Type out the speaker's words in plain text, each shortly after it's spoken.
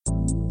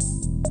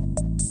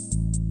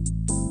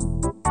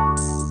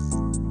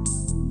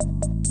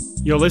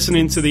You're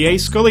listening to the A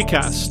Scully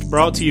Cast,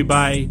 brought to you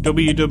by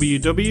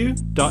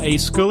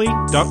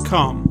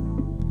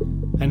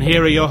www.ascully.com. And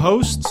here are your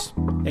hosts,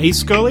 A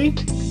Scully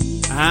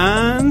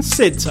and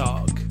Sid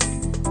Talk.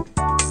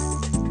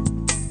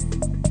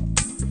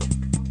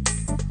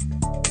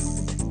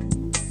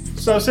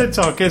 So Sid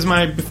Talk is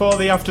my before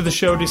the after the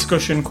show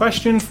discussion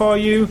question for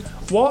you.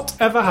 What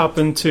ever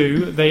happened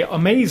to the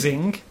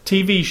amazing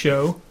TV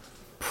show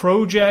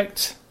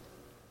Project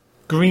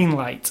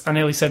Greenlight? I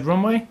nearly said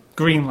Runway.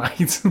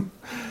 Greenlight.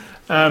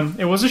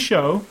 It was a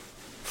show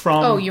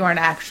from... Oh, you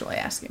aren't actually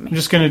asking me. I'm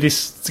just going to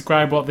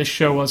describe what this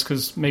show was,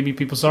 because maybe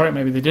people saw it,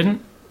 maybe they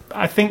didn't.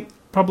 I think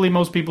probably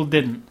most people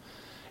didn't.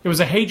 It was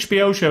a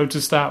HBO show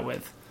to start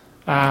with,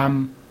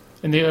 in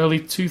the early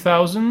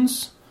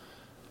 2000s,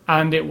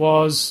 and it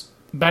was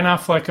Ben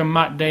Affleck and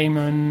Matt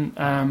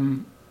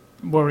Damon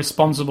were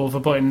responsible for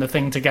putting the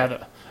thing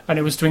together. And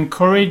it was to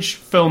encourage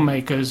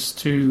filmmakers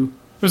to...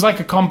 It was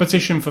like a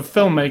competition for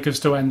filmmakers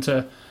to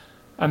enter.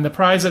 And the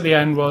prize at the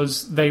end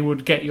was they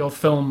would get your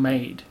film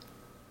made.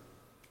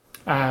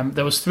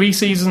 There was 3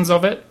 seasons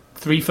of it.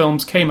 3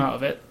 films came out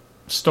of it.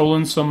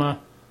 Stolen Summer,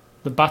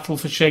 The Battle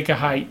for Shaker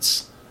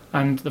Heights,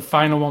 and the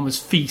final one was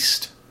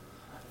Feast,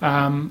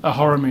 a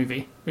horror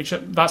movie, which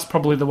that's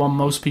probably the one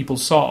most people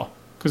saw,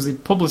 because they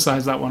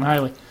publicised that one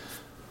highly.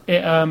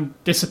 It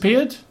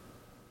disappeared.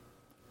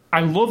 I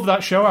love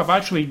that show. I've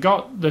actually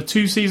got the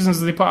 2 seasons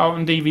that they put out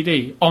on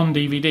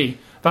DVD.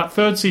 That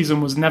 3rd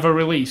season was never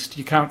released.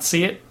 You can't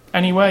see it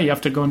anywhere. You have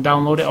to go and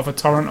download it off a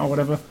torrent or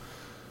whatever.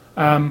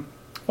 What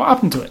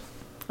happened to it?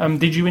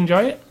 Did you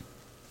enjoy it?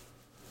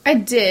 I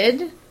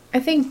did. I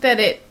think that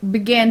it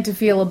began to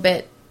feel a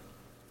bit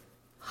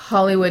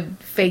Hollywood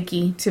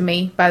fakey to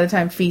me by the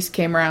time Feast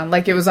came around.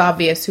 Like, it was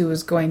obvious who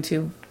was going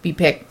to be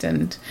picked.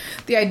 And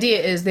the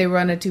idea is they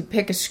wanted to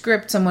pick a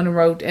script someone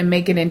wrote and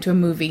make it into a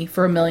movie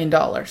for $1 million.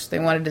 They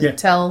wanted to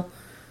tell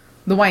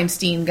the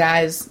Weinstein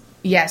guys,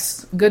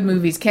 yes, good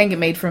movies can get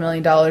made for $1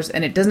 million,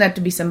 and it doesn't have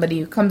to be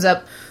somebody who comes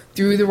up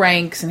through the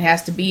ranks and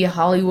has to be a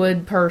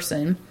Hollywood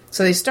person.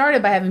 So they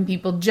started by having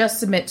people just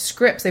submit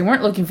scripts. They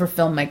weren't looking for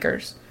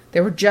filmmakers.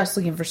 They were just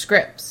looking for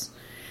scripts.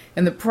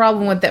 And the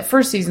problem with that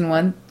first season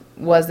one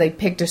was they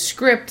picked a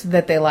script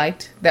that they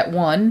liked, that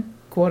won,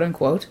 quote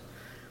unquote.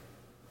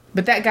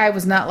 But that guy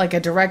was not like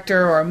a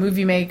director or a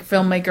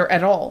filmmaker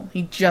at all.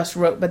 He just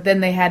wrote, but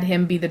then they had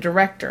him be the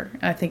director.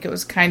 And I think it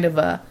was kind of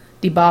a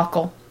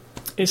debacle.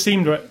 It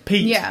seemed right.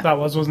 Pete, that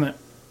was, wasn't it?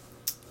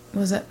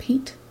 Was that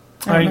Pete?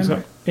 I think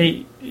so.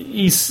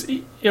 He's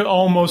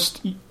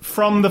almost,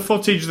 from the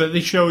footage that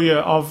they show you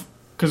of,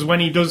 because when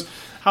he does,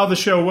 how the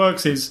show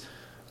works is,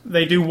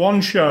 they do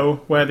one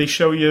show where they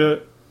show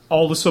you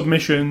all the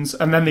submissions,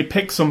 and then they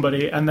pick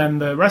somebody, and then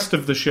the rest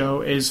of the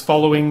show is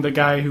following the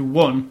guy who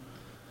won,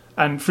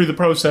 and through the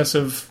process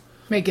of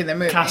making the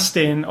movie,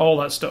 casting, all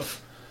that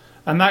stuff.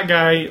 And that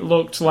guy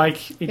looked like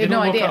he didn't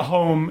look at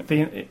home.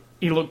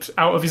 He looked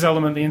out of his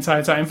element the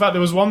entire time. In fact,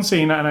 there was one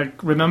scene, and I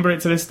remember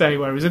it to this day,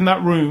 where he was in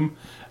that room,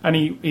 and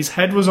his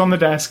head was on the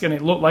desk, and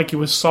it looked like he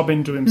was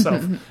sobbing to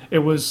himself. It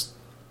looked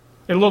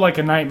like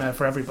a nightmare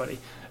for everybody.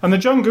 And the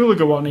John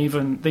Gulager one,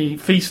 even, the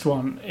Feast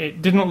one,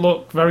 it didn't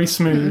look very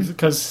smooth,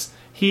 because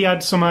he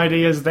had some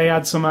ideas, they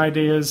had some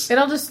ideas.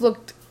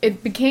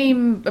 It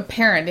became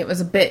apparent it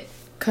was a bit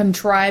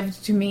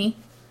contrived to me.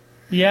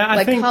 Yeah,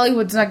 I think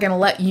Hollywood's not going to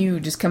let you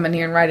just come in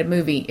here and write a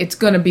movie. It's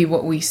going to be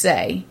what we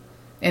say.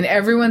 And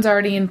everyone's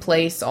already in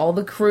place, all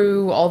the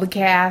crew, all the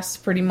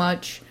cast, pretty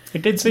much.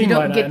 It did seem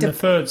like that in the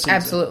 3rd season.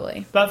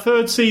 Absolutely. That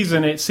 3rd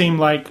season, it seemed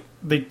like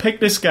they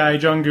picked this guy,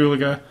 John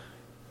Gulager.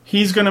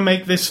 He's going to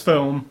make this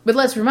film. But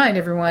let's remind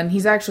everyone,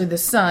 he's actually the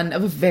son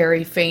of a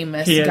very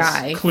famous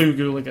guy. Clu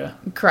Gulager.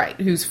 Correct,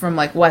 who's from,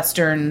 like,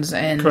 Westerns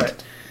and...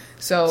 Correct.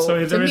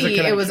 So to me,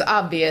 it was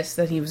obvious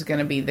that he was going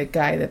to be the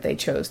guy that they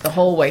chose the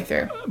whole way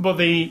through. But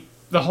the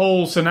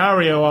whole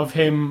scenario of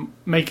him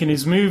making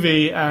his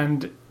movie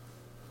and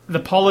the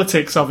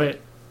politics of it,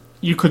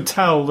 you could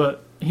tell that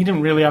he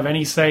didn't really have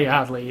any say,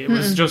 hardly. It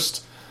was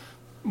just,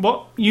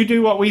 you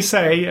do what we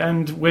say,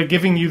 and we're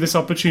giving you this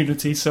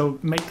opportunity, so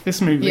make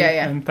this movie,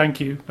 and thank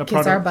you.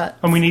 Kiss our butts.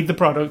 And we need the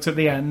product at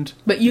the end.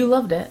 But you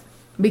loved it.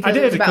 Because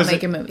it was about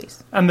making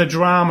movies. And the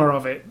drama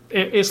of it.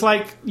 It's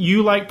like,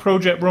 you like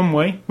Project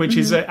Runway, which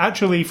is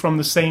actually from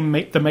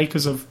the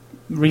makers of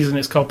the reason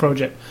it's called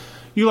Project.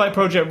 You like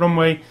Project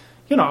Runway.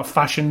 You're not a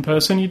fashion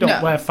person. You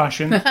don't wear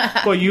fashion.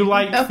 But you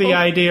like the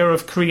idea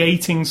of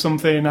creating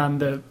something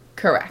and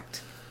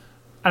Correct.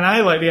 And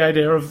I like the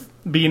idea of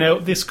being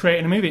out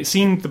creating a movie. It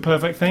seemed the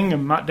perfect thing,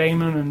 and Matt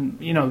Damon,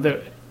 and,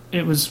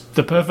 it was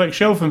the perfect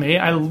show for me.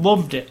 I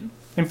loved it.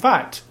 In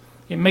fact,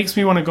 it makes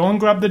me want to go and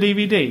grab the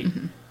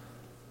DVD.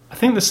 I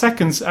think the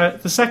second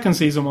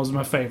season was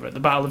my favourite, the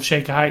Battle of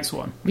Shaker Heights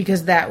one.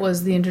 Because that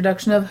was the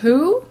introduction of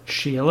who?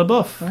 Shia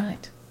LaBeouf.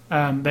 Right.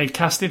 They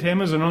casted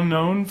him as an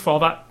unknown for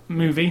that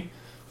movie,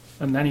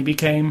 and then he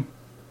became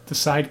the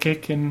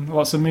sidekick in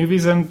lots of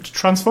movies and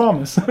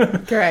Transformers.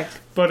 Correct.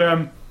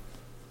 But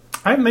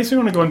It makes me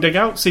want to go and dig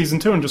out season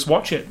 2 and just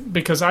watch it,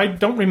 because I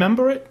don't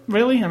remember it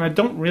really, and I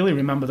don't really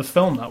remember the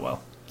film that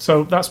well.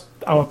 So that's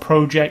our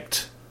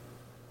Project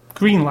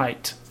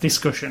Greenlight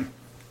discussion.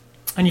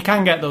 And you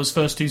can get those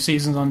first 2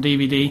 seasons on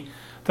DVD.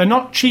 They're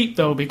not cheap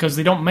though, because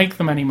they don't make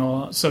them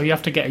anymore, so you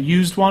have to get a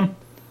used one.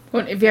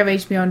 Well, if you have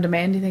HBO on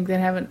demand, do you think they'd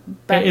have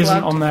it backlogged? It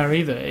isn't on there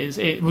either.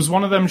 It was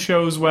one of them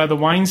shows where the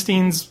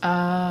Weinsteins...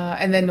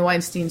 and then the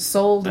Weinsteins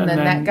sold, and then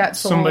that got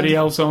sold. Somebody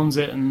else owns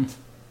it, and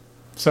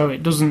so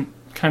it doesn't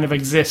kind of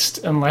exist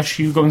unless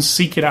you go and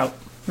seek it out.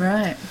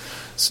 Right.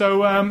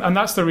 So, and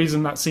that's the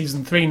reason that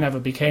season 3 never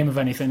became of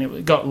anything.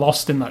 It got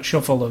lost in that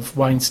shuffle of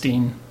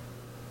Weinstein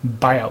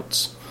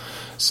buyouts.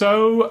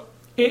 So,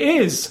 it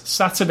is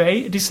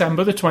Saturday,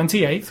 December the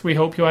 28th. We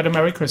hope you had a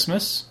Merry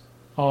Christmas,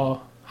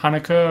 or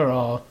Hanukkah,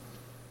 or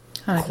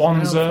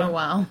Kwanzaa, for a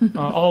while.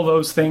 all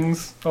those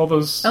things. All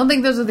those. I don't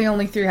think those are the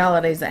only 3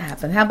 holidays that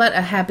happen. How about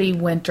a happy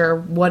winter,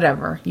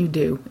 whatever you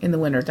do in the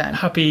wintertime?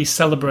 Happy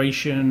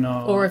celebration,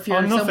 or if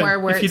you're somewhere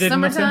where it's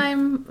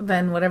summertime,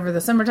 then whatever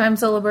the summertime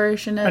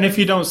celebration is. And if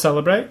you don't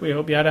celebrate, we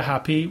hope you had a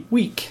happy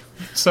week.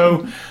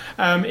 So,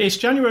 it's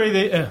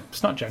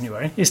it's not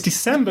January, it's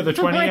December the 28th.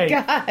 Oh my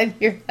God,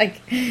 you're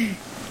like...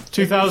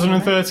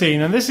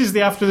 2013, and this is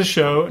the After the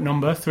Show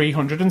number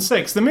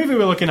 306. The movie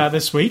we're looking at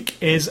this week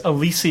is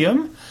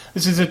Elysium.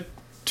 This is a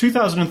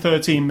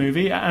 2013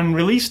 movie and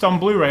released on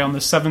Blu-ray on the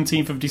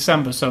 17th of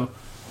December, so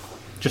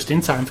just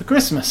in time for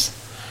Christmas.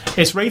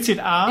 It's rated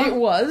R. It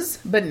was,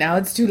 but now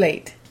it's too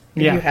late.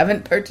 If you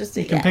haven't purchased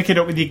it yet. You can pick it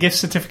up with your gift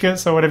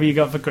certificates or whatever you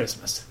got for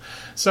Christmas.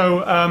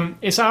 So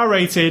it's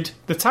R-rated.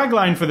 The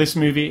tagline for this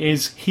movie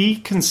is "He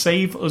can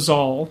save us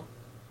all."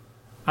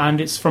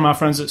 And it's from our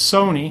friends at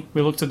Sony.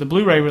 We looked at the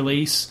Blu-ray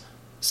release.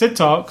 Sid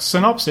Talk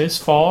synopsis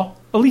for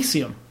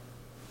Elysium.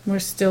 We're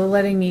still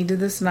letting me do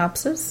the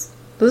synopsis?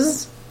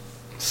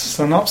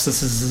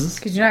 Synopsis.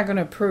 Because you're not going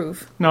to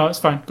approve. No, it's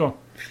fine. Go on.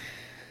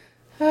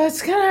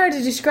 It's kind of hard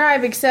to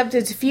describe, except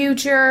it's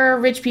future,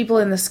 rich people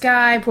in the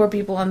sky, poor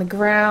people on the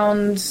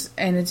ground,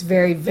 and it's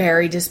very,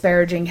 very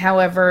disparaging.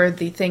 However,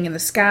 the thing in the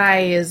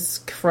sky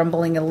is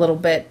crumbling a little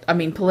bit,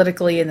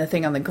 politically, and the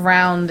thing on the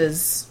ground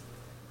is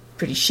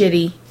pretty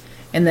shitty.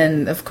 And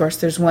then, of course,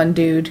 there's one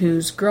dude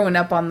who's growing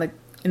up in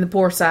the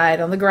poor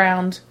side, on the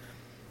ground.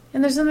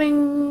 And there's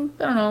something,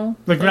 I don't know.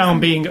 The ground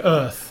being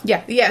Earth.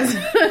 Yeah, yes.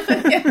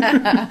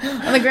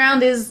 Yeah. On the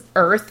ground is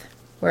Earth,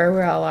 where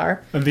we all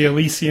are. And the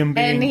Elysium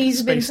being And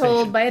he's been told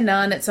station. by a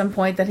nun at some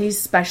point that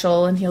he's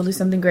special and he'll do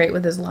something great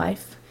with his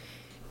life.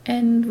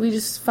 And we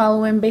just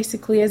follow him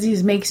basically as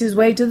he makes his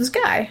way to the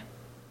sky.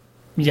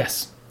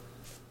 Yes.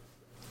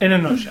 In a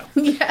nutshell.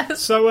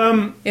 Yes.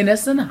 So, in a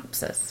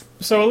synopsis.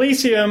 So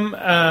Elysium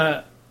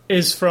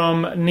is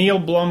from Neil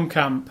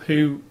Blomkamp,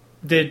 who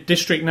did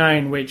District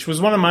 9, which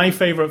was one of my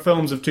favourite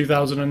films of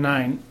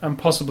 2009, and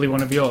possibly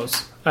one of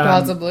yours.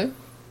 Possibly.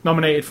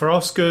 Nominated for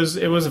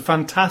Oscars. It was a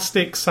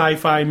fantastic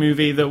sci-fi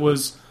movie that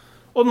was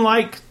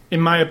unlike,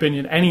 in my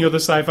opinion, any other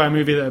sci-fi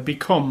movie that had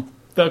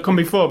come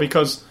before,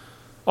 because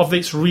of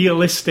its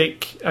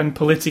realistic and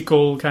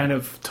political kind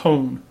of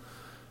tone.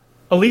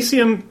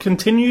 Elysium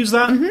continues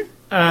that.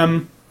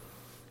 Mm-hmm.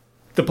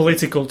 The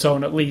political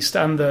tone, at least,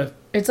 and the...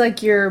 It's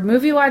like your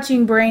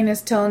movie-watching brain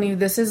is telling you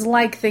this is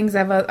like things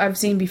I've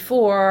seen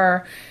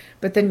before,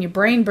 but then your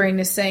brain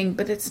is saying,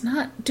 but it's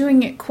not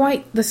doing it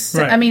quite the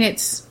same. Right.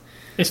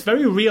 It's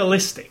very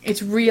realistic.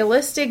 It's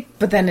realistic,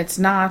 but then it's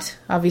not.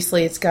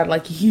 Obviously, it's got,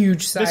 like,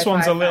 huge sci-fi This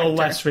one's a little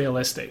factor. less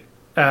realistic.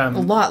 A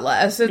lot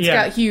less. It's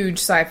got huge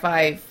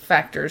sci-fi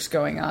factors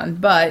going on,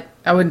 but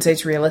I wouldn't say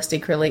it's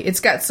realistic, really. It's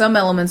got some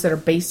elements that are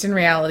based in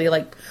reality,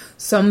 like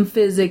some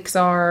physics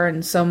are,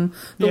 and some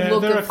look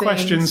of there are things.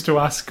 questions to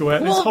ask where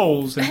there's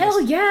holes in hell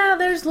this. yeah,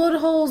 there's a load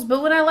of holes,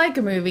 but when I like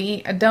a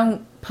movie, I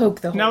don't poke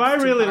the holes. Now, I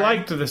really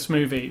hard. liked this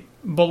movie,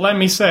 but let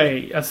me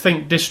say, I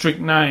think District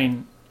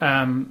 9,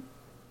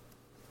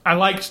 I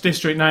liked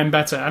District 9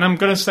 better, and I'm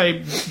going to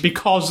say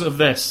because of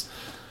this.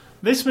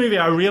 This movie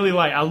I really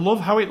like. I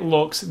love how it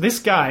looks. This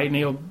guy,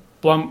 Neil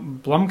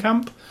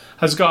Blomkamp,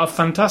 has got a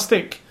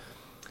fantastic...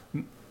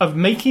 of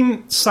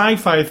making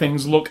sci-fi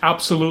things look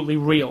absolutely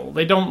real.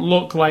 They don't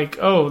look like,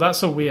 oh,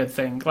 that's a weird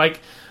thing. Like,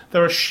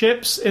 there are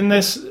ships in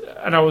this,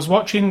 and I was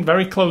watching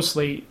very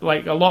closely,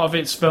 like, a lot of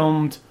it's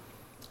filmed...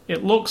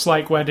 It looks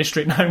like where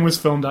District 9 was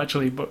filmed,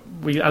 actually, but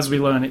as we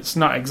learn, it's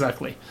not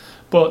exactly.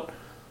 But...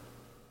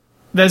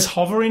 there's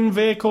hovering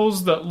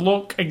vehicles that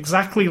look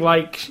exactly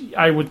like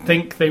I would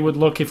think they would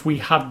look if we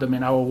had them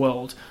in our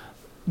world.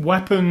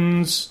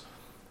 Weapons,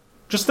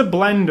 just a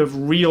blend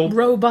of real...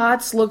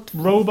 robots looked...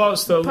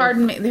 robots that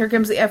Pardon me, here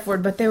comes the F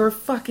word, but they were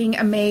fucking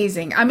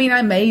amazing.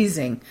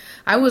 Amazing.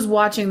 I was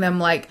watching them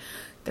like,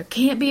 there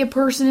can't be a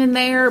person in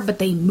there, but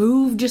they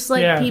move just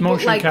like people.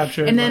 Motion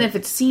capture. And then if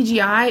it's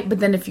CGI, but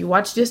then if you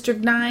watch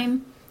District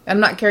 9, I'm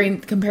not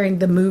comparing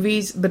the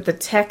movies, but the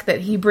tech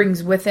that he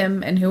brings with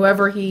him and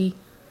whoever he...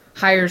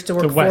 hires to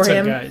work the for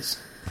him. Guys.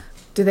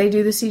 Do they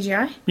do the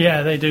CGI?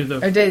 Yeah, they do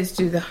Or do they just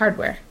do the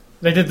hardware?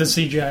 They did the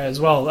CGI as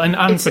well,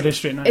 and for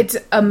District 9. It's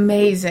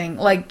amazing.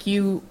 Like,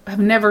 you have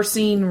never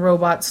seen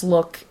robots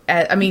look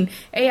at... I mean,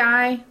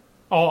 AI...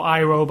 Or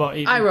iRobot,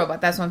 even.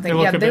 iRobot, that's one thing.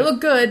 They look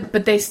good,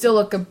 but they still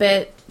look a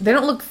bit... They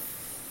don't look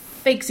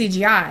fake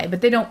CGI, but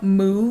they don't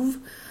move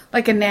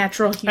like a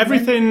natural human.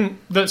 Everything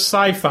that's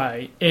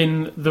sci-fi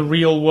in the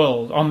real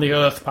world, on the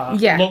Earth part,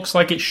 looks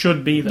like it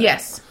should be there.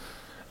 Yes.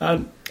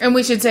 And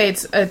we should say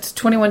it's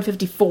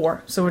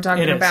 2154, so we're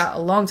talking about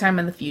a long time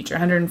in the future,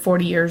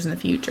 140 years in the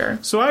future.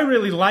 So I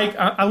really like...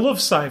 I love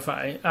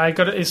sci-fi.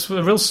 It's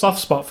a real soft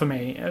spot for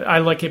me. I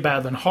like it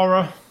better than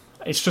horror.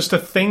 It's just a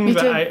thing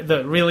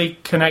that really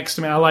connects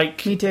to me. I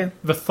like me too.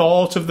 The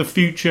thought of the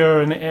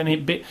future, and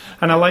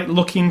I like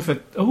looking for,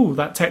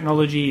 that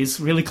technology is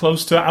really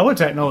close to our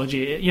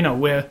technology. You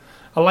know,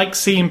 I like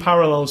seeing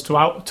parallels to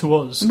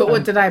us. But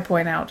what did I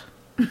point out?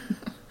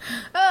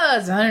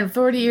 It's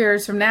 140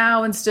 years from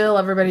now, and still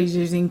everybody's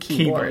using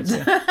keyboards.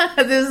 It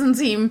doesn't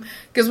seem...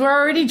 Because we're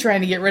already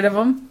trying to get rid of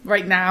them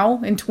right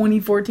now in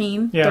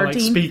 2014, yeah, 13.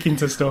 Like speaking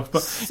to stuff.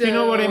 But so, you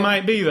know what it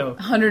might be, though?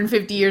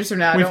 150 years from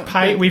now,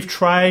 we've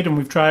tried,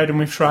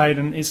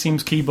 and it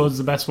seems keyboard's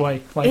the best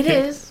way. Like it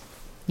is.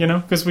 You know,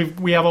 because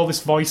we have all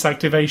this voice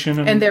activation.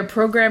 And their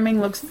programming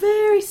looks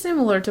very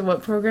similar to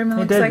what programming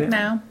looks like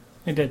now.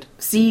 It did.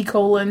 C:,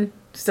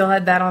 still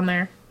had that on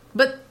there.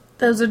 But...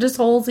 those are just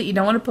holes that you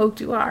don't want to poke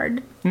too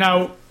hard.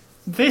 Now,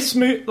 this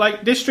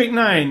District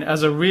 9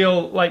 has a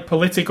real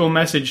political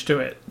message to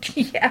it.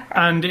 Yeah,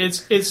 and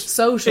it's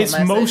social. It's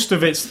message.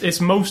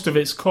 most of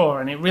its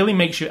core, and it really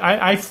makes you.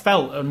 I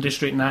felt on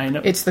District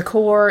 9. It's the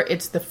core.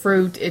 It's the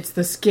fruit. It's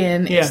the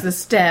skin. It's the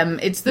stem.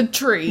 It's the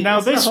tree. Now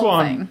it's this the whole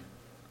one, thing.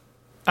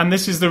 And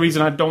this is the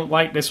reason I don't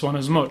like this one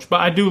as much, but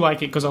I do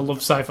like it because I love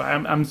sci-fi.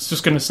 I'm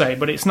just going to say,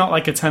 but it's not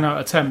like a 10 out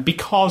of 10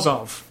 because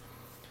of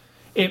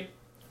it.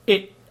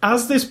 It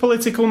has this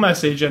political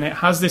message and it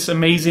has this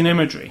amazing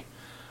imagery,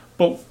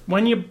 but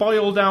when you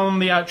boil down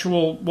the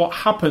actual what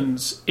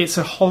happens, it's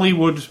a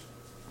Hollywood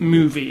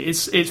movie.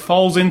 It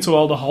falls into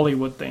all the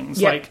Hollywood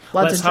things,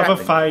 let's have a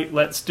fight,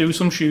 let's do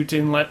some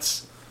shooting,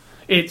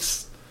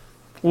 it's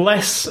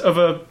less of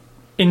a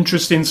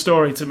interesting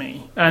story to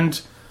me.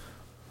 And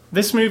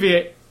this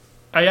movie,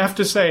 I have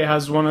to say,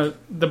 has one of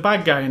the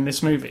bad guy in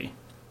this movie,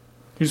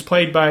 who's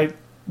played by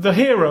the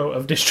hero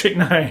of District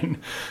 9.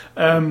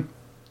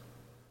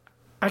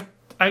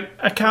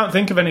 I can't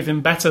think of anything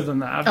better than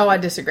that. I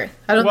disagree.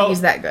 I don't think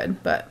he's that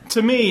good, but...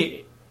 To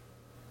me,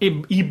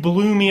 he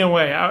blew me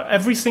away.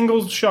 Every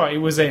single shot he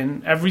was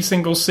in, every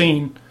single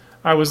scene,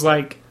 I was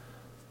like,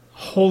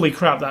 holy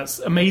crap, that's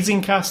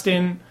amazing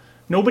casting.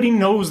 Nobody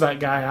knows that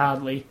guy,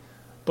 hardly.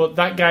 But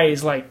that guy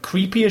is,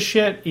 creepy as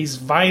shit. He's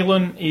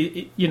violent.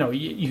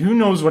 Who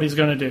knows what he's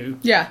going to do?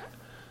 Yeah.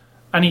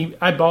 And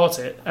I bought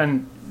it,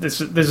 and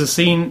there's a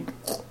scene...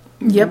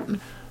 Yep.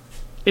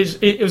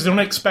 It was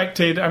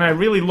unexpected, and I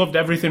really loved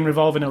everything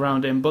revolving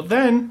around him. But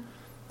then,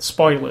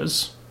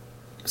 spoilers.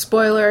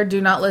 Spoiler,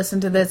 do not listen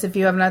to this if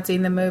you have not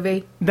seen the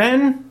movie.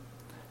 Then,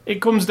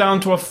 it comes down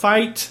to a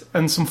fight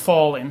and some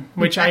falling,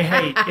 which I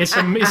hate. It's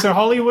a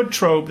Hollywood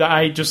trope that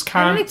I just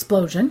can't... And an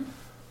explosion.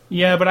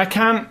 Yeah, but I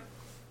can't...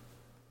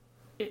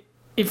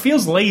 It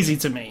feels lazy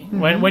to me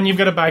when you've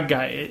got a bad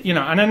guy, and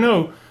I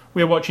know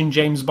we're watching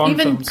James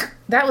Bond films.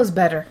 That was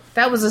better.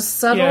 That was a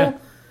subtle,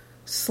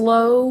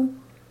 slow...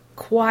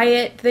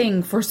 quiet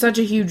thing for such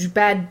a huge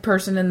bad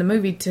person in the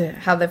movie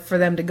for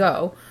them to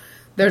go.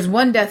 There's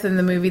one death in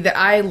the movie that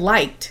I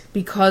liked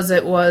because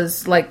it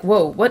was like,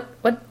 whoa, what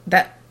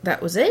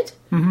that was it?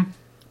 Mm-hmm.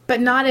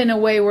 But not in a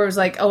way where it was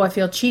like, oh, I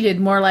feel cheated.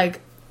 More like,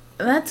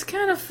 that's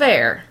kind of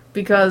fair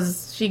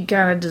because she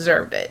kind of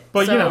deserved it.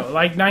 But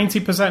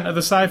 90% of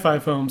the sci-fi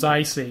films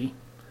I see,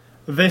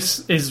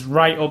 this is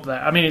right up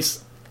there. I mean,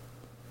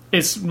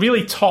 it's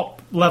really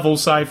top level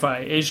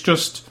sci-fi. It's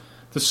just...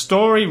 the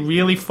story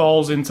really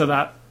falls into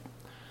that.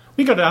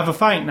 We got to have a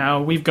fight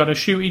now. We've got to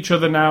shoot each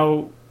other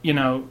now.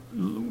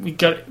 We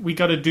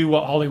got to do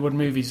what Hollywood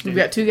movies do. We've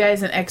got two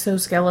guys in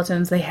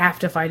exoskeletons. They have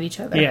to fight each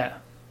other. Yeah,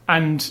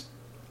 and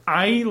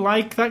I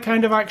like that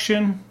kind of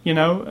action.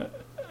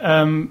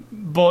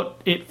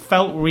 But it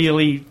felt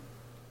really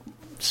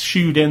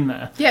shoed in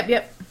there.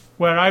 Yep.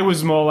 Where I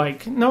was more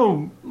like,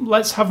 no,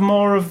 let's have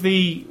more of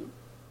the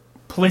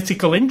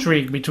political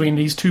intrigue between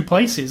these two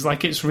places.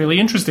 It's really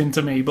interesting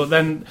to me, but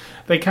then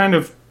they kind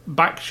of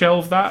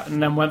backshelved that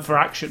and then went for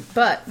action.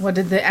 But what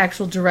did the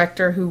actual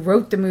director who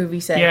wrote the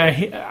movie say? Yeah,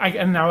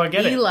 and now I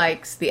get it. He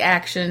likes the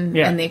action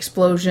and the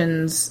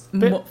explosions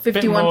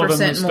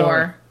 51%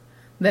 more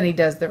than he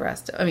does the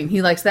rest. I mean,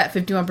 he likes that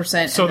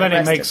 51%. So then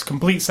it makes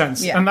complete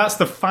sense. Yeah. And that's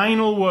the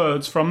final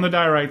words from the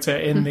director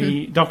in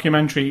the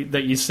documentary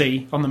that you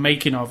see on the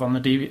making of on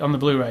the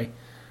Blu-ray.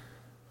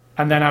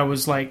 And then I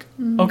was like,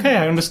 okay,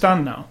 I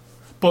understand now.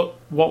 But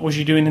what was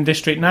you doing in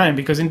District 9?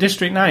 Because in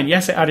District 9,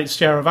 yes, it had its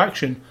share of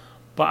action,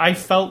 but I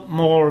felt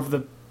more of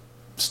the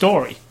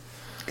story.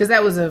 Because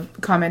that was a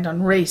comment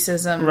on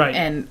racism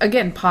and,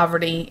 again,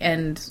 poverty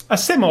and... a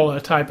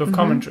similar type of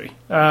commentary.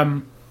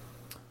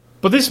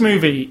 But this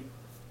movie,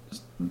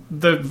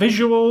 the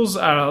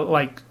visuals are,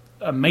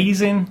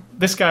 amazing.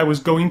 This guy was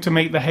going to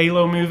make the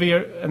Halo movie,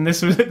 and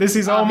this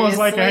is almost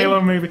like a Obviously.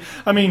 Halo movie.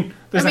 I mean,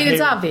 it's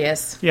Halo.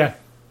 obvious. Yeah,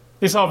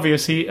 it's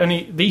obvious.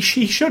 He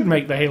should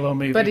make the Halo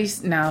movie. But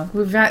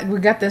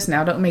we've got this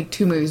now. Don't make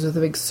 2 movies with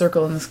a big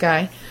circle in the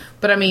sky.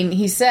 But I mean,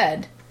 he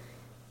said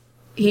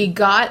he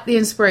got the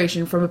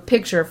inspiration from a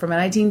picture from a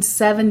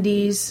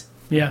 1970s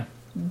yeah,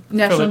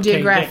 National Philip K.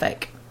 Geographic.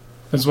 Dick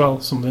as well.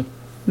 Something.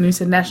 And he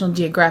said National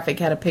Geographic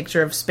had a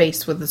picture of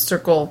space with a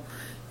circle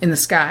in the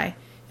sky,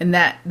 and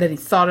that he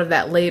thought of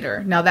that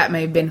later. Now that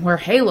may have been where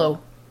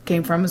Halo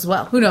came from as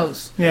well. Who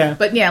knows? Yeah.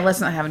 But yeah,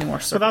 let's not have any more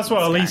circles. So that's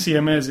what in the sky.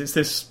 Elysium is. It's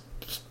this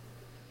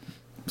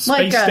space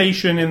Like,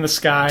 station in the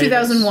sky.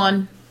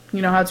 2001.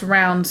 You know how it's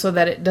round so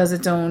that it does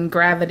its own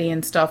gravity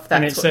and stuff.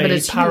 And it's but a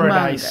it's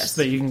paradise humongous.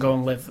 that you can go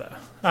and live there.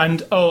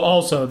 And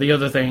also the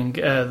other thing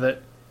that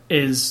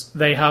is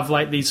they have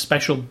like these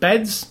special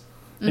beds,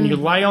 and you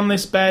lie on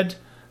this bed,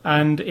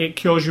 and it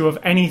cures you of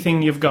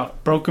anything you've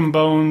got: broken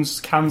bones,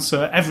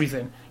 cancer,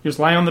 everything. You just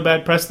lie on the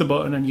bed, press the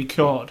button, and you're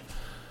cured.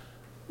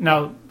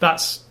 Now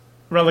that's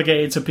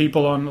relegated to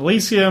people on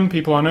Elysium.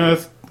 People on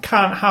Earth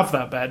can't have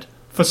that bed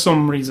for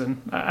some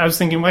reason. I was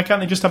thinking, why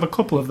can't they just have a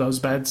couple of those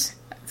beds?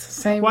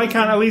 Same Why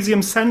can't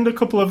Elysium send a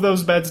couple of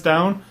those beds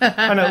down,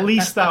 and at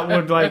least that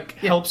would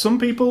help some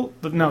people?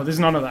 But no, there's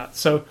none of that.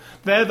 So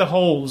they're the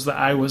holes that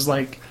I was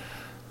like,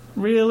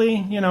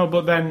 really,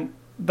 But then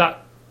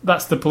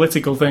that's the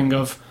political thing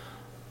of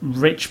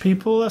rich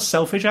people are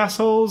selfish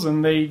assholes,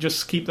 and they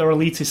just keep their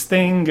elitist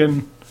thing,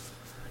 and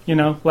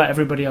let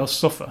everybody else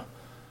suffer.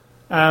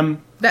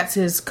 That's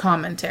his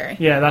commentary.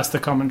 Yeah, that's the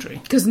commentary.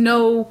 Because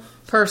no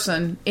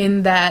person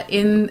on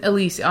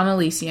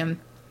Elysium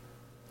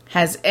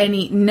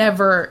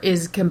never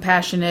is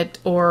compassionate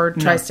or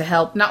tries to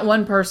help. Not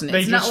one person.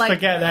 They just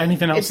forget that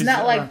anything else It's is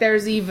not like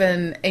there's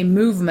even a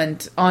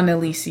movement on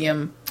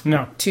Elysium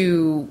No.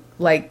 to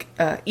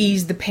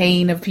ease the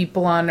pain of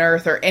people on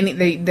Earth or any.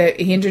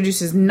 He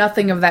introduces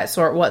nothing of that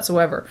sort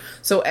whatsoever.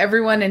 So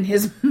everyone in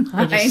his They're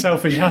just mind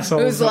selfish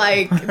assholes. who's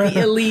like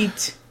the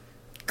elite,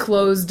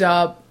 closed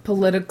up,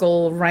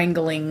 political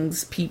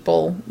wranglings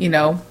people,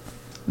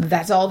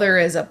 that's all there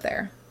is up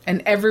there.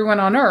 And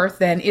everyone on Earth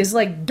then is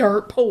like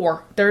dirt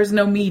poor. There is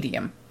no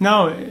medium.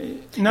 No.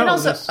 And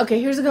also, okay,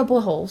 here's a couple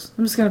of holes.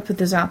 I'm just going to put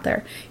this out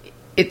there.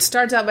 It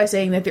starts out by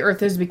saying that the Earth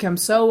has become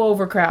so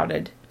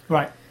overcrowded,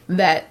 right,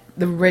 that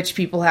the rich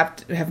people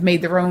have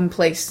made their own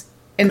place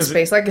in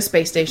space, like a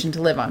space station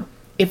to live on.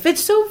 If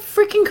it's so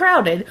freaking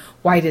crowded,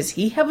 why does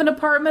he have an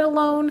apartment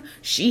alone?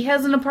 She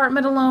has an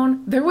apartment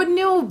alone. They're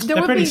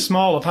pretty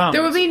small apartments.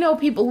 There would be no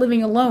people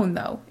living alone,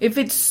 though. If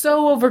it's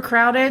so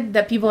overcrowded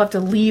that people have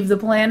to leave the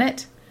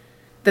planet,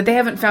 that they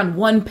haven't found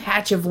one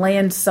patch of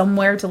land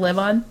somewhere to live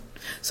on.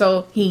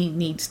 So he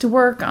needs to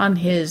work on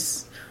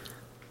his,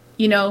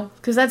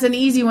 because that's an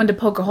easy one to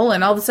poke a hole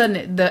in. All of a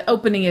sudden, the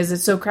opening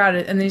it's so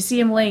crowded, and then you see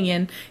him laying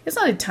in. It's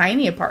not a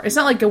tiny apartment. It's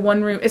not like a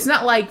one room. It's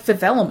not like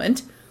Fifth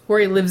Element, where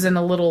he lives in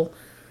a little,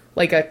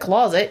 like a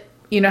closet.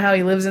 You know how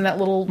he lives in that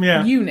little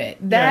unit.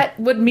 That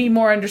would be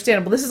more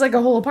understandable. This is like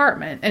a whole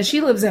apartment, and she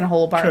lives in a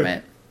whole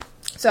apartment.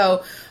 True.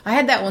 So I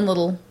had that one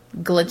little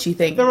glitchy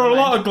thing. There are a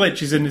lot of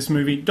glitches in this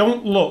movie.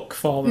 Don't look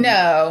for them.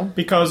 No.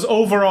 Because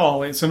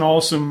overall, it's an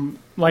awesome,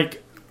 like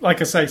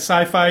I say,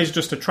 sci-fi is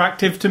just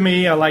attractive to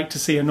me. I like to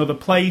see another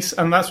place,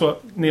 and that's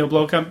what Neil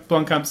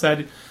Blomkamp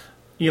said.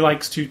 He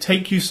likes to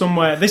take you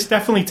somewhere. This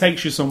definitely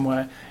takes you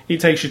somewhere. He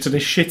takes you to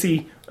this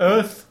shitty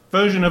Earth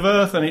version of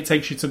Earth, and it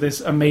takes you to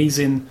this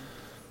amazing...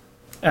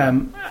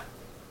 I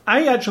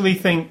actually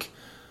think,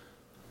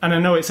 and I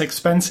know it's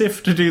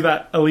expensive to do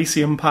that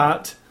Elysium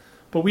part,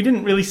 but we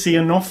didn't really see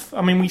enough.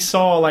 I mean, we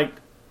saw,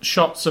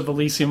 shots of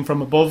Elysium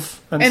from above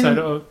and said,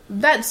 "Oh,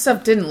 that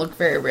stuff didn't look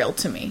very real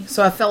to me."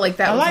 So I felt like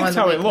that was one of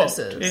the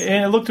weaknesses.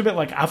 It looked a bit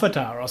like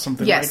Avatar or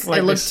something. Yes, like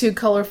it looked too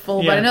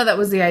colorful, but I know that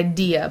was the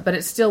idea. But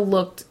it still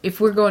looked. If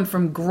we're going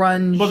from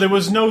grunge, but there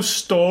was no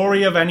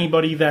story of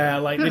anybody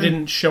there. They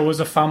didn't show us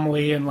a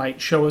family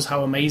and show us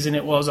how amazing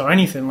it was or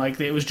anything.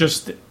 It was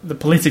just the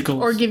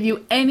political, or give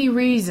you any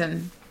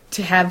reason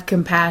to have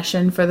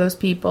compassion for those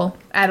people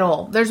at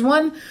all. There's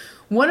one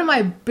of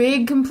my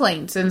big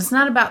complaints, and it's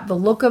not about the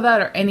look of it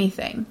or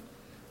anything,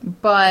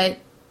 but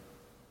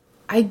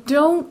I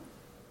don't,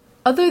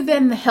 other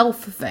than the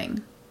health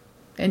thing,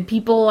 and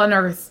people on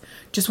Earth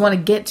just want to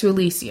get to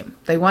Elysium.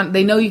 They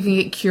know you can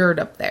get cured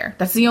up there.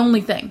 That's the only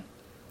thing.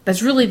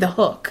 That's really the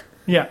hook.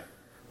 Yeah.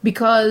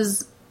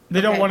 Because they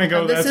don't want to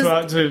go there to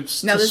now this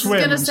swim. This is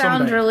going to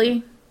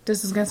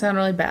sound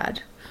really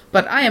bad.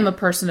 But I am a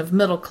person of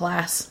middle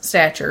class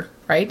stature,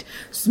 right?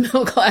 Just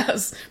middle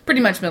class, pretty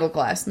much middle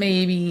class,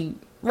 maybe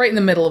right in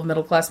the middle of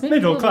middle class. Maybe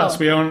middle class.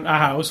 We own a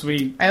house.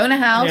 I own a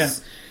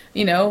house,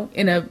 in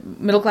a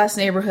middle class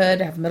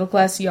neighborhood. I have a middle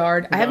class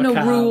yard. I have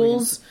no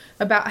rules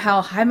about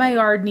how high my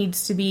yard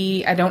needs to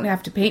be. I don't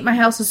have to paint my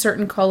house a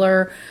certain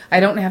color. I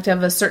don't have to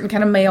have a certain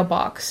kind of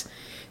mailbox.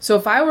 So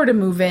if I were to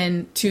move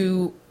in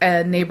to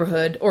a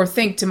neighborhood or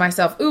think to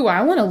myself, ooh,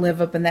 I want to live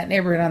up in that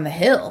neighborhood on the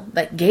hill,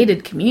 that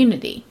gated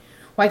community.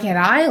 Why can't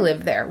I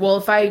live there? Well,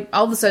 if I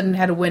all of a sudden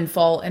had a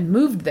windfall and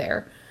moved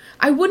there,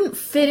 I wouldn't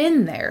fit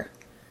in there.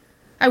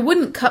 I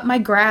wouldn't cut my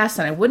grass,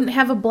 and I wouldn't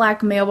have a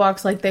black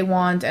mailbox like they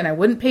want, and I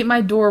wouldn't paint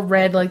my door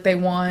red like they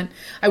want.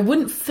 I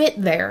wouldn't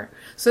fit there.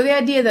 So the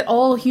idea that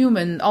all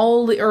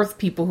the Earth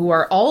people who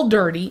are all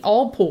dirty,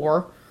 all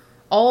poor,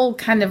 all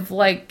kind of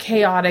like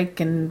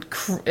chaotic and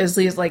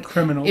like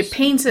criminals. It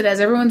paints it as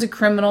everyone's a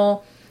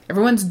criminal,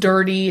 everyone's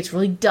dirty, it's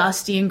really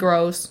dusty and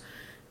gross.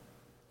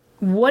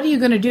 What are you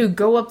going to do?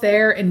 Go up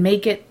there and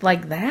make it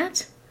like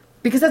that?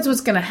 Because that's what's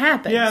going to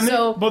happen.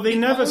 Yeah, but they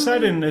never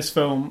said in this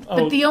film.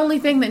 But the only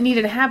thing that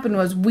needed to happen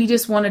was we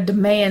just want to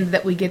demand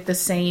that we get the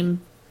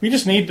same. We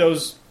just need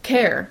those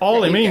care.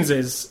 All it means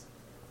is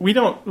we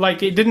don't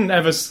like. It didn't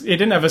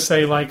ever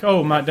say like,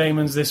 oh, Matt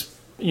Damon's this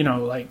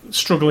like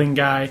struggling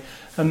guy,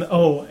 and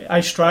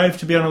I strive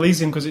to be on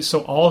Elysium because it's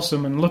so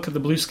awesome, and look at the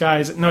blue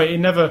skies. No, it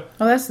never.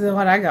 Oh, that's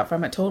what I got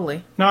from it.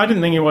 Totally. No, I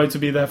didn't think he wanted to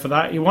be there for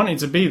that. He wanted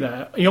to be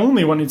there. He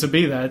only wanted to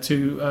be there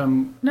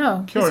to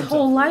no. Cure his himself.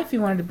 Whole life he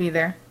wanted to be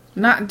there.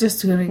 Not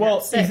just to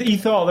Well, sick. he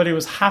thought that he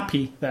was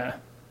happy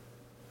there.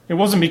 It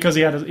wasn't because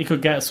he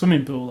could get a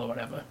swimming pool or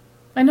whatever.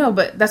 I know,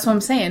 but that's what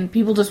I'm saying.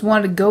 People just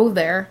wanted to go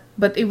there,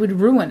 but it would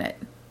ruin it.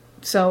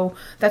 So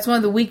that's one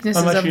of the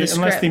weaknesses of the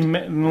script.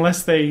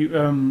 Unless they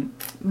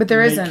but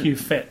there make isn't. you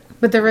fit.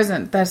 But there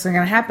isn't. That's not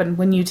going to happen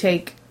when you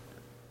take.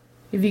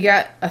 If you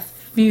got a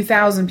few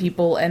thousand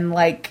people and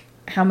like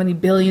how many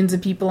billions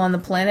of people on the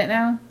planet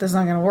now, that's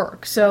not going to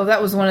work. So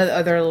that was one of the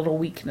other little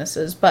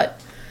weaknesses,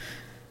 but.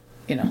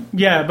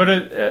 Yeah,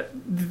 but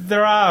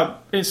there are.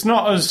 It's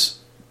not as.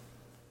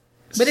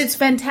 But it's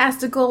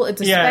fantastical.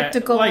 It's a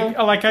spectacle.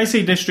 Like I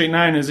see District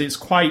 9 as it's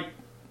quite.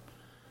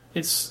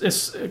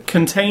 It's a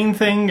contained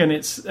thing, and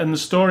the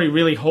story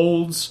really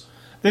holds.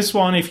 This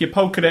one, if you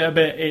poke at it a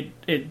bit,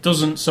 it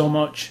doesn't so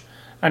much,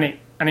 and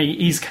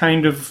he's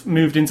kind of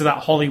moved into that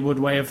Hollywood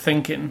way of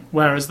thinking.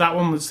 Whereas that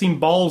one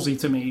seemed ballsy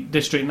to me.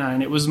 District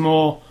 9. It was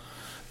more.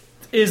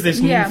 Is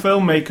this new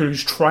filmmaker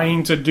who's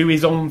trying to do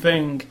his own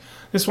thing?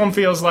 This one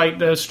feels like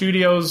the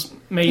studios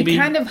maybe... He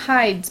kind of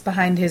hides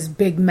behind his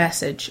big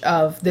message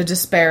of the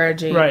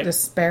disparity. Right.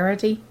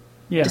 Disparity?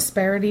 Yeah.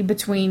 Disparity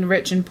between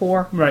rich and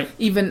poor. Right.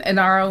 Even in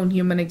our own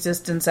human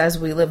existence as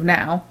we live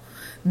now.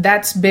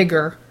 That's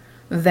bigger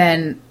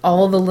than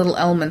all the little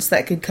elements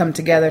that could come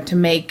together to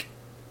make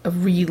a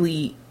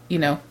really,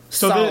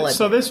 solid...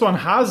 So this one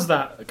has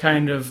that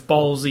kind of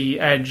ballsy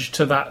edge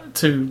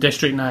to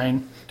District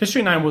 9.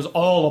 District 9 was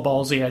all a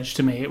ballsy edge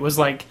to me. It was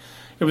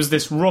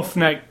this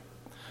roughneck...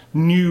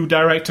 new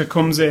director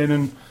comes in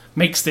and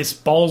makes this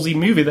ballsy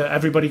movie that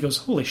everybody goes,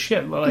 holy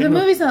shit. Like, the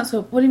movie's not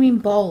so... What do you mean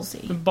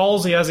ballsy?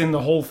 Ballsy as in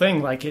the whole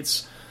thing. Like,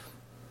 it's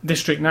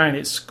District 9.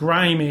 It's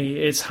grimy.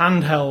 It's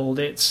handheld.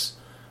 It's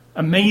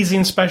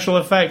amazing special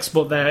effects,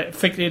 but they're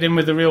fitted in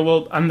with the real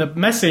world. And the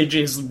message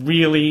is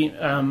really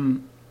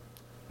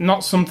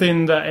not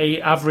something that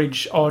a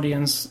average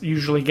audience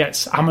usually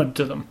gets hammered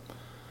to them.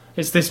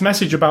 It's this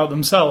message about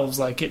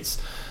themselves.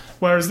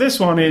 Whereas this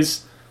one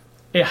is...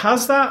 It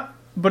has that,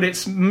 but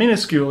it's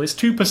minuscule. It's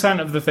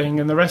 2% of the thing,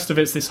 and the rest of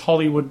it's this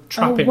Hollywood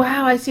trapping. Oh,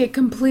 wow, I see it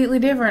completely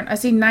different. I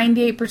see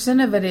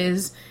 98% of it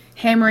is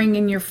hammering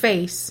in your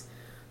face,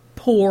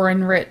 poor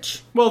and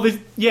rich. Well,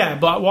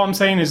 but what I'm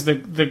saying is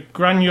the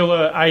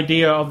granular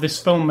idea of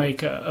this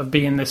filmmaker, of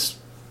being this,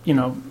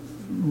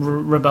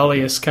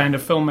 rebellious kind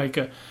of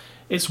filmmaker,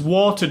 it's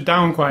watered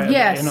down quite a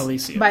bit in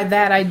Elysium. By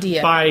that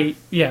idea.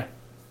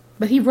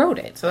 But he wrote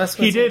it, so that's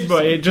what he did.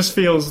 But it just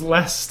feels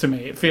less to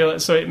me.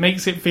 It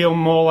makes it feel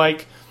more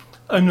like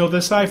another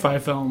sci-fi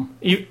film.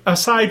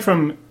 Aside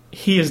from,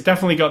 he has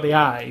definitely got the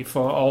eye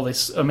for all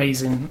this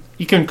amazing.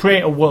 You can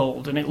create a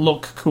world and it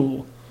look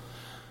cool.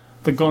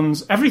 The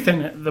guns,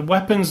 everything, the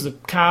weapons, the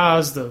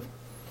cars, the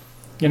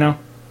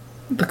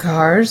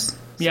cars.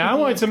 Yeah, I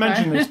wanted to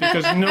mention this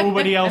because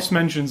nobody else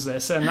mentions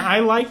this, and I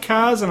like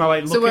cars and I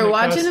like looking at cars. So we're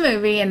watching the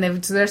movie, and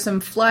there's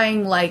some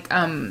flying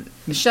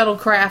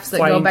shuttlecrafts that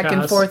flying go back cars.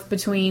 and forth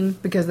between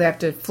because they have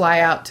to fly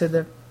out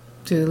to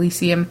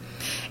Elysium,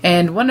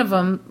 and one of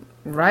them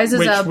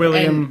rises up,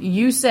 and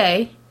you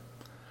say,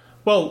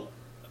 well,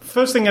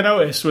 first thing I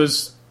noticed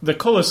was the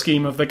colour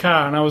scheme of the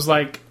car, and I was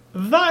like,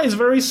 that is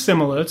very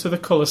similar to the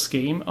colour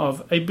scheme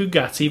of a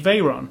Bugatti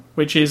Veyron,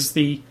 which is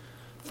the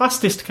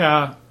fastest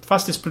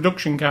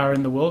production car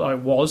in the world, or it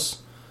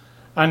was,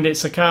 and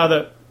it's a car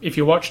that, if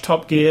you watch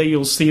Top Gear,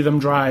 you'll see them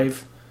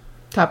drive.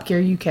 Top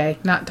Gear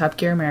UK, not Top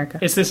Gear America.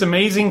 It's this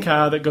amazing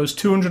car that goes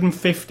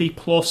 250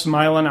 plus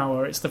mile an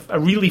hour. It's a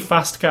really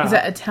fast car. Is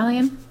that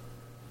Italian?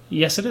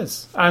 Yes, it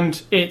is. And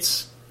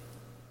it's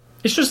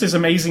just this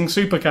amazing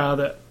supercar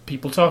that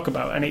people talk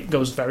about, and it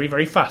goes very,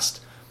 very fast.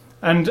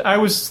 And I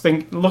was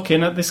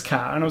looking at this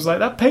car, and I was like,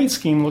 that paint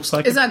scheme looks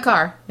like... It's not a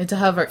car. It's a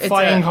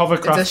flying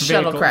hovercraft It's a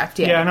shuttlecraft,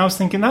 vehicle. Yeah, and I was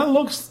thinking, that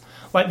looks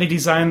like they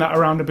designed that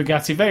around a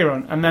Bugatti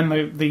Veyron. And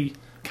then the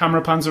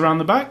camera pans around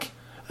the back,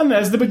 and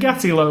there's the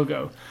Bugatti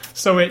logo.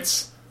 So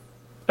it's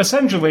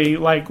essentially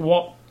like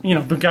what...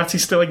 Bugatti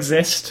still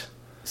exist.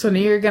 So now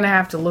you're going to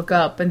have to look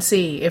up and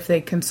see if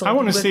they consulted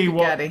with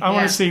Bugatti. I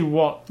want to see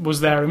what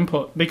was their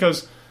input,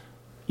 because...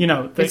 you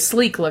know, It's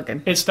sleek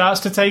looking. it starts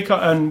to take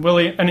and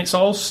William, and it's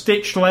all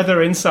stitched leather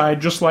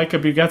inside, just like a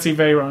Bugatti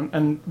Veyron,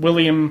 and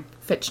William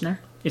Fitchner.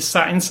 is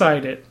sat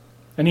inside it,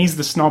 and he's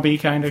the snobby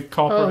kind of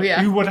corporate Oh,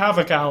 yeah. who would have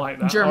a car like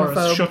that or a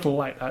Germaphobe. shuttle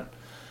like that.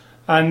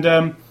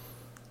 And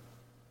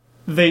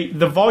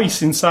the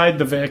voice inside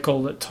the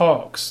vehicle that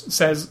talks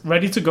says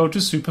ready to go to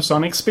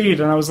supersonic speed,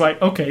 and I was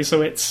like, okay,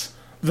 so it's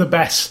the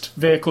best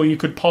vehicle you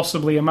could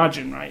possibly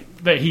imagine, right,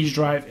 that he's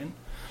driving,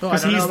 Well, I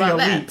because don't know he's the about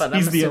that, elite, but I'm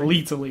he's the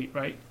assuming. elite,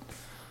 right?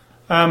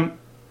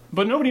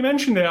 But nobody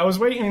mentioned it. I was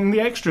waiting in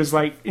the extras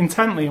like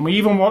intently, and we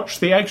even watched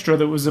the extra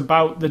that was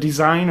about the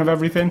design of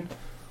everything,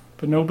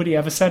 but nobody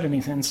ever said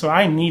anything, so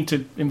I need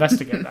to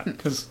investigate that,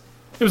 because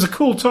it was a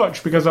cool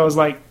touch, because I was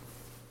like,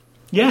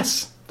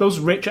 yes, those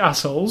rich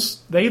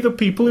assholes, they're the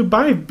people who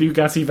buy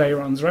Bugatti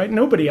Veyrons, right?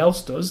 Nobody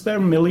else does. They're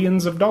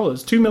millions of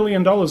dollars. $2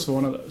 million for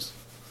one of those.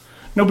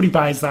 Nobody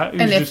buys that.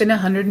 And if in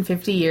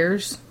 150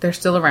 years they're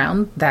still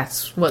around,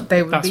 that's what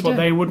they would be that's what doing.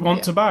 they would want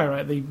Yeah. to buy,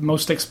 right? The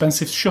most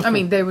expensive shuttle. I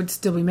mean, they would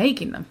still be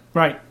making them,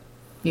 right.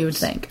 you would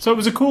think. So it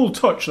was a cool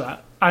touch,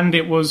 that. And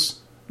it was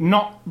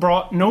not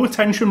brought, no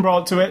attention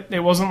brought to it. It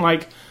wasn't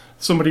like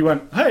somebody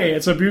went, hey,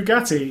 it's a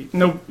Bugatti.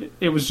 No,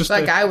 it was just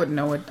Like, I would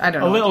know it. I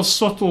don't a know. little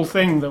subtle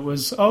thing that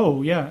was,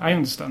 oh, yeah, I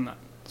understand that.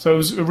 So it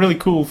was a really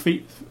cool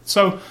feat.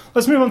 So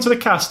let's move on to the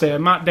cast here.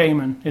 Matt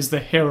Damon is the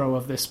hero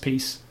of this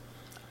piece.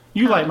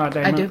 You like Matt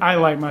Damon. I do. I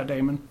like Matt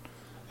Damon.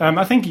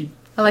 I think he...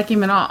 I like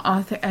him in all.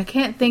 I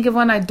can't think of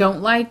one I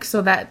don't like,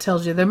 so that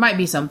tells you there might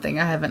be something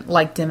I haven't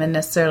liked him in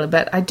necessarily.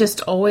 But I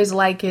just always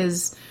like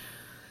his.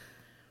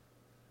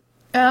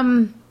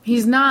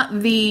 He's not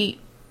the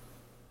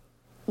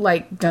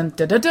like dun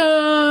da da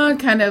da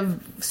kind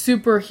of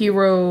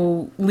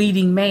superhero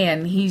leading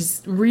man.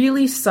 He's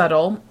really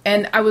subtle,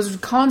 and I was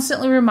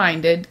constantly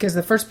reminded because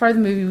the first part of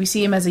the movie we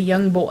see him as a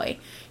young boy.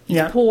 He's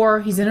Yeah. poor.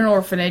 He's in an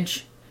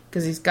orphanage.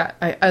 Because he's got,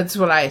 that's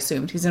what I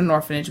assumed. He's in an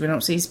orphanage. We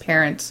don't see his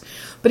parents.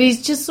 But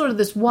he's just sort of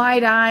this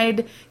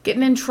wide-eyed,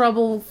 getting in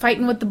trouble,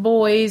 fighting with the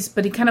boys,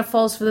 but he kind of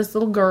falls for this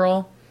little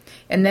girl.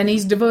 And then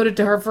he's devoted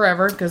to her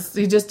forever, because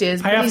he just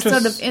is. But he's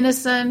sort of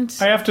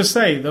innocent. I have to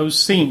say, those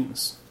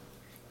scenes,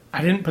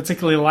 I didn't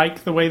particularly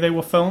like the way they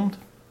were filmed.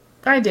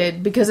 I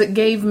did, because it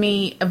gave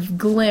me a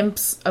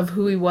glimpse of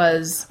who he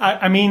was.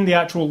 I mean the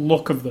actual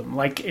look of them.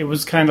 Like, it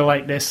was kind of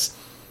like this...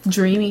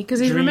 Dreamy,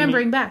 because he's dreamy-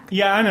 remembering back.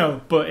 Yeah, I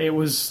know, but it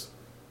was...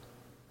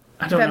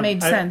 I don't That know.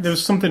 made sense. There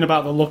was something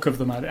about the look of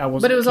them I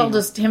wasn't. But it was all keen on.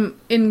 just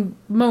him, in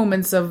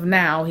moments of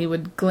now, he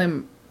would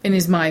in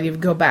his mind, he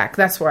would go back.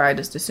 That's where I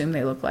just assumed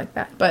they looked like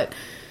that. But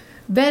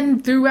then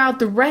throughout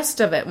the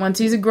rest of it, once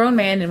he's a grown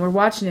man and we're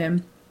watching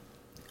him,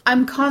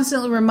 I'm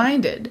constantly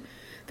reminded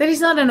that he's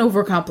not an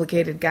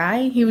overcomplicated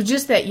guy. He was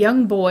just that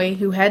young boy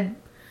who had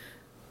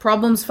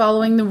problems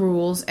following the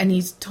rules, and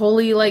he's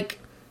totally, like,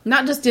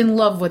 not just in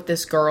love with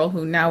this girl,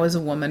 who now is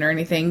a woman or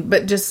anything,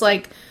 but just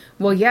like...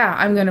 well, yeah,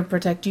 I'm going to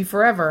protect you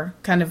forever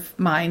kind of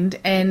mind,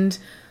 and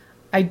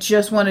I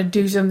just want to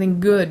do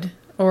something good,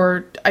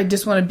 or I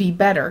just want to be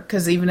better,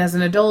 because even as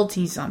an adult,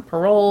 he's on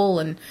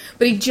parole,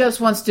 but he just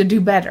wants to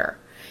do better.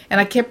 And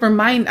I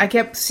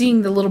kept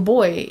seeing the little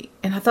boy,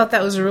 and I thought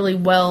that was really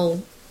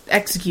well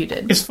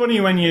executed. It's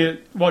funny when you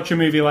watch a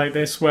movie like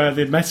this where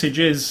the message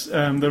is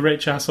the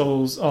rich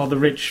assholes, or the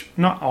rich,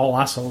 not all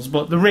assholes,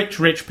 but the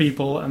rich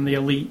people and the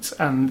elite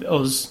and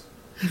us.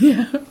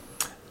 Yeah.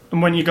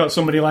 And when you got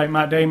somebody like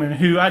Matt Damon,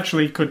 who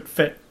actually could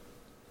fit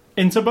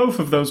into both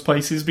of those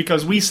places,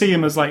 because we see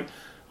him as like,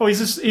 oh,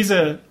 he's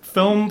a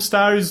film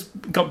star who's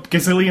got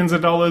gazillions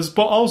of dollars,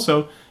 but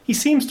also he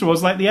seems to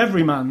us like the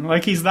everyman,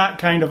 like he's that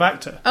kind of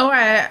actor. Oh,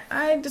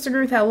 I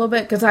disagree with that a little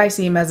bit, because I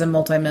see him as a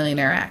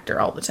multimillionaire actor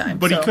all the time.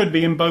 But so. he could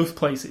be in both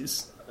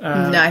places.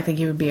 No, I think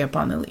he would be up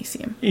on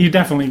Elysium. He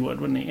definitely would,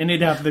 wouldn't he? And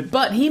he'd have the...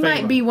 But he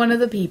might be one of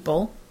the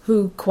people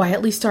who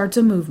quietly starts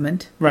a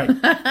movement Right.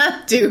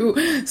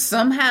 to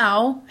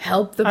somehow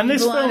help the And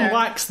people this film on Earth.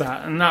 lacks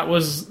that, and that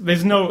was...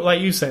 There's no, like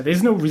you said,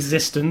 there's no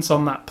resistance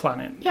on that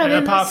planet. Yeah, I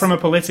mean, apart this- from a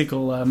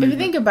political If movement. you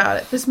think about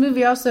it, this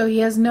movie also, he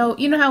has no...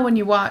 You know how when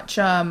you watch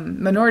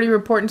Minority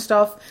Report and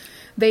stuff,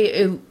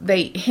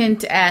 they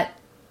hint at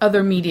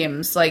other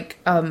mediums, like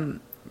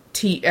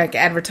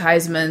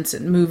advertisements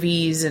and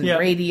movies and Yeah.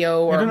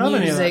 radio It or don't have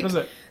any of that, music. does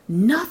it?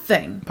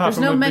 Nothing. Apart There's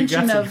from no a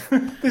mention Bugatti.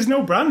 of... There's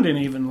no branding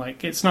even,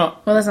 like, it's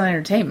not... Well, that's not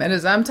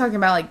entertainment. I'm talking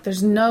about, like,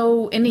 there's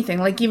no anything.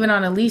 Like, even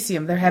on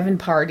Elysium, they're having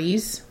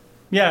parties.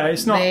 Yeah,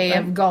 it's not... They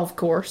have a golf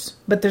course.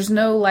 But there's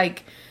no,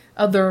 like,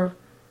 other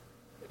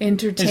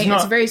entertainment.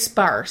 It's very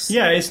sparse.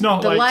 Yeah, it's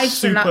not, The like,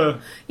 lives are not...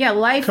 super... Yeah,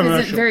 life isn't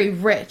commercial. very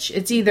rich.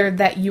 It's either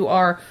that you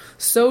are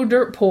so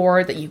dirt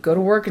poor that you go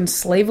to work and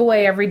slave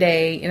away every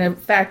day in a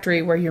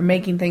factory where you're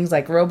making things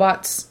like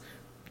robots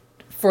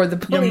for the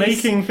police. You're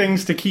making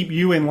things to keep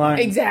you in line.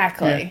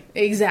 Exactly.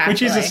 Exactly.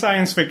 Which is a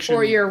science fiction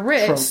Or you're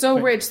rich, trope, so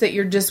but- rich that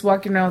you're just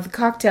walking around with a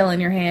cocktail in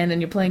your hand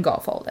and you're playing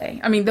golf all day.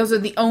 I mean, those are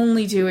the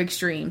only two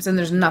extremes, and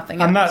there's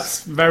nothing And else.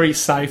 that's very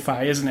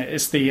sci-fi, isn't it?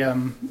 It's the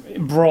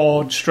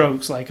broad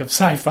strokes, like, of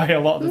sci-fi a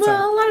lot of the time.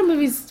 Well, a lot of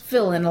movies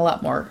fill in a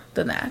lot more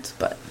than that.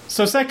 But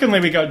So secondly,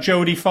 we got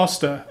Jodie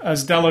Foster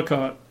as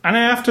Delacourt. And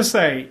I have to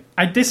say,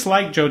 I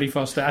dislike Jodie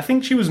Foster. I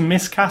think she was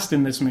miscast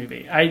in this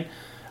movie. I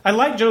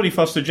like Jodie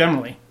Foster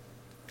generally.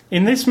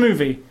 In this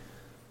movie,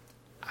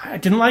 I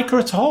didn't like her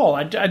at all.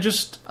 I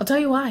just... I'll tell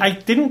you why. I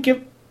didn't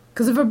give...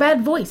 Because of her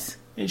bad voice.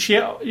 She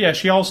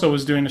also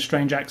was doing a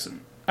strange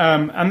accent.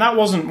 And that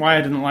wasn't why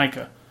I didn't like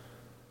her.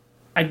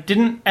 I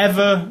didn't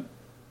ever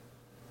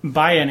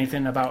buy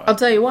anything about her. I'll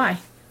tell you why.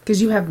 Because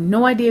you have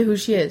no idea who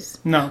she is.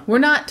 No. We're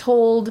not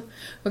told...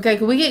 Okay,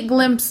 can we get a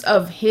glimpse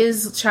of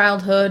his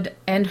childhood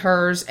and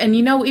hers? And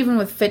you know, even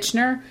with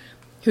Fitchner,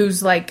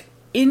 who's like...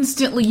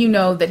 Instantly you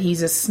know that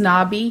he's a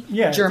snobby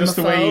germaphobe. Just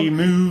the way he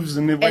moves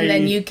and the way... And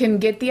then you can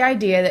get the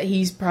idea that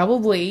he's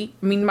probably...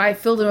 I mean, I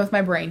filled in with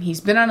my brain.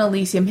 He's been on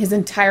Elysium his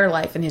entire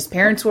life, and his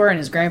parents were, and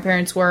his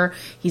grandparents were.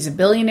 He's a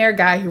billionaire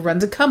guy who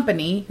runs a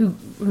company who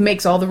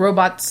makes all the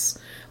robots,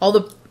 all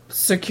the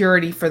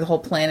security for the whole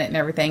planet and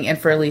everything, and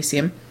for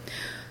Elysium.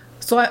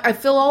 So I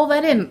fill all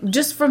that in,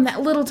 just from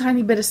that little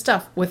tiny bit of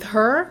stuff. With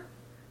her,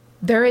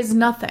 there is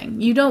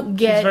nothing. You don't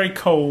get... She's very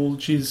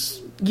cold.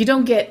 You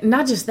don't get,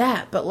 not just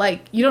that, but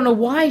like, you don't know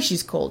why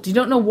she's cold. You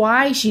don't know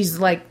why she's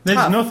like There's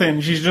tough. nothing.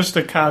 She's just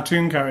a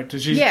cartoon character.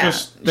 She's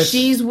just this...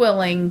 She's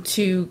willing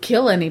to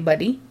kill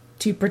anybody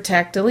to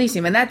protect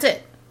Elysium, and that's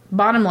it.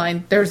 Bottom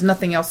line, there's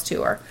nothing else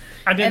to her.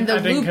 And the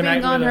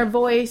looping on her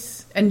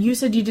voice, and you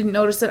said you didn't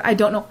notice it. I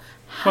don't know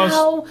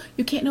how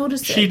you can't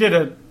notice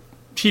it.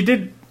 She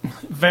did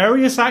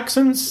various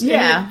accents.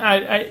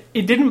 Yeah.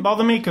 It didn't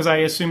bother me because I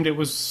assumed it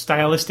was a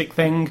stylistic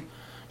thing.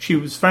 She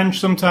was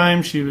French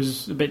sometimes, she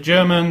was a bit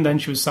German, then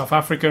she was South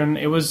African.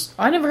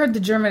 I never heard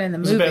the German in the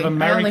movie. A bit of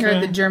American. I only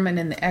heard the German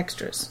in the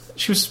extras.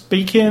 She was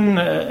speaking,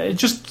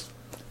 it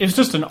was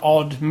just an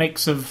odd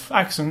mix of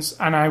accents,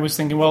 and I was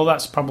thinking, well,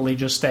 that's probably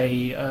just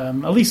a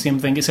Elysium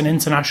thing. It's an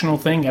international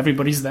thing,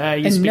 everybody's there.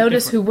 And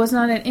notice who was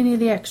not in any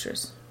of the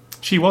extras.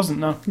 She wasn't,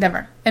 no.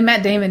 Never. And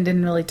Matt Damon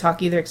didn't really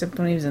talk either, except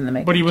when he was in the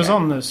makeup. But he was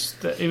on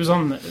this. It was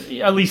on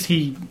at least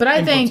he. But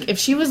I think if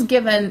she was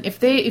given,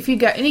 if you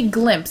got any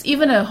glimpse,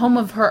 even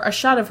a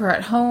shot of her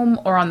at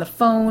home or on the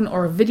phone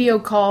or a video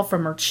call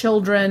from her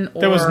children, or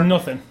there was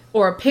nothing,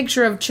 or a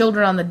picture of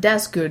children on the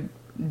desk who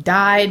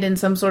died in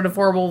some sort of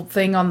horrible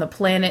thing on the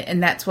planet,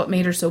 and that's what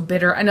made her so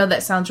bitter. I know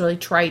that sounds really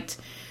trite,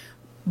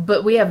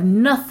 but we have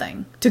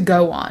nothing to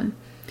go on.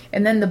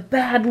 And then the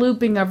bad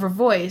looping of her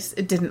voice,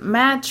 it didn't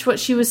match what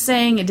she was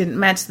saying. It didn't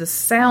match the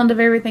sound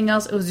of everything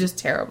else. It was just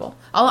terrible.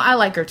 I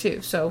like her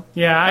too, so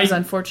yeah, it was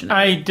unfortunate.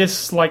 I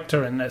disliked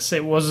her in this.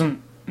 It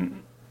wasn't...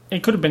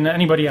 It could have been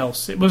anybody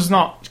else. It was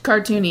not...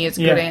 Cartoony is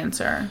a good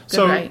answer. Good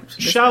so, right.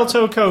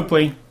 Sharlto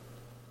Copley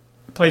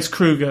plays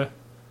Kruger.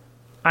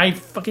 I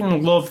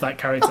fucking love that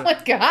character. Oh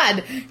my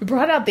god, you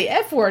brought out the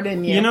F word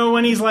in you. You know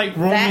when he's like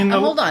roaming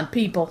hold on,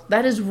 people.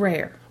 That is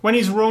rare. When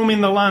he's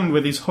roaming the land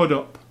with his hood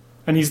up.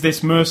 And he's this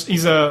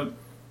he's an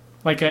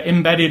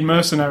embedded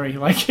mercenary.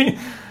 Like, I'm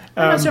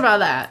not sure about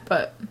that,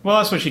 but well,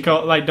 that's what she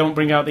called. Like, don't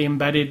bring out the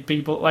embedded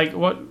people.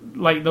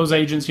 Like those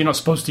agents, you're not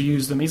supposed to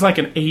use them. He's like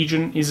an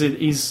agent.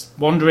 He's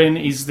wandering.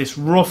 He's this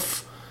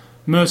rough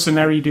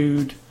mercenary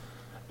dude.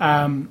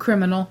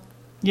 Criminal.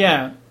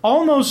 Yeah,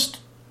 almost.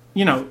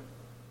 You know,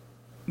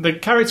 the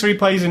character he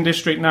plays in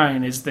District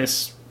 9 is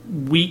this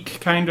weak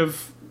kind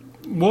of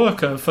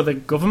worker for the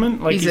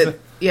government. Like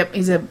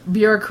he's a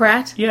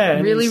bureaucrat. Yeah.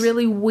 Really,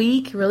 really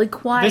weak, really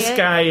quiet. This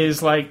guy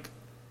is like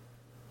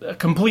a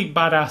complete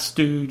badass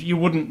dude. You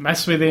wouldn't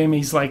mess with him.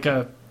 He's like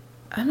a...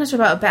 I'm not sure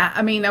about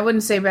I mean, I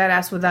wouldn't say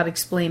badass without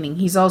explaining.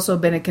 He's also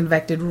been a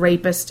convicted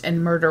rapist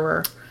and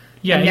murderer.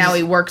 Yeah. And now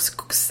he works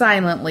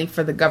silently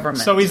for the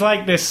government. So he's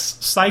like this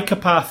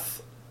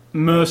psychopath,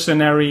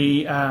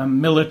 mercenary,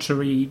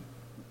 military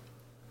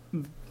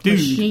dude.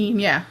 Machine,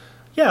 yeah.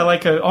 Yeah,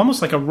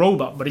 almost like a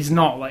robot, but he's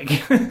not.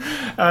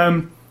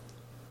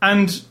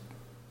 And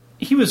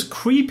he was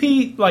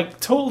creepy,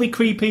 like totally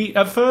creepy.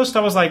 At first,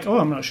 I was like, "Oh,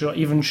 I'm not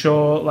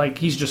sure. Like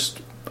he's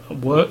just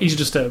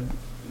an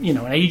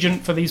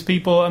agent for these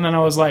people." And then I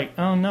was like,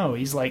 "Oh no,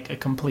 he's like a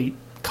complete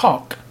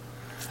cock,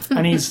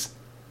 and he's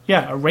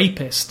a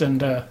rapist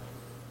and a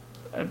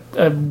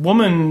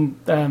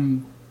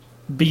woman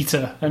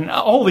beater and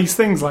all these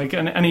things. Like,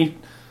 and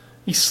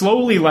he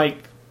slowly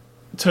like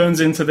turns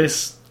into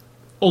this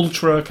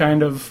ultra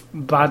kind of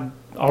bad,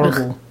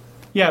 horrible."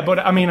 Yeah, but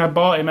I mean, I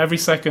bought him every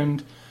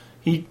second.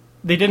 He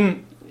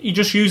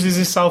just uses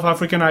his South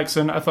African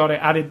accent. I thought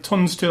it added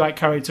tons to that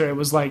character. It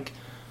was like,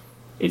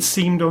 it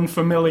seemed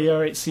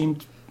unfamiliar. It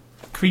seemed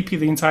creepy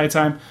the entire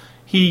time.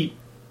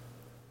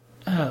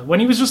 When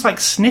he was just like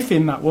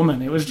sniffing that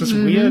woman, it was just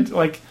weird.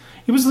 Like,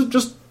 he was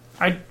just,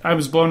 I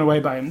was blown away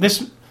by him.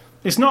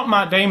 It's not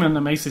Matt Damon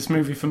that makes this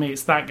movie for me.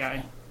 It's that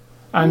guy.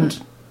 And,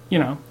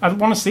 I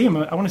want to see him.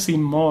 I want to see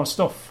more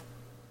stuff.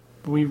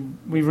 We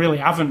really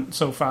haven't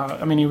so far.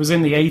 I mean, he was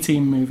in the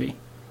A-Team movie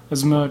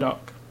as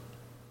Murdoch,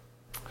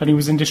 and he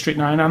was in District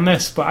 9 and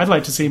this, but I'd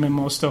like to see him in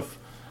more stuff.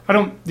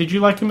 Did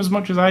you like him as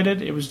much as I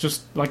did? It was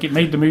just, like, it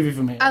made the movie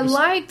for me. I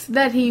liked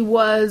that he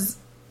was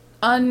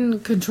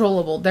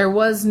uncontrollable. There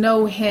was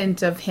no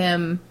hint of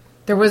him.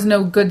 There was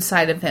no good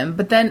side of him.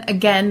 But then,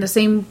 again, the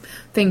same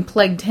thing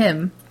plagued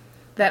him.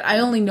 That I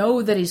only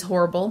know that he's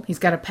horrible. He's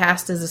got a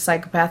past as a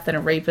psychopath and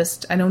a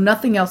rapist. I know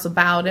nothing else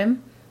about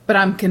him, but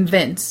I'm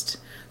convinced.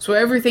 So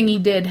everything he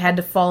did had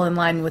to fall in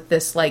line with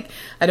this, like,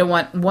 I don't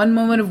want one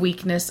moment of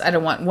weakness. I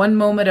don't want one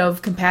moment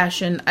of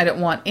compassion. I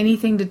don't want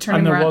anything to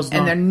turn him around.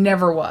 And there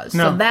never was.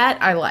 No. So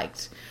that I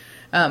liked.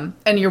 And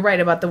you're right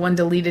about the one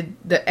deleted,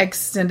 the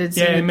extended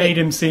scene. Yeah, it made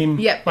him seem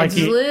like it's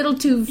a little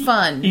too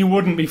fun. He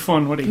wouldn't be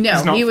fun, would he?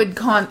 No, he would,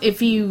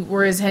 if you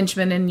were his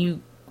henchman and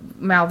you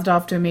mouthed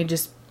off to him, he'd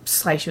just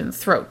slice you in the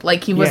throat.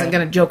 Like, he wasn't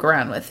going to joke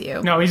around with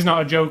you. No, he's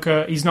not a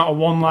joker. He's not a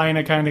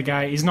one-liner kind of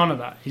guy. He's none of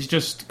that. He's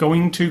just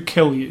going to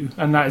kill you,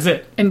 and that is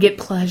it. And get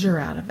pleasure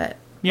out of it.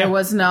 Yeah. It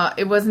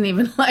wasn't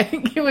even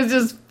like, it was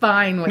just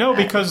fine with No,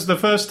 that. because the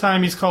first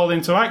time he's called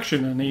into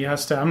action, and he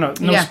has to, no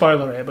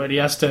spoiler here, but he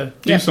has to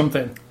do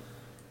something.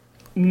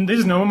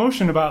 There's no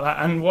emotion about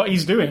that, and what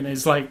he's doing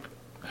is, like,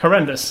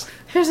 horrendous.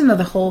 Here's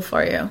another hole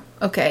for you.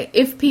 Okay,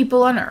 if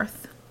people on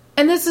Earth,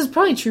 and this is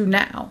probably true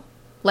now,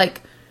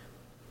 like,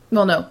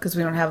 well, no, because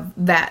we don't have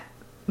that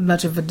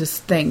much of a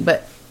thing,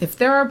 but if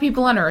there are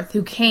people on Earth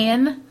who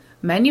can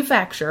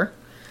manufacture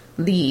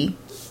the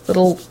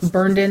little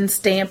burned-in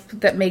stamp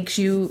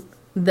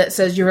that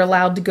says you're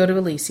allowed to go to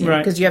Elysium,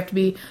 because you have to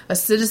be a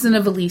citizen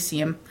of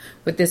Elysium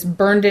with this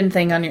burned-in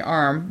thing on your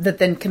arm that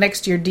then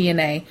connects to your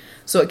DNA,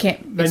 so it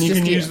can't... Then you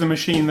can use the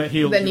machine that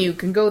heals Then you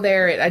can go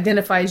there, it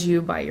identifies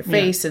you by your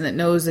face, and it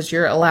knows that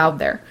you're allowed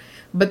there.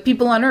 But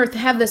people on Earth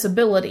have this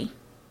ability.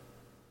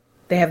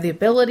 They have the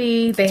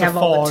ability, they have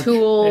all the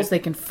tools, they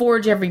can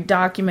forge every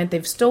document,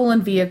 they've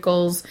stolen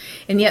vehicles,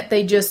 and yet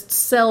they just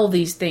sell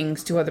these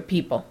things to other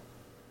people.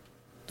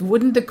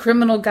 Wouldn't the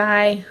criminal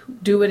guy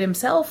do it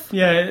himself?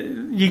 Yeah,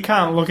 you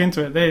can't look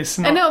into it.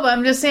 I know, but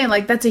I'm just saying,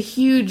 like, that's a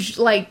huge,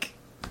 like,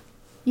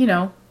 you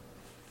know,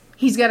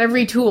 he's got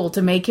every tool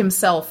to make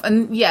himself,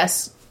 and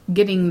yes,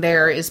 getting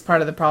there is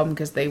part of the problem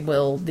because they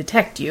will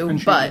detect you,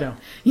 but,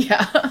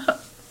 yeah.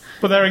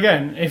 But there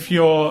again, if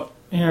you're,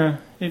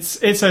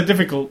 it's a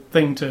difficult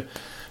thing to,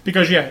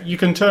 because you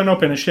can turn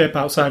up in a ship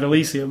outside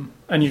Elysium,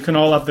 and you can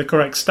all have the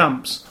correct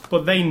stamps,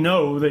 but they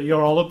know that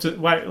you're all up to,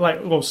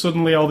 well,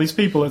 suddenly all these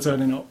people are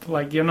turning up.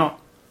 Like, you're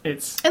not,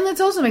 it's... And let's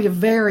also make it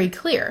very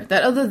clear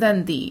that other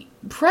than the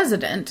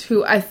president,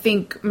 who I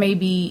think may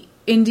be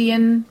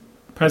Indian...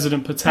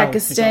 President Patel.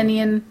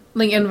 Pakistani,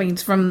 like,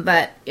 from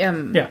that,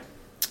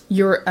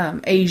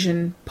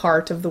 Asian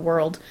part of the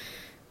world.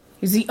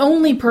 He's the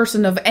only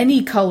person of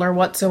any color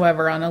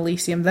whatsoever on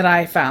Elysium that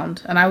I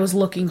found, and I was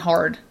looking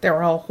hard. They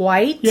were all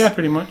white. Yeah,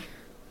 pretty much.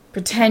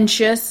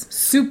 Pretentious,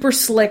 super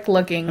slick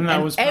looking, and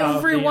that was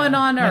everyone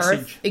on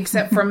Earth,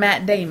 except for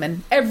Matt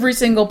Damon, every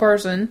single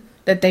person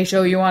that they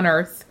show you on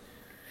Earth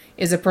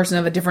is a person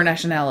of a different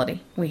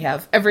nationality. We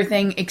have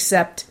everything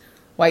except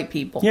white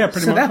people. Yeah,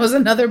 pretty much. So that was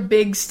another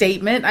big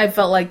statement. I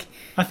felt like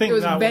it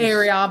was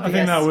very obvious. I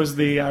think that was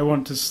I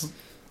want to...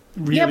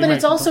 Really but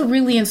it's also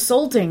really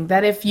insulting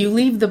that if you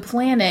leave the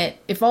planet,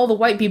 if all the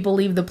white people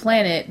leave the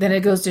planet, then it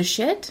goes to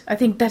shit. I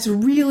think that's a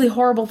really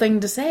horrible thing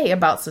to say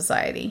about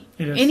society.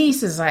 Any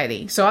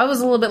society. So I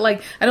was a little bit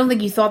like, I don't think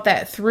he thought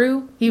that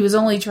through. He was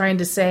only trying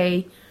to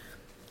say,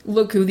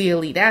 look who the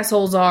elite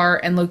assholes are,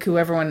 and look who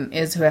everyone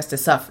is who has to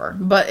suffer.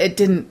 But it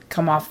didn't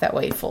come off that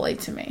way fully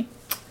to me.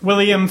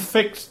 William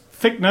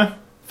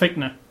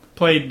Fichtner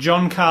played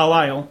John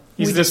Carlyle.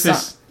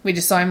 We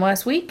just saw him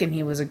last week, and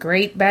he was a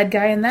great bad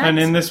guy in that. And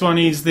in this one,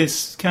 he's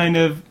this kind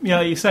of,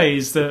 like you say,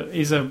 he's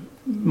a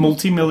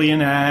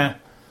multi-millionaire...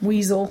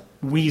 Weasel.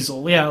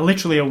 Yeah,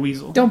 literally a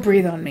weasel. Don't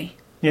breathe on me.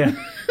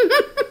 Yeah.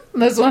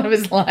 That's one of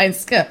his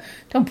lines.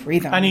 Don't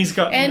breathe on me. And he's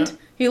got... And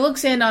he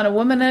looks in on a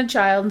woman and a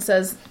child and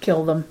says,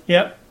 kill them.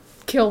 Yep.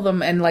 Kill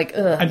them, and like,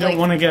 ugh. I don't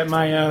want to get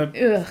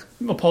my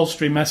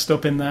upholstery messed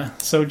up in there,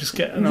 so just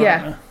get...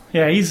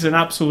 Yeah, he's an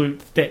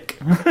absolute dick.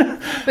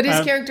 But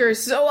his character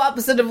is so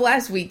opposite of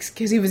last week's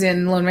because he was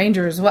in Lone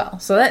Ranger as well.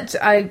 So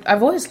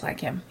I've always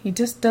liked him. He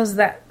just does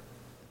that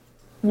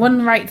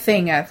one right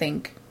thing, I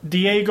think.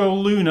 Diego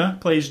Luna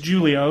plays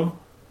Julio,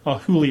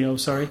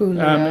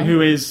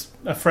 who is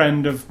a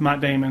friend of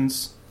Matt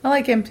Damon's. I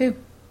like him too.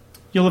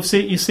 You've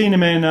seen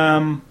him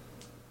in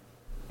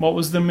what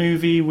was the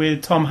movie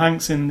with Tom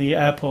Hanks in the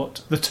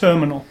airport, The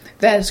Terminal.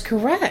 That is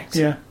correct.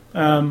 Yeah,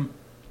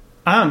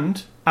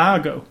 and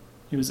Argo.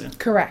 He was in.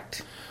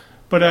 Correct.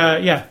 But,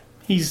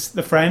 he's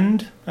the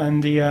friend,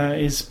 and he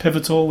is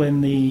pivotal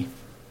in the,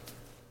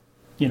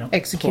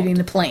 executing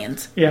plot. The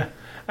plans. Yeah.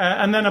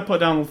 And then I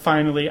put down,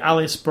 finally,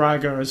 Alice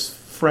Braga as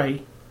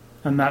Frey,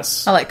 and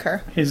that's... I like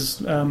her. His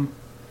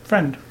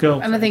friend,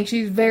 girl. And I think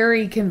she's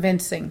very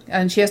convincing.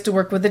 And she has to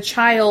work with a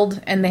child,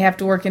 and they have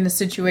to work in a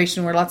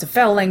situation where lots of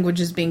foul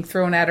language is being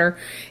thrown at her,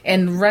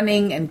 and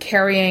running and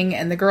carrying,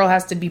 and the girl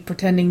has to be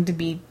pretending to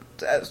be,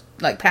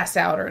 passed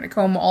out or in a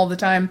coma all the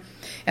time.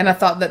 And I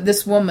thought that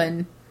this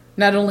woman,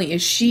 not only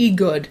is she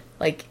good,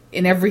 like,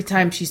 in every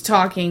time she's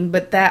talking,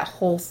 but that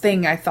whole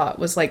thing I thought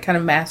was, like, kind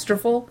of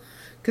masterful.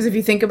 Because if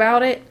you think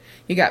about it,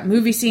 you got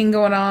movie scene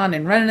going on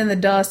and running in the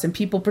dust and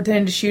people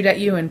pretending to shoot at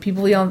you and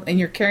people yelling, and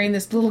you're carrying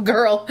this little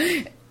girl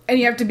and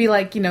you have to be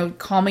like,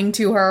 calming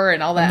to her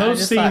and all that. And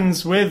those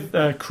scenes with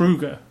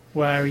Kruger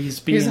where he's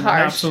being an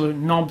absolute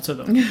knob to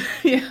them.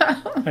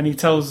 Yeah. And he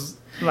tells,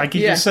 like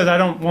he just said, I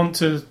don't want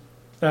to...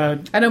 I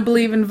don't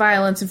believe in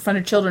violence in front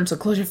of children, so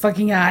close your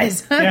fucking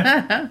eyes.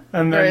 Yeah.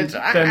 And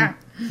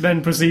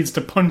then proceeds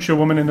to punch a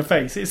woman in the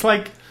face. It's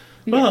like,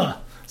 ugh.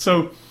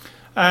 So,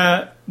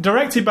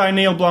 directed by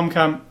Neil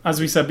Blomkamp,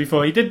 as we said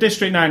before. He did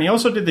District 9. He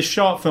also did this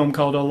short film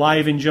called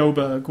Alive in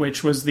Joburg,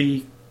 which was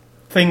the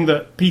thing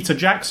that Peter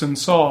Jackson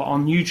saw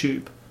on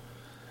YouTube.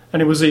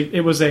 And it was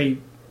a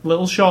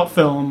little short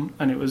film,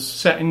 and it was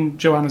set in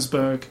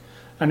Johannesburg,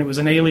 and it was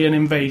an alien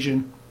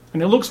invasion.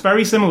 And it looks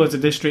very similar to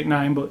District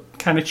 9, but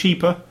kind of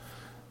cheaper.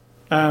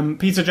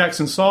 Peter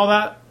Jackson saw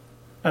that,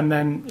 and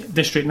then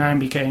District 9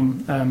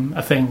 became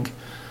a thing.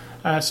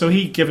 So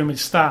he gave him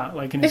his start.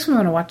 Makes me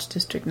want to watch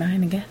District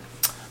 9 again.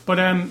 But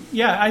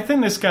I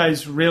think this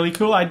guy's really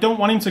cool. I don't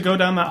want him to go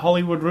down that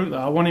Hollywood route, though.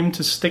 I want him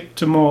to stick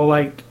to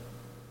more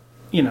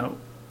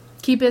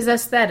keep his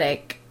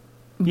aesthetic.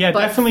 Yeah,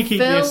 definitely keep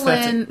the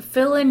aesthetic.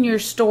 Fill in your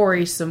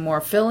story some more.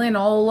 Fill in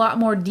a lot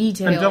more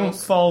details. And don't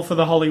fall for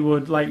the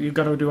Hollywood, you've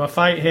got to do a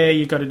fight here,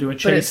 you've got to do a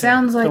chase. But it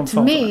sounds like,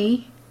 to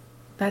me,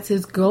 that's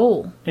his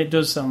goal. It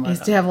does sound like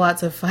that. Is to have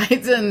lots of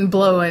fights and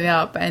blowing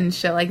up and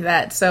shit like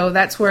that. So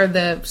that's where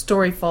the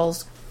story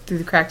falls through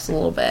the cracks a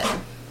little bit.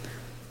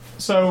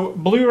 So,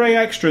 Blu-ray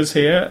extras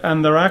here,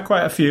 and there are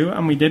quite a few,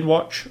 and we did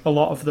watch a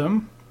lot of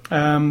them.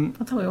 I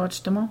thought we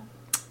watched them all.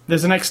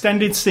 There's an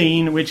extended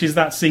scene, which is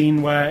that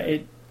scene where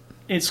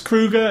it's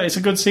Kruger. It's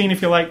a good scene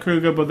if you like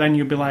Kruger, but then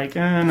you'll be like,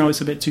 no,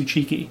 it's a bit too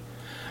cheeky.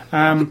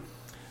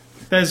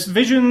 There's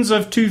visions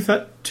of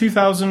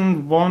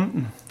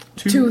 2001...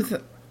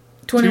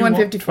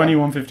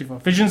 2154.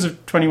 Visions of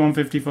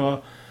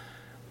 2154,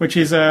 which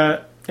is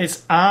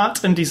it's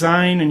art and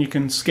design, and you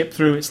can skip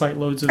through. It's like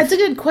loads of... That's a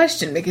good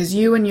question, because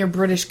you and your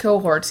British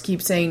cohorts keep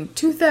saying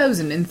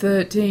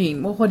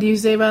 2013. Well, what do you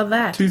say about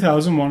that?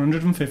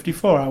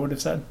 2154, I would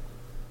have said.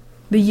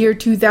 The year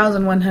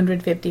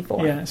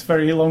 2154. Yeah, it's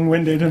very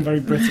long-winded and very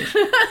British.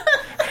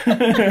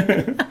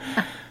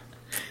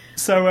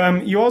 So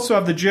you also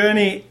have the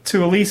Journey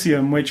to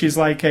Elysium, which is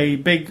like a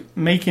big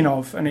making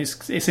of, and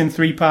it's in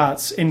 3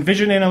 parts: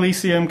 Envisioning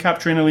Elysium,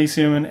 Capturing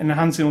Elysium, and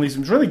Enhancing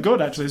Elysium. It's really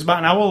good, actually. It's about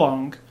an hour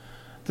long.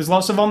 There's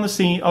lots of on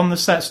the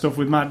set stuff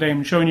with Matt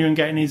Damon, showing you and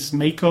getting his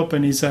makeup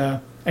and his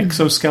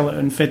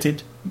exoskeleton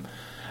fitted.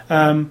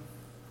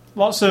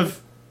 Lots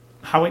of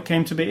how it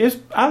came to be.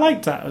 I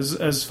liked that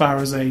as far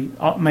as a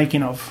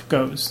making of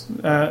goes.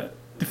 They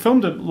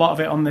filmed a lot of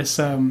it on this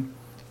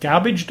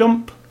garbage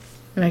dump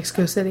in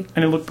Mexico City,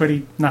 and it looked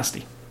pretty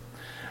nasty.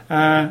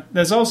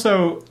 There's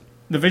also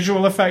the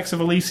visual effects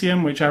of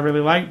Elysium, which I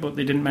really like, but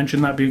they didn't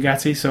mention that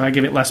Bugatti, so I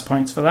give it less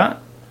points for that.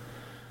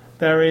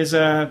 There's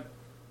a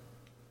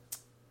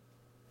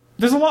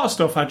lot of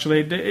stuff,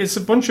 actually. It's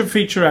a bunch of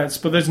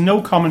featurettes, but there's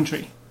no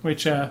commentary,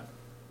 which I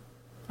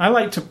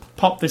like to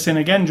pop this in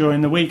again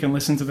during the week and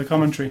listen to the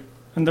commentary,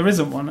 and there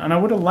isn't one, and I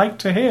would have liked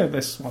to hear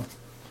this one.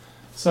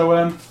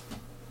 So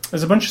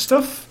there's a bunch of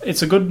stuff.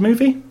 It's a good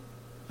movie.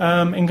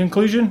 In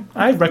conclusion,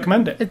 I'd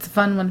recommend it. It's a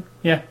fun one.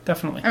 Yeah,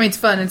 definitely. I mean, it's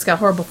fun. It's got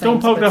horrible things.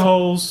 Don't poke the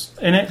holes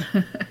in it.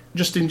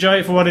 Just enjoy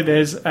it for what it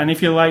is, and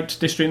if you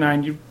liked District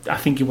 9, I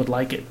think you would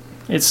like it.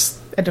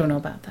 I don't know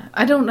about that.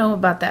 I don't know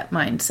about that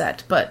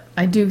mindset, but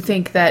I do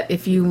think that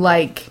if you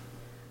like...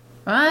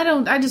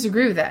 I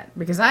disagree with that,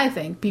 because I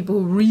think people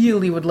who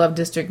really would love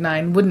District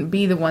 9 wouldn't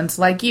be the ones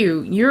like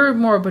you. You're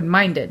more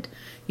open-minded.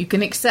 You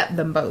can accept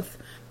them both.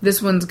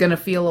 This one's going to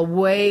feel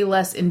way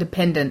less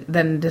independent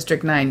than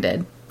District 9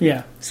 did.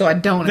 Yeah. So I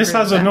don't agree This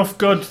has with that. enough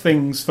good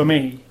things for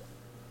me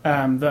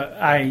that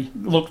I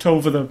looked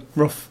over the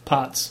rough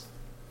parts.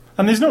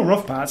 And there's no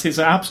rough parts. It's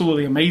an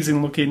absolutely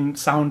amazing looking,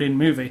 sounding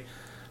movie.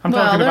 I'm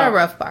talking there about are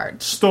rough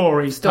parts.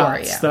 Story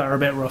parts yeah. that are a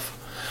bit rough.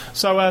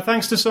 So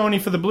thanks to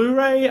Sony for the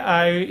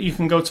Blu-ray. You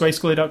can go to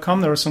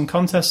ascully.com. There are some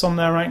contests on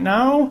there right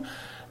now.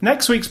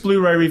 Next week's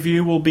Blu-ray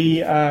review will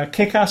be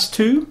Kick-Ass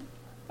 2.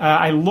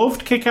 I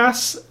loved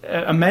Kick-Ass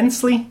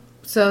immensely.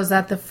 So is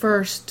that the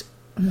first...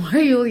 Why are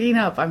you looking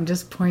up? I'm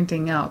just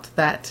pointing out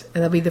that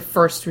it'll be the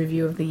first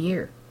review of the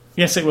year.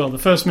 Yes, it will. The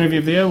first movie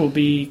of the year will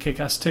be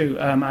Kick-Ass 2.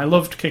 I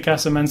loved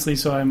Kick-Ass immensely,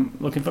 so I'm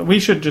looking for... We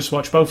should just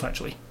watch both,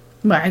 actually.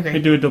 Well, I agree. We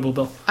do a double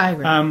bill. I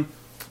agree.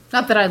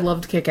 Not that I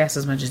loved Kick-Ass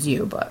as much as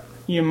you, but...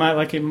 You might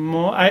like it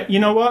more. You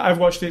know what? I've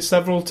watched it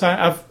several times.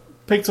 I've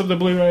picked up the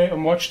Blu-ray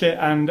and watched it,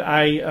 and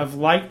I have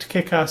liked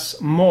Kick-Ass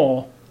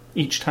more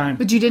each time.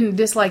 But you didn't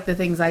dislike the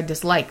things I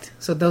disliked,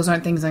 so those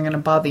aren't things I'm going to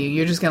bother you.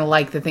 You're just going to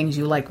like the things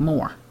you like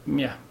more.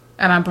 Yeah.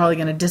 And I'm probably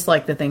going to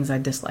dislike the things I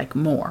dislike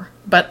more.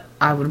 But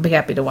I would be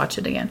happy to watch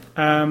it again.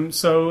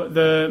 So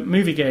the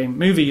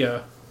movie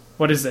year.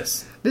 What is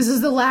this? This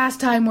is the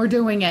last time we're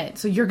doing it,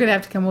 so you're going to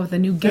have to come up with a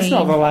new game. It's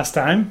not the last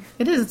time.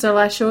 It is. It's our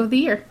last show of the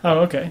year. Oh,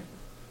 okay.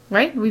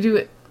 Right? We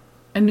do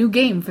a new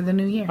game for the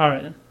new year. All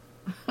right then.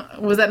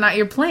 Was that not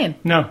your plan?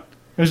 No.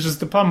 It was just,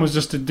 the plan was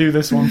just to do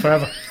this one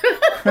forever.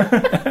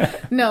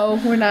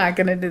 No, we're not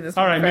going to do this.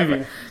 All right, forever.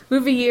 movie.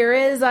 Movie year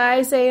is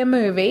I say a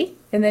movie,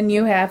 and then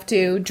you have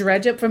to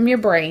dredge up from your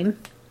brain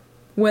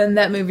when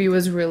that movie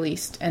was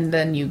released, and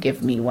then you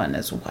give me one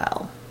as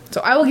well.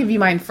 So I will give you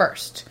mine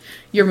first.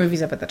 Your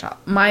movie's up at the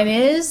top. Mine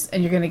is,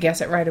 and you're going to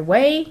guess it right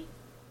away,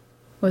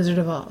 Wizard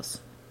of Oz.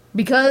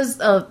 Because,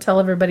 I'll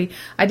tell everybody,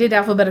 I did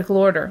alphabetical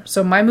order.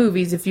 So my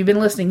movies, if you've been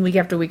listening week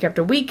after week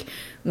after week,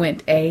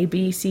 went A,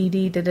 B, C,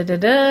 D,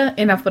 da-da-da-da,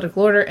 in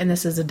alphabetical order, and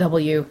this is a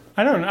W.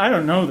 I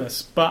don't know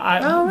this,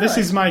 but this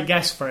is my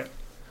guess for it.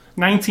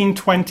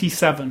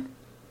 1927.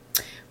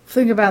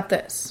 Think about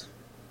this.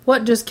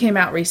 What just came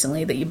out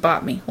recently that you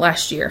bought me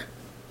last year?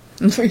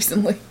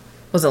 Recently.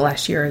 Was it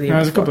last year or the year No,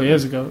 it was a before? couple of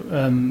years ago.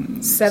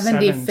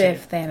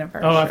 75th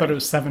anniversary. Oh, I thought it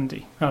was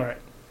 70. All right.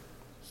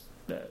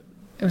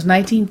 It was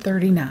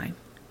 1939.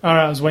 All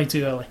right, I was way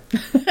too early.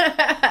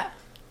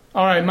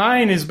 All right,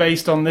 mine is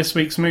based on this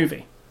week's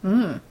movie.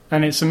 And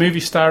it's a movie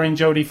starring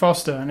Jodie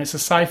Foster, and it's a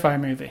sci-fi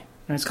movie.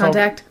 And it's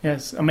Contact? Called,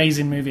 yes,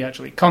 amazing movie,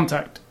 actually.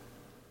 Contact.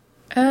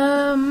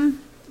 I'm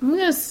going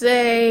to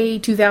say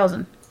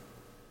 2000.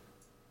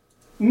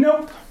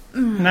 Nope.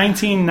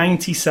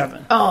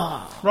 1997.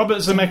 Oh. Robert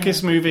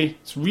Zemeckis movie.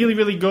 It's really,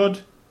 really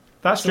good.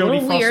 That's a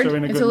little Jodie Foster weird.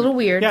 in a good... It's a little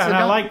weird. Yeah, so and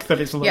I like that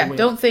it's a little weird.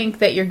 don't think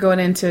that you're going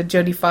into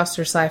Jodie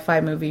Foster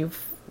sci-fi movie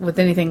with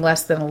anything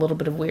less than a little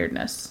bit of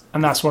weirdness.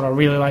 And that's what I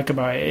really like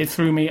about it. It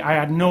threw me... I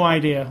had no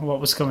idea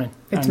what was coming.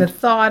 It's And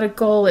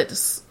methodical.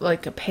 It's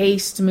like a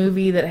paced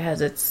movie that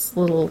has its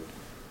little...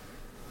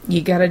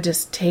 You gotta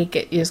just take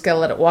it. You just gotta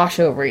let it wash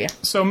over you.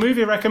 So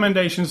movie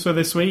recommendations for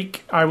this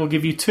week. I will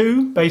give you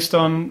two based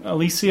on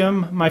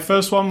Elysium. My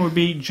first one would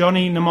be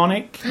Johnny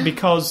Mnemonic,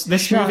 because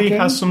this movie Shocking.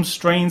 has some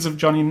strains of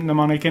Johnny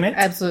Mnemonic in it.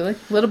 Absolutely.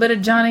 A little bit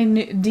of Johnny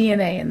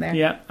DNA in there.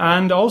 Yeah,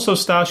 and also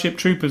Starship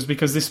Troopers,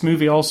 because this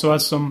movie also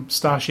has some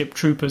Starship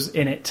Troopers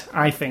in it,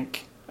 I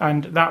think.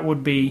 And that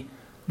would be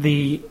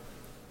the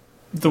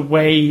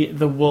way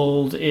the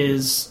world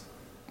is,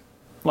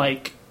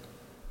 like,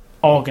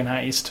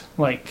 organized.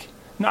 Like,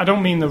 I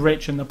don't mean the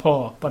rich and the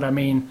poor, but I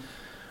mean,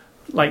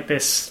 like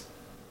this,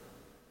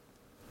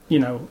 you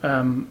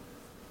know,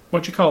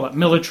 what do you call it?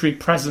 Military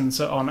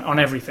presence on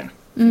everything.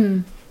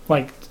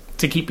 Like,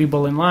 to keep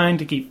people in line,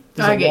 to keep...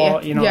 I get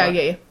war, you. know. Yeah, I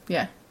get you.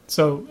 Yeah.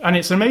 So, and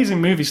it's an amazing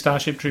movie,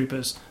 Starship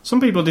Troopers.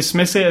 Some people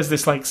dismiss it as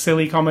this, like,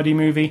 silly comedy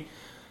movie.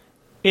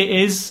 It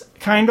is,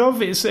 kind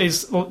of. It's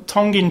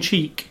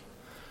tongue-in-cheek.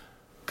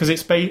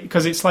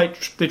 Because it's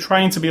like they're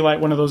trying to be like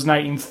one of those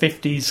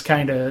 1950s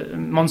kind of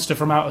monster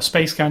from outer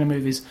space kind of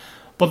movies.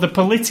 But the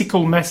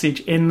political message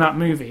in that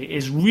movie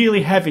is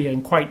really heavy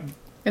and quite...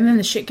 And then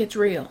the shit gets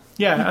real.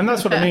 Yeah, and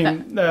that's what I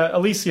mean.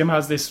 Elysium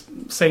has this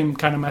same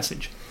kind of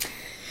message.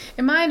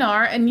 And mine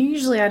are, and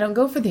usually I don't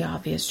go for the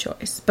obvious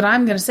choice, but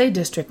I'm going to say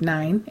District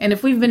 9. And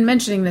if we've been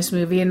mentioning this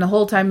movie and the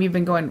whole time you've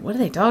been going, what are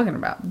they talking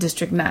about?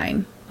 District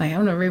 9. Like,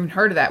 I've never even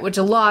heard of that, which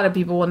a lot of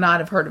people will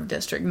not have heard of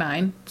District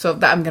 9. So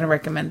I'm going to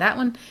recommend that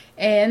one.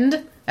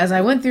 And as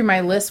I went through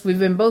my list, we've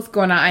been both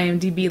going on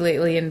IMDb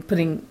lately and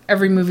putting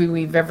every movie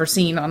we've ever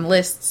seen on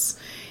lists.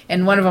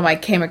 And one of them I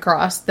came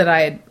across that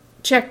I had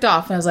checked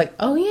off, and I was like,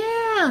 oh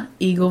yeah,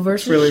 Eagle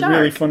versus Shark.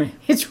 Really funny.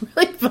 It's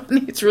really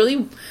funny.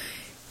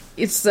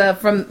 It's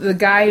from the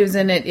guy who's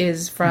in it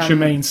is from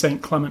Jermaine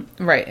St. Clement.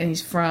 Right, and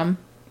he's from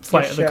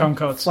Flight of the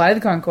Conchords. Flight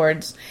of the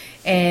Conchords,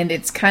 and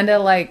it's kind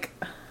of like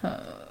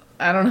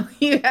I don't know.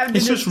 You have to.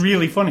 It's just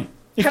really funny.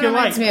 If kind you of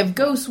like, reminds me of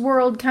Ghost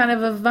World, kind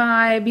of a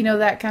vibe, you know,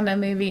 that kind of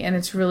movie, and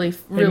it's really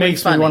it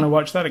makes funny. me want to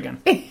watch that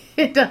again.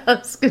 It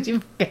does, because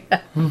you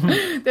forget.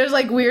 There's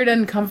like weird,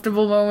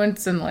 uncomfortable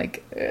moments, and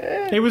like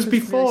It was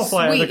before really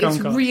Flight of the sweet. It's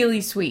Conchords.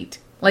 really sweet,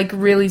 like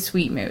really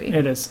sweet movie.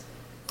 It is.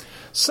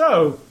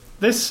 So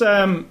this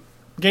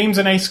Games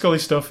and A Scully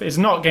stuff is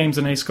not Games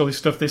and A Scully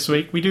stuff this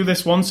week. We do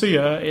this once a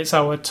year. It's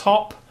our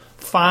top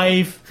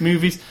 5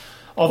 movies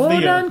of Quote the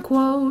year.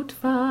 unquote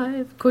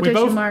 5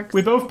 quotation marks.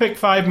 We both picked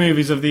 5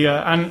 movies of the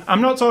year, and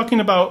I'm not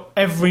talking about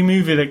every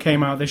movie that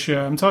came out this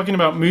year. I'm talking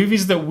about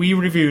movies that we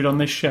reviewed on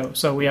this show.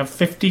 So we have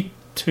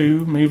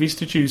 52 movies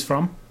to choose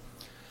from,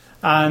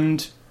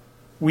 and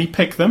we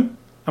pick them,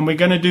 and we're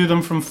going to do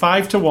them from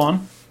 5 to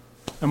 1,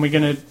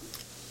 and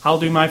I'll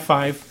do my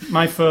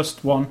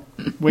first one,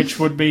 which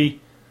would be...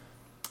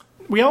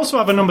 We also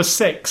have a number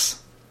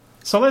 6.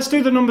 So let's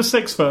do the number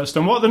 6 first.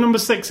 And what the number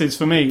 6 is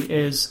for me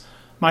is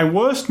my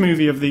worst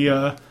movie of the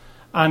year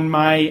and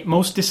my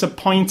most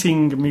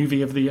disappointing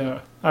movie of the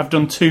year. I've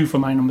done 2 for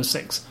my number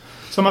 6.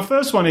 So my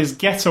first one is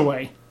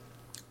Getaway,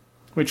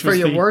 which was For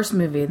your the worst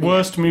movie of the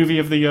worst movie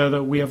of the year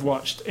that we have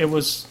watched. It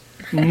was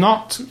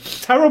not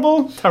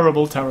terrible.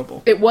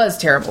 It was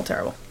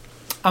terrible.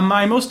 And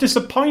my most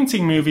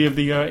disappointing movie of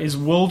the year is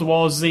World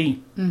War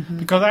Z.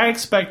 Because I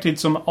expected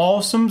some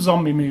awesome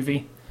zombie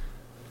movie,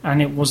 and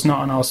it was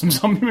not an awesome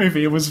zombie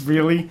movie. It was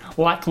really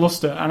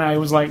lackluster, and I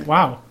was like,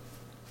 wow,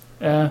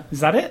 is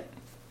that it?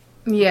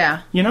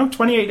 Yeah. You know,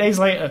 28 Days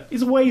Later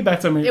is a way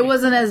better movie. It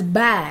wasn't as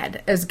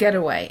bad as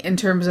Getaway in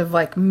terms of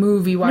like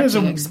movie watching It was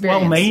a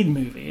experience. well-made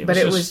movie. But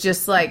it was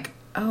just like,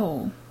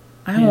 oh,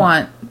 I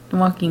want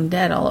Walking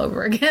Dead all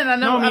over again. I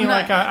know.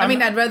 I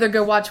mean, I'd rather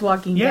go watch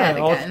Walking Dead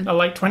again.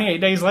 Like 28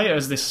 Days Later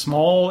is this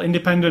small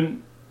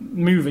independent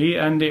movie,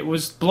 and it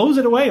blows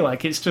it away.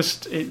 Like it's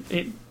just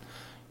it.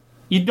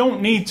 You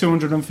don't need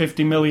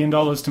 $250 million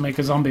to make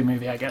a zombie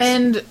movie, I guess.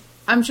 And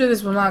I'm sure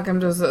this will not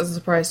come as a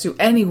surprise to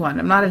anyone.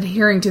 I'm not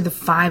adhering to the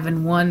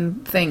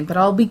 5-in-1 thing, but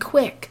I'll be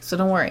quick, so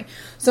don't worry.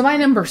 So my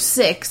number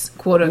 6,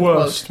 quote unquote,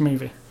 worst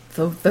movie.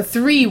 The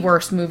 3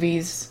 worst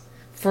movies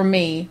for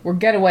me were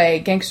Getaway,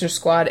 Gangster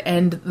Squad,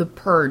 and The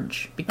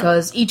Purge,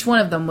 because each one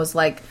of them was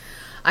like,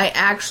 I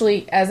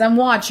actually, as I'm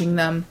watching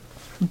them,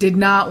 did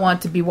not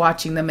want to be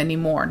watching them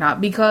anymore.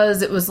 Not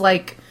because it was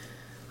like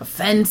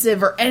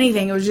offensive or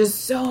anything. It was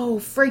just so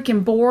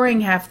freaking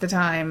boring half the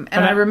time.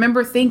 And I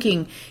remember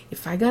thinking,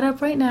 if I got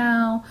up right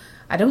now,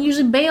 I don't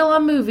usually bail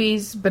on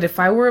movies, but if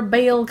I were a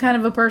bail kind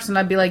of a person,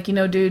 I'd be like,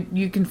 dude,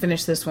 you can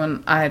finish this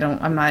one.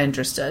 I'm not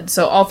interested.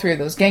 So all 3 of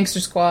those, Gangster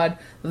Squad,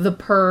 The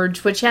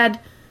Purge, which had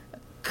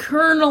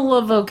kernel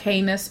of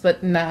okayness,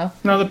 but no.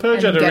 No, The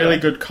Purge had a really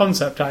good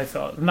concept, I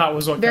thought, and that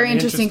was what very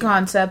interesting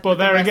concept. But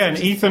there again,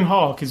 Ethan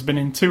Hawke has been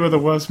in 2 of the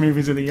worst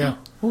movies of the year.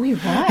 Oh, you're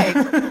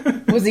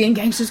right. Was he in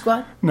Gangster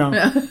Squad? No.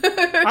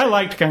 I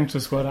liked Gangster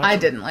Squad, actually. I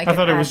didn't like it. I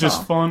thought it was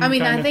just fun. I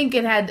mean, I think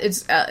it had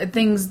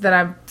things that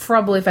I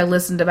probably, if I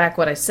listened to back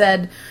what I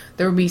said,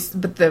 there would be.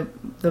 But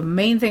the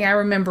main thing I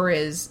remember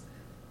is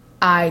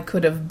I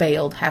could have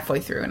bailed halfway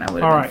through and I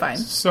would have been fine.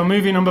 So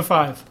movie number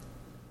 5.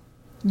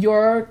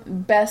 Your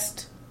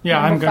best. Yeah,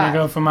 I'm going to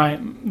go for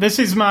This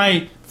is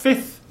my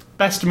 5th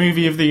best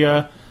movie of the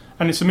year,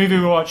 and it's a movie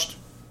we watched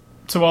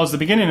towards the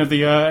beginning of the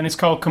year, and it's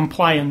called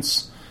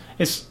Compliance.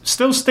 It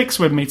still sticks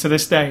with me to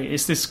this day.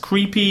 It's this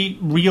creepy,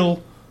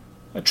 real,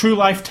 true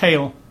life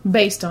tale.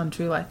 Based on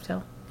true life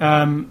tale.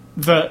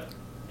 That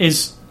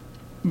is,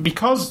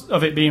 because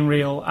of it being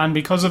real, and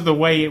because of the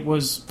way it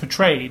was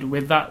portrayed,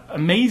 with that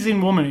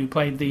amazing woman who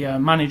played the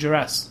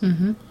manageress.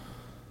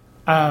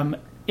 Mm-hmm.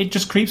 It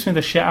just creeps me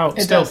the shit out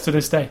to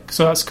this day.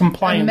 So that's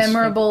Compliance. A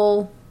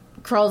memorable,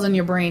 crawls in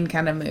your brain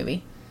kind of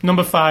movie.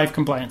 Number 5,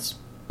 Compliance.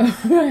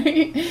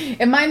 Right.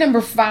 And my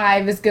number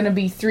 5 is going to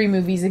be 3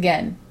 movies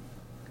again.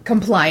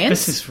 Compliance.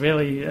 This is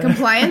really...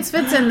 Compliance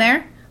fits in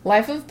there.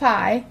 Life of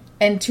Pi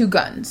and Two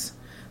Guns.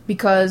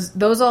 Because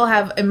those all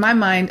have, in my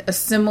mind, a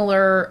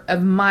similar,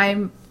 of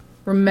my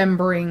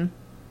remembering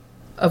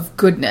of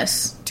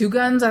goodness. Two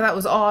Guns I thought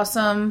was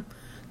awesome.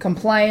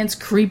 Compliance,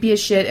 creepy as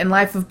shit. And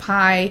Life of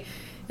Pi,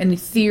 an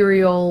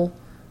ethereal...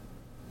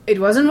 It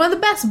wasn't one of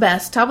the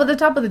best, top of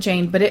the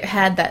chain, but it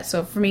had that.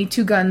 So for me,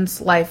 Two Guns,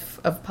 Life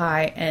of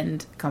Pi,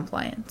 and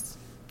Compliance.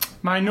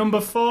 My number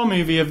 4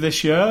 movie of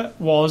this year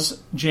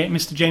was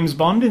Mr. James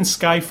Bond in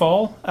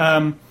Skyfall.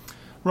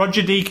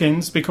 Roger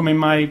Deakins becoming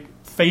my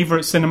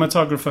favourite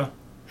cinematographer.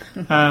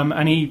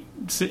 And he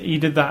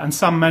did that. And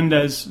Sam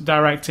Mendes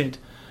directed.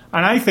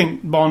 And I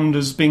think Bond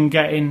has been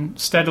getting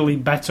steadily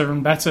better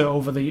and better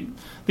over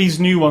these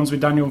new ones with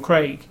Daniel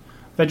Craig.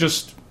 They're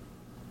just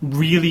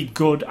really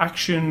good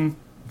action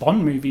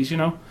Bond movies,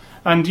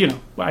 And,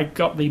 I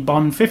got the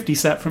Bond 50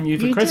 set from you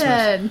for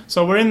Christmas. Did.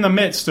 So we're in the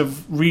midst of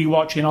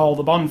rewatching all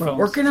the Bond films.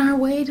 Working our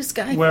way to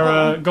Skyfall.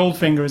 Where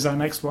Goldfinger is our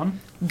next one.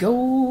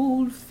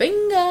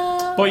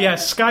 Goldfinger! But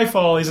yes,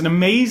 Skyfall is an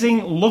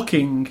amazing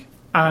looking,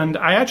 and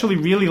I actually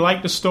really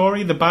like the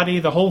story, the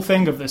baddie, the whole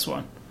thing of this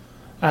one.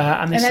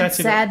 And they set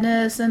it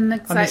sadness and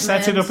excitement. And they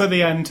set it up at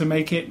the end to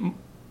make it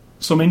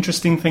some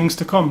interesting things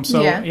to come.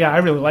 So, yeah I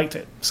really liked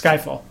it.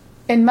 Skyfall.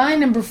 And my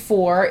number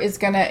 4 is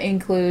going to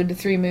include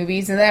 3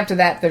 movies, and then after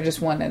that, they're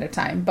just one at a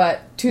time. But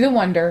To the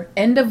Wonder,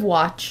 End of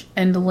Watch,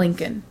 and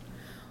Lincoln.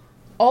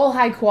 All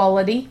high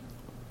quality.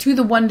 To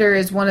the Wonder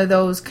is one of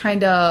those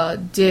kind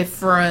of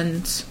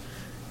different...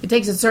 It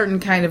takes a certain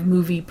kind of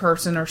movie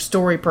person or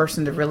story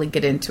person to really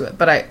get into it.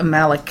 But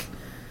Affleck,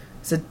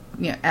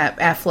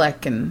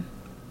 and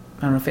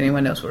I don't know if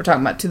anyone knows what we're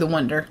talking about. To the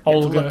Wonder.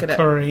 Olga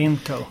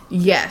Kurylenko.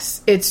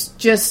 Yes, it's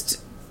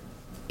just...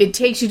 It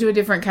takes you to a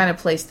different kind of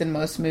place than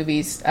most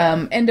movies.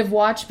 End of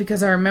Watch,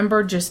 because I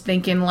remember just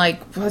thinking,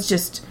 it's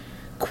just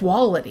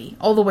quality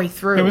all the way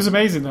through. It was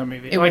amazing, that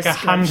movie. It was a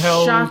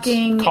handheld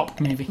shocking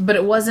cop movie. But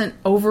it wasn't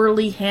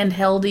overly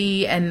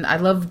handheldy, and I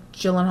love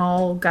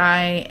Gyllenhaal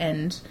guy,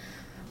 and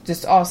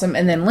just awesome.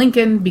 And then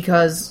Lincoln,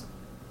 because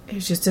it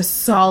was just a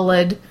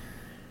solid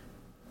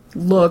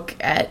look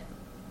at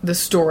the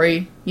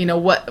story,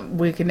 what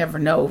we could never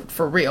know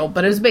for real,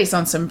 but it was based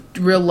on some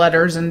real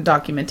letters and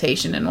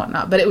documentation and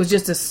whatnot. But it was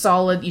just a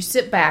solid, you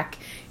sit back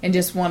and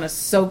just want to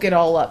soak it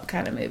all up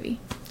kind of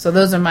movie. So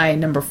those are my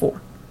number 4.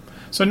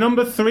 So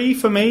number 3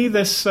 for me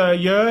this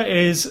year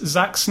is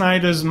Zack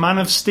Snyder's Man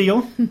of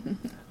Steel.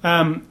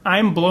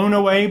 I'm blown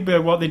away by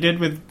what they did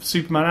with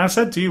Superman. I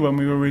said to you when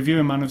we were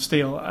reviewing Man of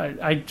Steel,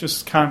 I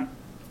just can't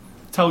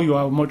tell you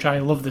how much I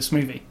love this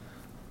movie.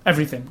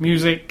 Everything.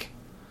 Music,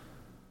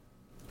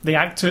 the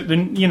actor, the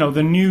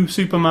new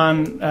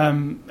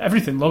Superman,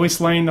 everything, Lois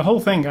Lane, the whole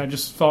thing, I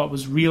just thought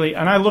was really...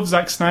 And I love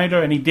Zack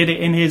Snyder, and he did it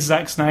in his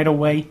Zack Snyder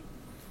way.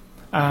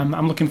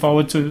 I'm looking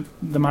forward to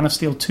the Man of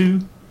Steel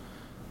 2.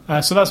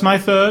 So that's my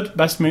 3rd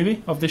best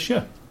movie of this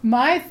year.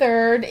 My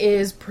third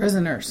is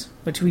Prisoners,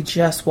 which we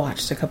just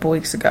watched a couple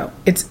weeks ago.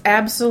 It's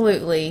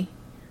absolutely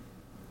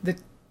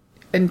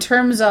in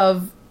terms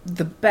of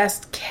the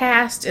best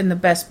cast and the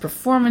best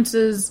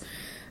performances.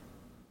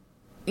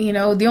 You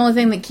know, the only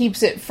thing that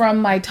keeps it from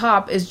my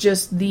top is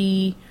just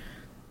I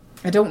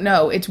don't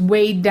know, it's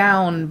weighed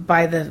down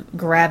by the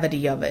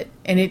gravity of it.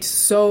 And it's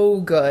so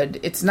good.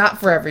 It's not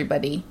for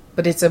everybody,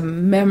 but it's a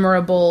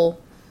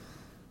memorable,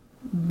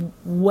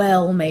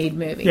 well-made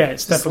movie. Yeah,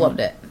 it's just definitely. loved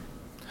it.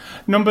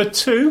 Number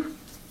 2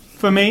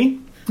 for me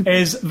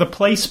is The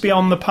Place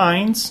Beyond the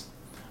Pines,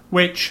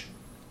 which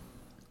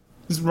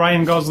is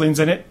Ryan Gosling's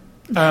in it.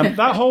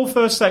 That whole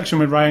first section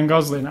with Ryan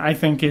Gosling, I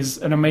think, is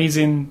an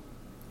amazing...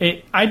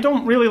 I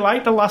don't really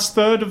like the last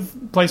third of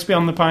Place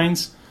Beyond the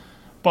Pines,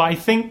 but I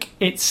think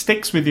it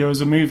sticks with you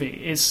as a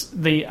movie. It's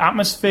the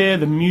atmosphere,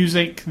 the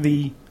music,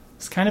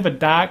 it's kind of a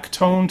dark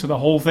tone to the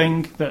whole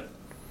thing that...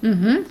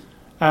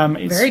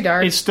 It's very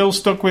dark. It's still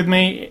stuck with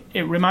me.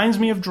 It reminds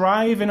me of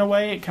Drive in a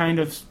way. It kind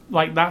of,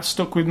 like, that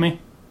stuck with me.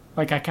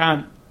 Like, I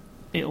can't...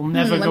 It'll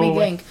never go away. Let me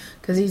think.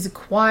 Because he's a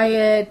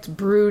quiet,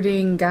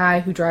 brooding guy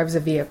who drives a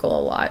vehicle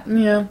a lot.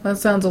 Yeah, that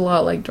sounds a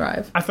lot like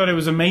Drive. I thought it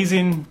was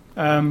amazing.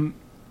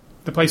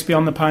 The Place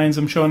Beyond the Pines,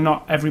 I'm sure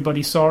not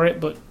everybody saw it,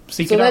 but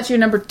seek it out. So that's your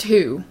number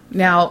 2.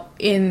 Now,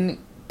 in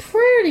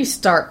pretty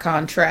stark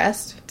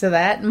contrast to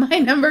that, my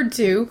number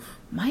 2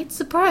 might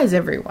surprise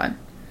everyone.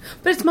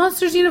 But it's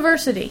Monsters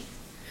University.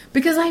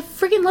 Because I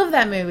freaking love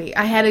that movie.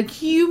 I had a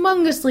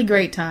humongously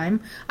great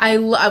time. I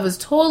was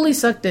totally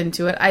sucked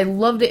into it. I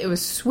loved it. It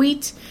was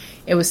sweet.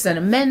 It was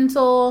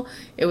sentimental.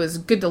 It was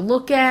good to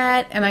look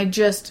at. And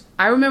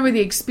I remember the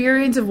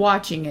experience of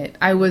watching it.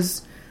 I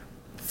was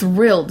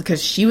thrilled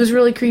because she was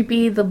really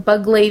creepy. The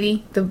bug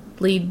lady, the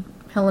lead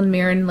Helen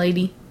Mirren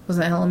lady.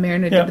 Wasn't it Helen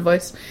Mirren who did the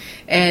voice?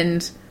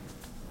 And...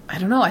 I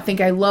don't know. I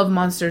think I love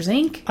Monsters,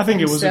 Inc. I think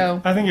it was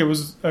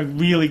a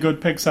really good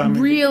Pixar movie.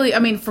 Really, I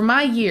mean, for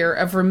my year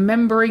of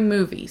remembering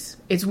movies,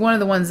 it's one of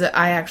the ones that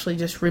I actually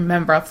just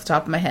remember off the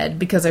top of my head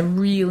because I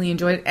really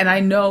enjoyed it. And I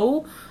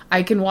know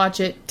I can watch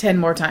it 10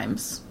 more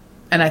times.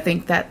 And I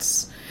think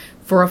that's,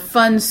 for a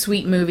fun,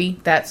 sweet movie,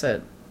 that's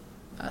a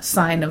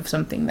sign of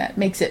something that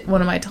makes it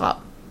one of my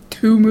top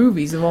 2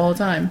 movies of all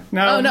time.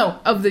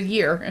 Of the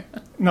year.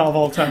 Not of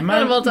all time.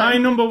 Not of all time. My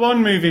number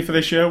 1 movie for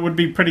this year would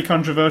be pretty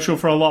controversial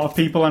for a lot of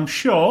people, I'm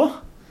sure.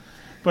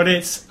 But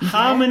it's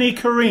Harmony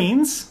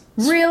Korine's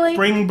Really?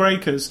 Spring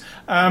Breakers.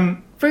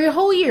 For your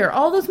whole year,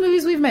 all those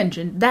movies we've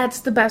mentioned, that's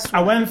the best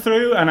one. I went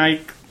through and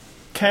I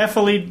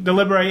carefully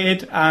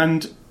deliberated,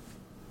 and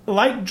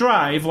like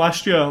Drive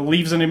last year,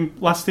 leaves an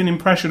lasting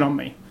impression on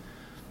me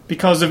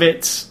because of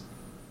its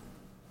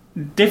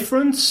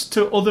difference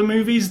to other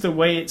movies, the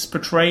way it's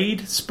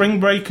portrayed. Spring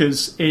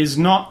Breakers is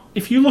not...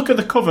 If you look at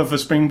the cover for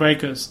Spring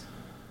Breakers,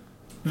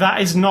 that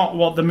is not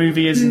what the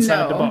movie is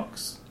inside the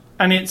box.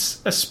 And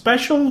it's a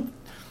special...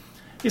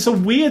 It's a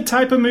weird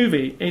type of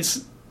movie.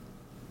 It's...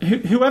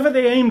 Whoever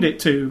they aimed it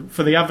to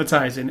for the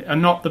advertising are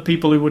not the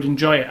people who would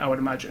enjoy it, I would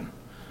imagine.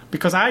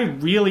 Because I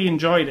really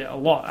enjoyed it a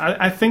lot.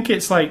 I think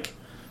it's like...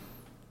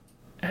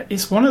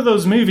 It's one of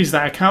those movies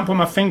that I can't put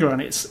my finger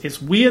on.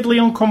 It's weirdly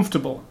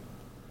uncomfortable.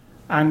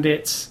 And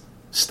it's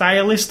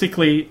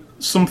stylistically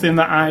something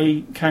that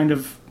I kind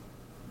of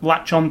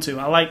latch onto.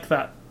 I like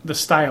the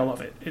style of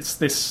it. It's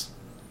this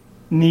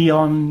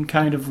neon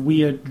kind of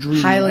weird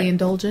dream. Highly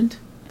indulgent,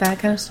 that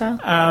kind of style.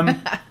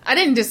 I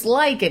didn't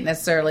dislike it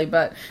necessarily,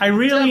 but I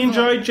really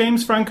enjoyed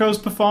James Franco's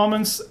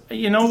performance.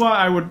 You know what?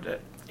 I would,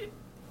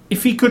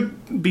 if he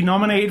could be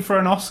nominated for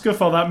an Oscar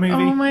for that movie.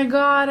 Oh my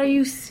god, are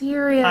you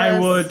serious? I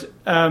would.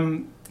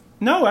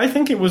 No, I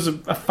think it was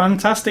a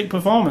fantastic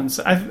performance.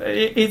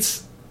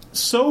 It's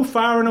so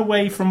far and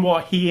away from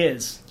what he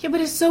is. Yeah, but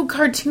it's so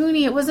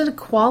cartoony. It wasn't a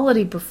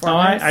quality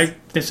performance. I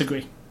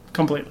disagree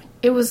completely.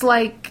 It was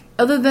like,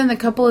 other than a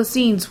couple of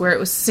scenes where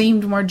it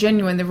seemed more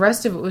genuine, the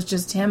rest of it was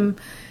just him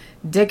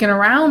dicking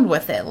around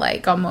with it,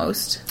 like,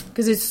 almost.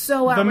 Because it's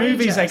so outrageous. The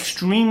movie's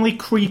extremely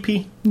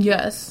creepy.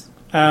 Yes.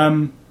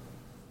 I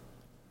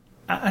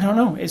don't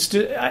know. It's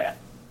just,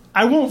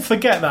 I won't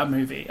forget that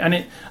movie.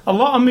 And a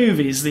lot of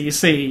movies that you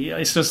see,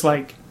 it's just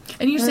like...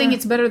 And you're saying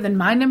it's better than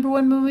my number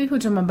 1 movie,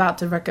 which I'm about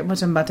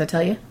to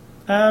tell you?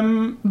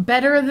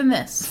 Better than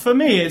this? For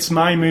me, it's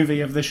my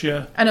movie of this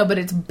year. I know, but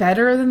it's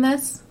better than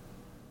this?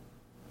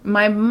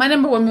 My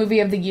number 1 movie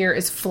of the year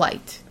is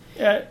Flight.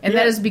 And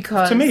that is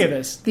because... To me, it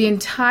is. The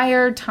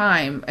entire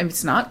time, I mean,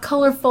 it's not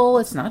colorful,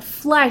 it's not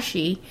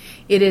flashy.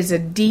 It is a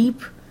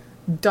deep,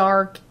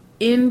 dark,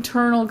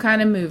 internal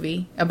kind of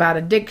movie about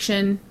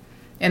addiction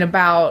and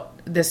about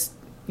this,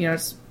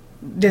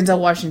 Denzel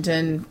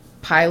Washington...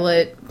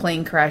 pilot,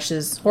 plane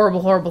crashes,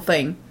 horrible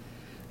thing.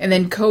 And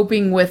then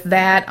coping with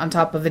that on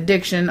top of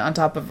addiction, on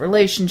top of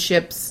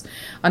relationships,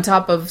 on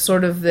top of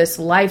sort of this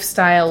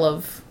lifestyle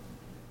of,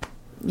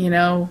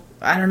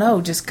 I don't know,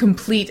 just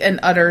complete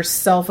and utter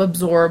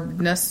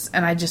self-absorbedness.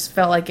 And I just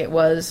felt like it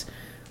was,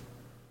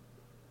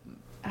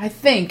 I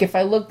think, if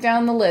I look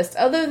down the list,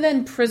 other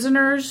than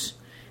Prisoners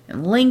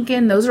and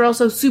Lincoln, those are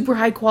also super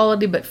high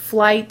quality, but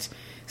Flight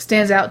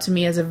stands out to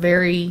me as a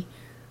very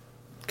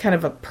kind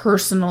of a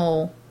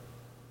personal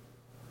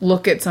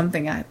look at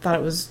something, I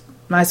thought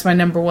that's my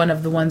number one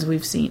of the ones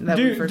we've seen.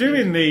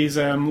 Doing these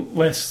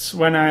lists,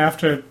 when I have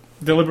to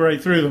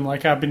deliberate through them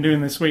like I've been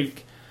doing this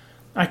week,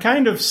 I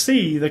kind of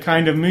see the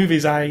kind of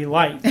movies I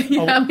like.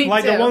 Yeah, me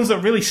like too. the ones that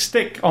really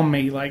stick on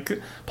me, like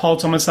Paul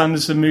Thomas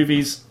Anderson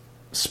movies,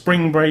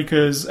 Spring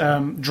Breakers,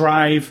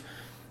 Drive,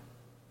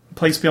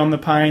 Place Beyond the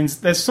Pines.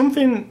 There's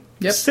something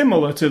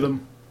similar to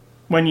them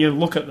when you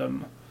look at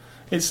them.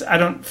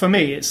 For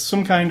me, it's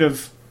some kind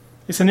of,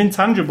 it's an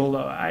intangible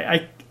though.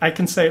 I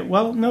can say,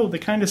 well, no, they're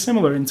kind of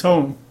similar in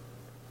tone,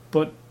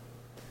 but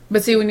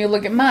see, when you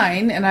look at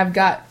mine, and I've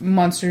got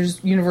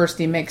Monsters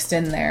University mixed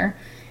in there,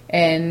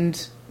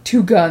 and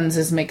Two Guns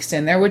is mixed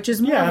in there, which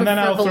is more of a and then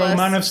frivolous... I'll throw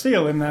Man of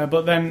Steel in there,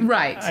 but then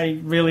I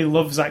really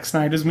love Zack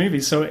Snyder's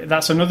movies, so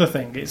that's another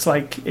thing. It's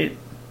like, It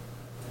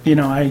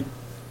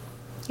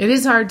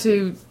is hard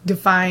to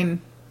define,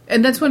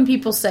 and that's when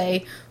people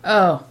say,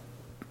 oh,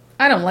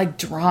 I don't like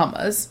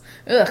dramas.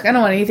 Ugh, I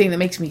don't want anything that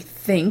makes me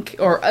think,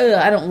 or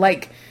I don't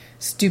like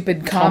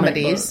stupid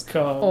comedies,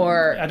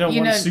 or I don't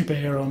want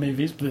superhero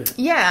movies. Bleh.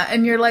 Yeah,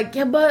 and you're like,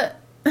 yeah, but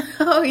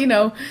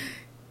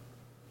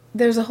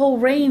there's a whole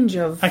range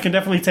of. I can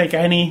definitely take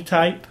any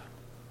type.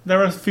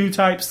 There are a few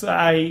types that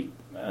I.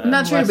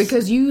 Not true,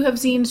 because you have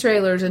seen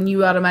trailers and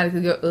you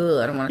automatically go,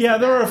 ugh, I don't want to. Yeah,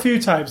 there are a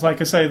few types,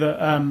 like I say,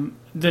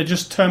 that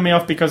just turn me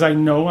off because I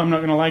know I'm not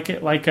going to like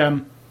it. Like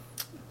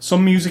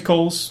some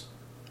musicals.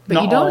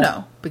 But you don't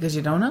know because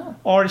you don't know,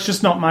 or it's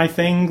just not my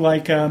thing.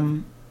 Like.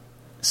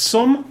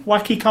 Some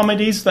wacky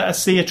comedies that I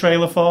see a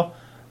trailer for.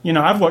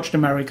 I've watched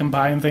American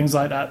Pie and things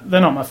like that. They're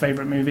not my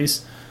favourite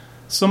movies.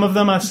 Some of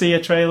them I see a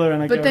trailer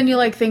and I go... But then you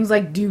like things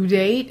like Due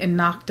Date and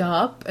Knocked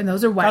Up, and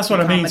those are wacky That's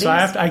what comedies.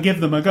 I mean, so I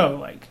give them a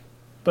go.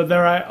 But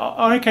there are,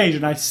 on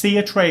occasion, I see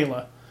a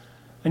trailer,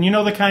 and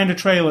the kind of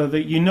trailer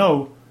that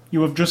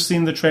you have just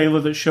seen the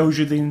trailer that shows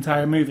you the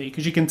entire movie,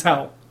 because you can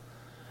tell.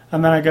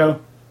 And then I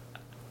go,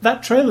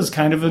 that trailer's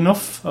kind of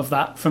enough of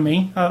that for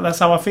me. That's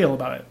how I feel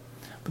about it.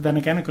 But then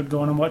again, I could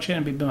go on and watch it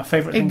and it'd be my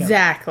favourite thing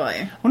Exactly.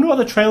 ever. I wonder what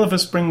the trailer for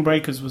Spring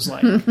Breakers was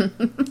like.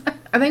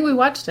 I think we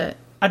watched it.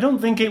 I don't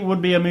think it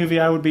would be a movie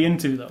I would be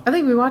into, though. I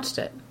think we watched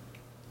it.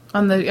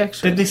 On the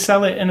extra. Did they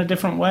sell it in a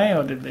different way,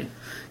 or did they?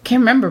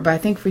 Can't remember, but I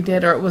think we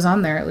did, or it was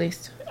on there at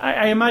least.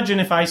 I imagine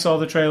if I saw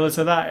the trailer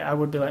to that, I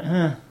would be like,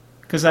 huh.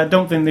 Because I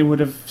don't think they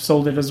would have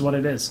sold it as what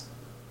it is.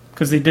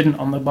 Because they didn't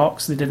on the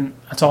box. They didn't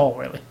at all,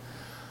 really.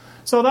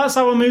 So that's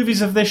our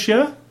movies of this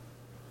year.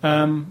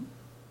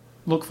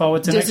 Look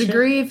forward to next year.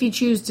 Disagree if you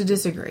choose to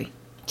disagree.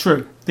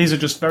 True. These are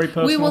just very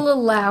personal. We will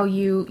allow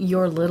you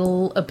your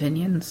little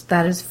opinions.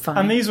 That is fine.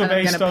 And these were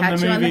based on the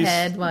movies... I'm going to pat you on the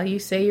head while you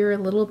say your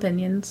little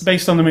opinions.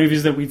 Based on the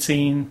movies that we'd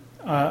seen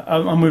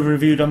and we've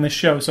reviewed on this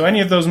show. So any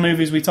of those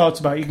movies we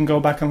talked about, you can go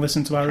back and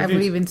listen to our reviews. Have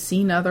we even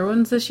seen other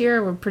ones this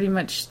year? We're pretty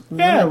much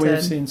limited. Yeah,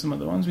 we've seen some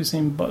other ones. We've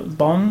seen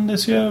Bond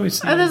this year.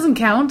 That doesn't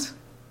count.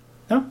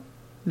 No?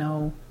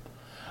 No.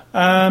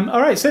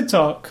 All right, Sid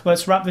Talk.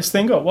 Let's wrap this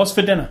thing up. What's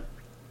for dinner?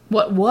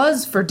 What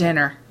was for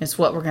dinner is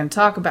what we're going to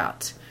talk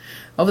about.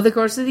 Over the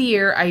course of the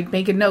year, I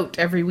make a note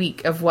every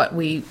week of what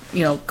we,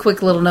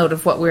 quick little note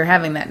of what we were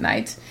having that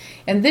night.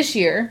 And this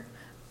year,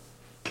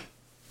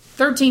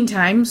 13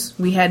 times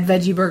we had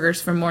veggie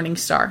burgers from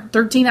Morningstar.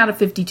 13 out of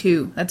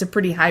 52. That's a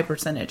pretty high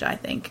percentage, I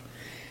think.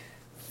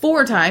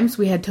 4 times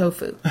we had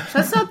tofu. So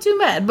that's not too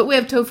bad, but we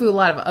have tofu a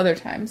lot of other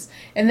times.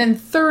 And then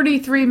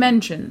 33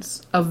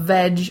 mentions of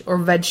veg or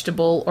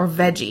vegetable or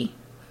veggie.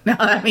 Now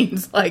that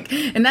means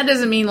and that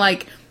doesn't mean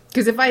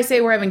because if I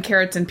say we're having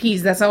carrots and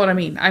peas, that's not what I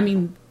mean. I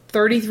mean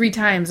 33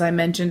 times I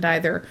mentioned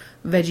either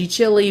veggie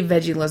chili,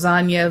 veggie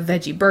lasagna,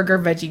 veggie burger,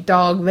 veggie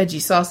dog,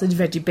 veggie sausage,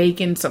 veggie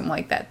bacon, something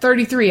like that.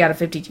 33 out of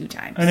 52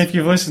 times. And if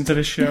you've listened to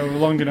this show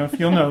long enough,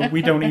 you'll know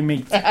we don't eat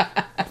meat. So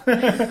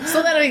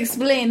that'll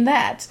explain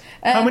that.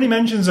 How many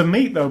mentions of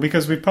meat, though?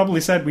 Because we've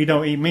probably said we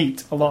don't eat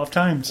meat a lot of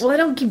times. Well, I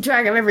don't keep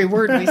track of every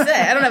word we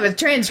say. I don't have a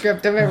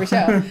transcript of every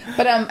show.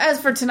 But as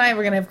for tonight,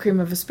 we're going to have cream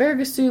of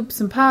asparagus soup,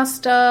 some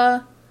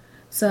pasta,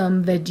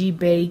 some veggie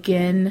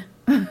bacon,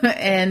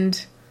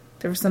 and...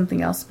 there was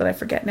something else, but I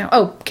forget now.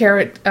 Oh,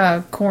 carrot,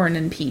 corn,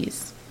 and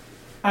peas.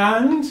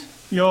 And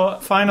your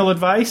final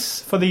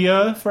advice for the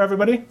year for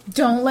everybody?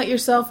 Don't let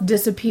yourself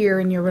disappear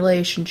in your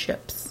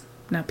relationships.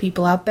 Now,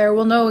 people out there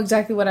will know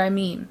exactly what I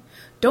mean.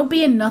 Don't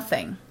be a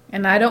nothing.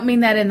 And I don't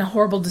mean that in a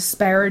horrible,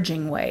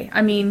 disparaging way.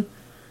 I mean,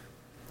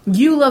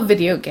 you love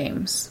video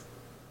games.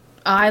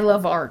 I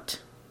love art.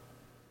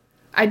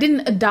 I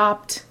didn't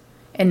adopt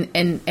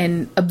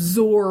and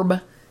absorb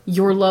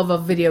your love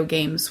of video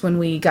games when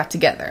we got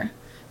together.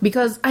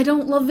 Because I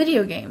don't love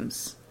video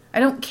games. I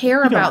don't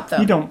care about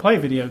them. You don't play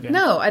video games.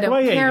 No, I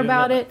don't care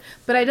about it.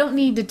 But I don't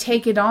need to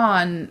take it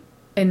on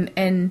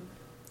and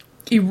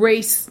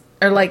erase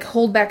or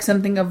hold back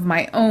something of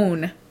my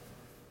own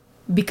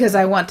because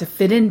I want to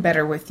fit in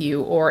better with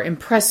you or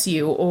impress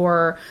you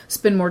or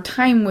spend more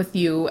time with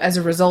you as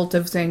a result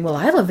of saying, well,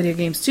 I love video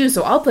games too,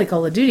 so I'll play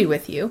Call of Duty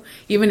with you.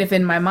 Even if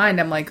in my mind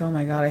I'm like, oh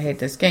my god, I hate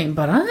this game.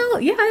 But I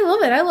love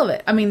it. I love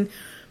it. I mean,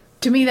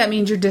 to me that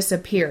means you're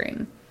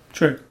disappearing.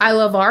 True. I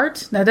love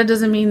art. Now, that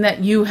doesn't mean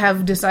that you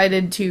have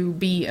decided to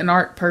be an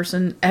art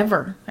person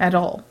ever at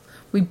all.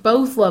 We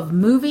both love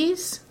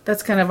movies.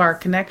 That's kind of our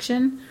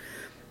connection.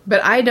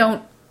 But I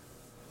don't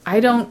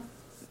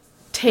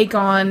take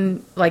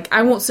on, like,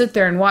 I won't sit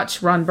there and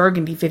watch Ron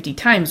Burgundy 50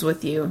 times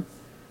with you.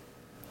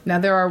 Now,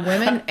 there are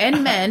women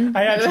and men.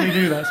 I actually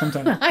do that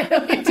sometimes. I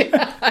know you do.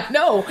 I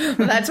know.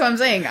 That's what I'm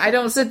saying. I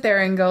don't sit there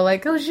and go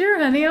like, oh,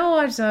 sure, honey, I'll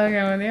watch something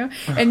with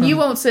you. And you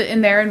won't sit in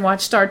there and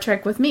watch Star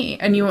Trek with me.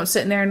 And you won't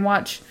sit in there and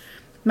watch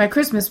my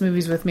Christmas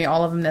movies with me,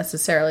 all of them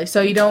necessarily.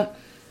 So you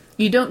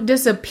don't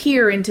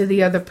disappear into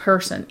the other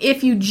person.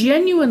 If you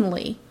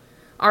genuinely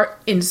are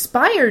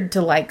inspired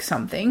to like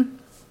something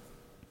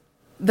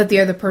that the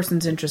other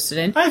person's interested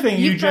in, I think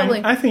you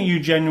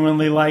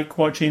genuinely like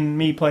watching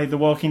me play The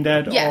Walking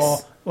Dead or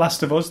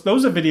Last of Us.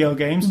 Those are video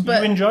games. You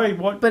enjoy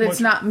what, but it's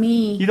not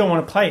me. You don't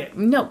want to play it.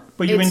 No,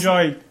 but you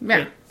enjoy it.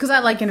 Because I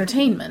like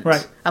entertainment.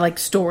 Right. I like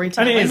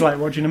storytelling. And it is like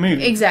watching a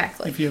movie.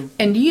 Exactly.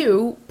 And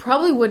you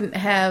probably wouldn't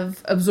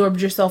have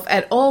absorbed yourself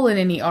at all in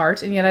any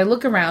art, and yet I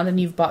look around and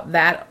you've bought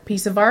that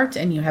piece of art,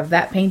 and you have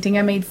that painting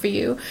I made for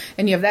you,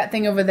 and you have that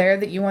thing over there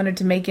that you wanted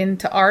to make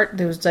into art.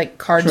 There was like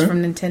cards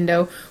from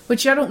Nintendo,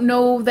 which I don't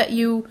know that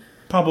you...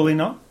 Probably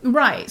not.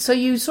 Right. So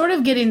you sort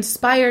of get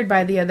inspired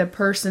by the other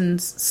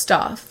person's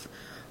stuff.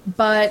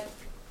 But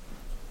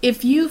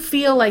if you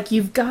feel like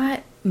you've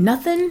got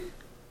nothing...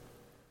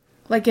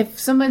 Like, if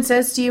someone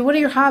says to you, what are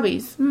your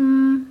hobbies?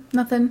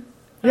 Nothing.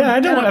 Yeah,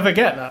 I don't ever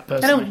get that,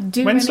 personally. I don't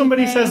do When anything.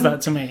 somebody says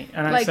that to me,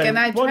 and I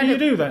say, what do you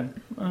do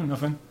then? Oh,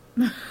 nothing.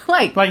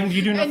 Like,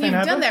 you do nothing and you've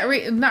ever? done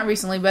that, not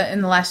recently, but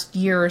in the last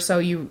year or so,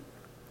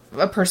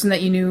 a person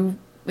that you knew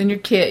when you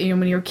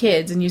were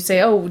kids, and you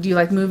say, oh, do you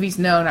like movies?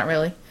 No, not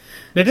really.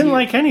 They didn't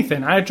like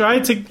anything. I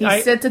tried to...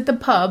 He sits at the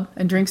pub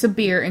and drinks a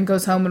beer and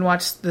goes home and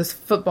watches this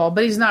football,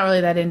 but he's not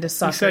really that into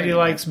soccer. He said he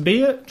likes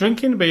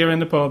drinking beer in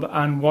the pub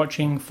and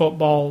watching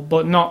football,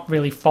 but not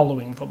really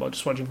following football,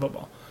 just watching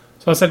football.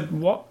 So I said,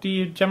 what do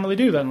you generally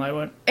do then?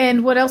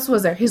 And what else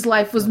was there? His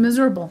life was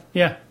miserable.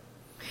 Yeah.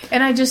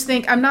 And I just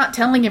think, I'm not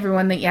telling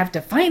everyone that you have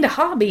to find a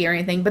hobby or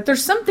anything, but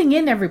there's something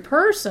in every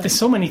person. There's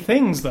so many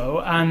things,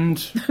 though,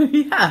 and...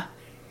 Yeah.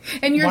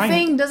 And your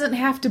thing doesn't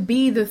have to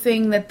be the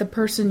thing that the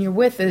person you're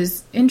with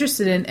is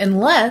interested in,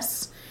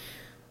 unless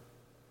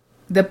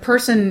the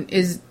person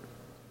is,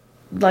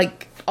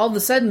 like, all of a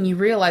sudden you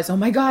realize, oh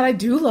my god, I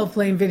do love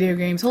playing video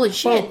games. Holy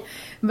shit. Well,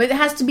 but it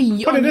has to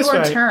be on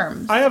your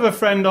terms. I have a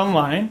friend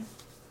online,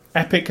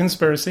 Epic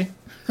Conspiracy,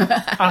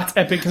 at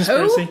Epic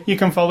Conspiracy. You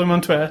can follow him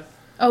on Twitter.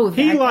 Oh,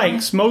 he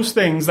likes most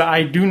things that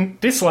I do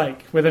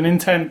dislike, with an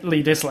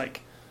intently dislike.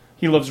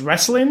 He loves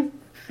wrestling,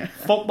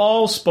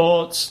 football,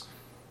 sports...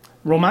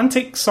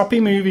 romantic, soppy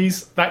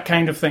movies, that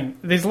kind of thing.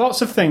 There's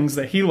lots of things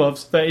that he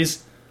loves that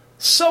is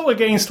so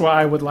against what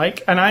I would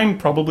like, and I'm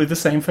probably the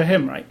same for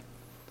him, right?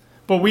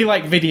 But we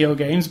like video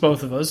games,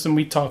 both of us, and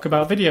we talk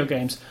about video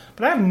games.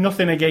 But I have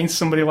nothing against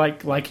somebody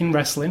liking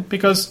wrestling,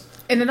 because...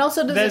 And it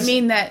also doesn't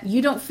mean that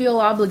you don't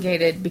feel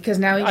obligated, because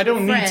now he's I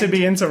don't need to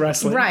be into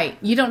wrestling. Right.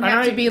 You don't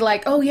have to be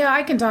like, oh yeah,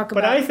 I can talk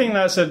about it. But I think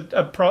that's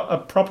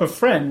a proper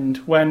friend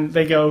when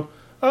they go,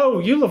 oh,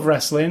 you love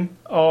wrestling,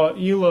 or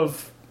you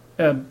love...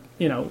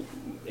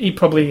 he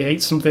probably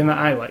hates something that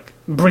I like.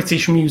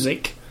 British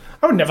music.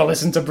 I would never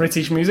listen to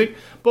British music,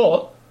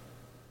 but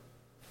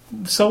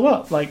so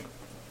what? Like,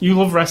 you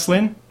love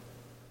wrestling.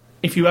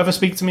 If you ever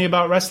speak to me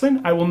about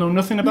wrestling, I will know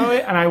nothing about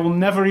it, and I will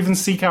never even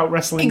seek out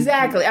wrestling.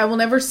 Exactly. I will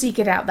never seek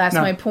it out. That's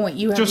my point.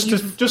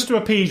 Just to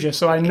appease you,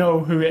 so I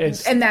know who it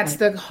is. And that's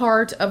the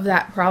heart of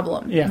that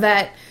problem. Yeah.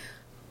 That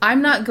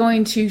I'm not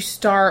going to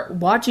start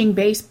watching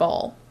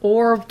baseball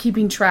or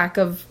keeping track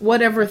of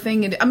whatever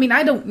thing it is. I mean,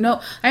 I don't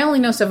know. I only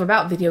know stuff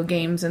about video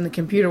games and the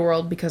computer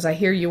world because I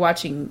hear you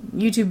watching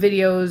YouTube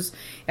videos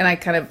and I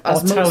kind of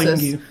osmosis. Telling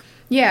you.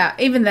 Yeah,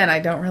 even then I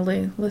don't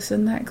really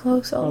listen that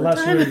close all the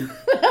time. Rude.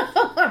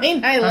 I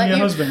mean, I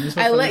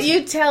let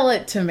you tell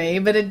it to me,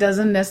 but it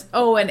doesn't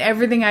and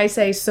everything I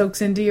say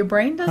soaks into your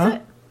brain, does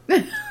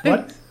it?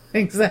 What?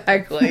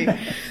 Exactly.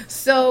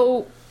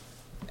 So,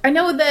 I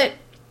know that,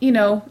 in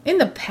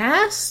the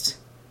past,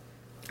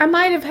 I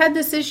might have had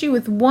this issue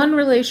with one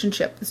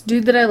relationship. This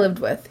dude that I lived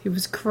with, he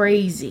was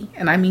crazy,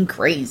 and I mean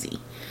crazy.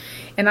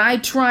 And I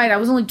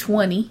was only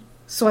 20,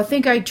 so I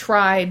think I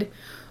tried,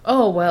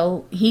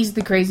 he's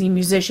the crazy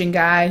musician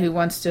guy who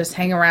wants to just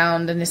hang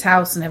around in his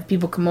house and have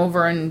people come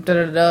over and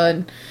da-da-da.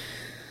 And,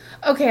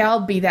 okay,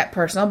 I'll be that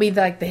person. I'll be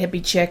like the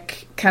hippie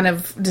chick, kind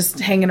of just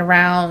hanging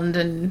around,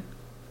 and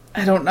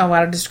I don't know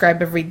how to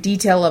describe every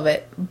detail of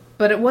it.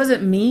 But it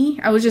wasn't me.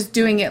 I was just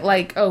doing it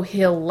like,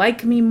 he'll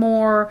like me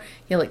more,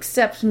 he'll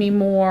accept me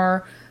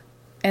more.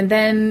 And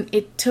then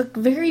it took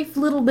very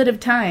little bit of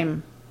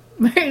time.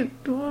 Very,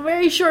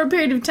 very short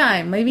period of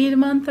time. Maybe a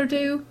month or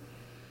two.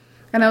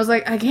 And I was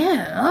like, I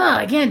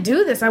can't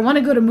do this. I want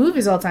to go to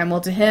movies all the time.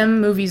 Well, to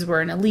him, movies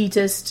were an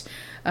elitist,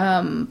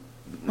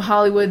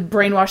 Hollywood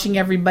brainwashing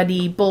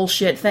everybody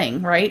bullshit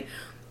thing, right?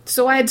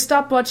 So I had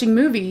stopped watching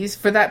movies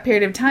for that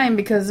period of time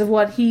because of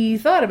what he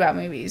thought about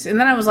movies. And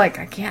then I was like,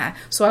 I can't.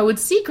 So I would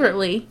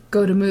secretly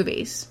go to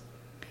movies.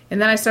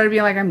 And then I started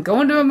being like, I'm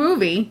going to a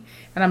movie,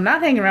 and I'm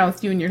not hanging around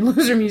with you and your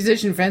loser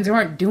musician friends who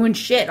aren't doing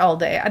shit all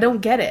day. I don't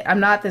get it. I'm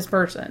not this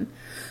person.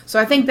 So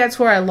I think that's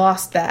where I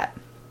lost that.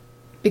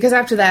 Because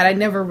after that, I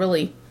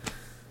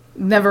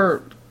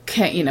never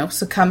can't,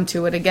 succumb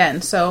to it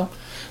again. So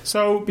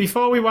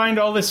before we wind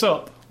all this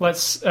up,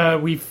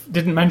 we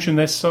didn't mention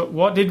this. So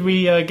what did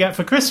we get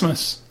for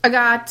Christmas? I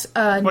got.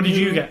 What did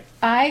you get?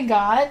 I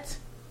got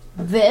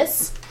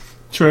this.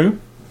 True.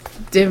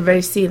 Did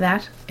everybody see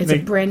that? It's a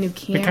brand new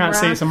camera. They can't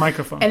see it's a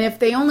microphone. And if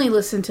they only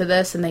listen to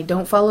this and they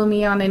don't follow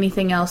me on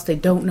anything else, they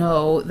don't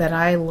know that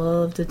I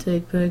love to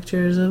take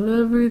pictures of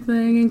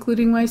everything,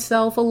 including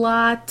myself a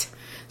lot.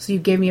 So you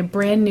gave me a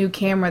brand new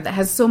camera that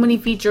has so many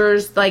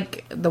features,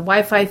 like the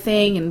Wi-Fi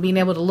thing and being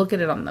able to look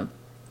at it on the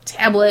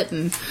tablet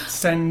and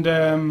send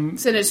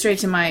it straight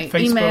to my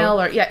Facebook.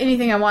 email or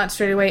anything I want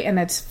straight away, and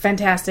that's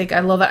fantastic. I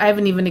love it. I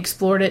haven't even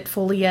explored it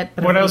fully yet.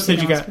 But what else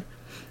did you get?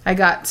 I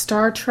got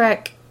Star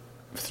Trek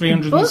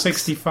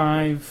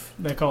 365 books?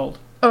 They're called.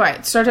 All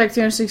right, Star Trek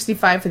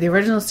 365 for the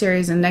original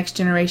series and Next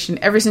Generation.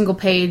 Every single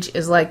page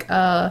is like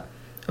a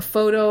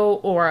photo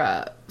or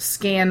a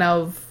scan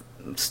of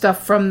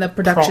stuff from the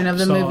production of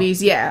the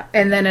movies. Yeah,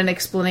 and then an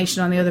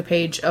explanation on the other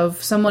page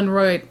of someone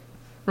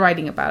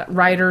writing about it.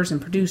 Writers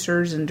and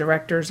producers and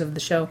directors of the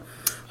show.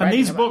 And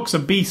these books are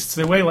beasts.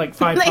 They weigh like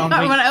 5 pounds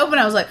each. When I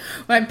opened, I was like,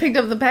 when I picked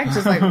up the package, I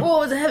was like,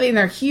 whoa, it's heavy. And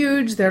they're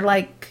huge. They're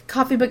like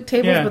coffee book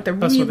tables, but they're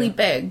really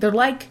big. They're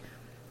like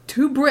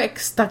 2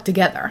 bricks stuck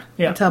together.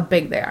 Yeah. That's how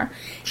big they are.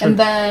 True. And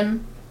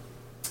then...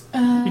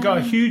 you got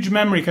a huge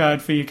memory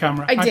card for your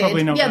camera. I did.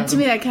 Probably know to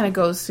me that kind of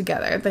goes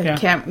together.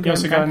 You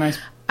also got a nice...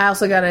 I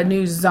also got a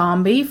new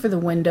zombie for the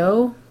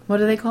window.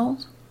 What are they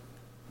called?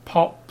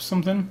 Pop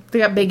something. They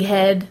got big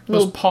head,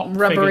 those little pop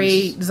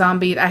rubbery figures.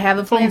 Zombie. I have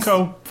a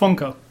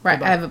Funko.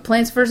 Right, I have a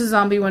Plants vs.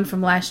 Zombie one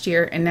from last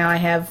year, and now I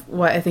have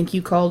what I think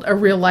you called a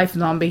real life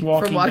zombie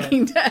from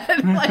Walking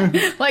Dead.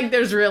 like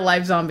there's real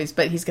life zombies,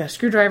 but he's got a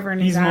screwdriver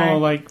and he's more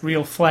like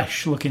real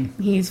flesh looking.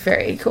 He's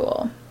very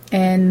cool.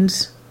 And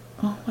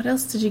what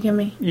else did you give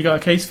me? You got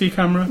a case for your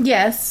camera?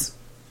 Yes.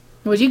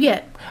 What'd you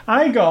get?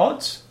 I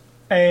got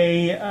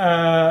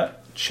a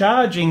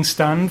charging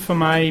stand for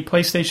my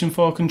PlayStation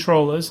 4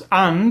 controllers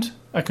and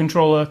a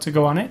controller to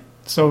go on it.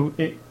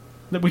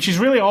 Which is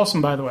really awesome,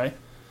 by the way.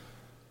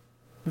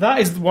 That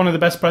is one of the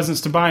best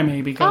presents to buy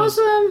me because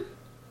awesome.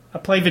 I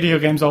play video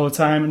games all the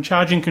time, and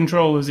charging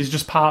controllers is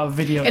just part of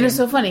video games. And it's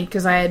so funny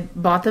because I had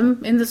bought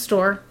them in the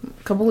store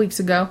a couple weeks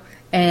ago,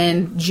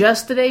 and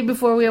just the day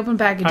before we opened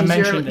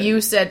packages, you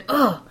said,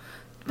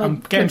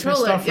 I'm getting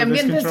pissed off with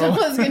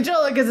this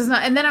controller because it's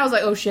not. And then I was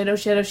like, oh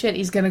shit,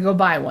 he's gonna go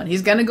buy one.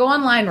 He's gonna go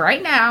online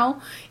right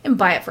now and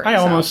buy it for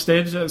himself. I almost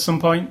did at some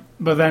point,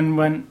 but then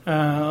went,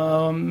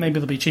 maybe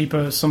they'll be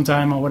cheaper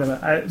sometime or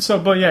whatever.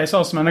 But yeah, it's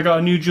awesome. And I got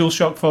a new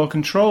DualShock 4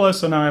 controller,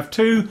 so now I have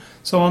 2,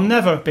 so I'll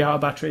never be out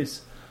of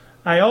batteries.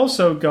 I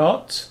also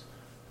got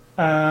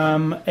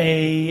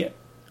a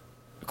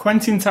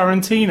Quentin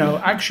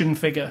Tarantino action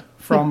figure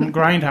from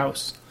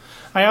Grindhouse.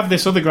 I have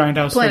this other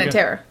Grindhouse Planet figure.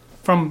 Terror.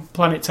 From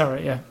Planet Terror,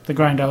 yeah, the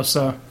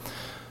Grindhouse.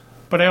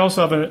 But I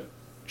also have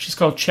she's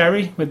called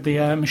Cherry with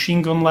the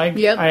machine gun leg.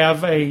 Yep. I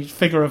have a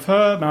figure of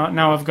her.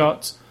 Now I've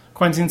got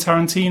Quentin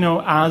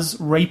Tarantino as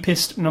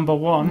rapist number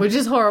 1. Which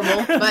is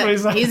horrible,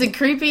 but he's a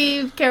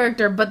creepy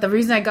character. But the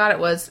reason I got it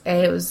was,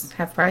 A, it was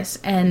half price,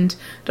 and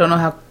don't know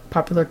how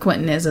popular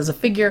Quentin is as a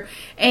figure,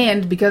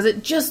 and because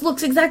it just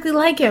looks exactly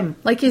like him.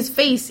 Like his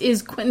face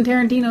is Quentin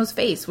Tarantino's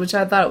face, which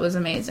I thought was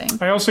amazing.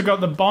 I also got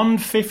the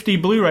Bond 50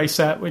 Blu-ray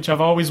set, which I've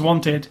always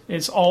wanted.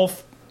 It's all...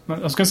 I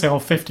was going to say all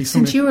 50.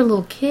 Since you were a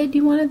little kid,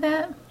 you wanted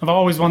that? I've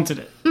always wanted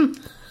it.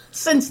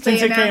 Since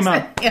it came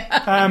out.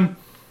 Yeah.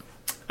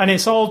 And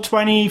it's all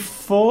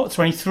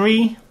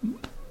 23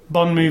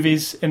 Bond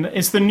movies. And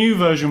it's the new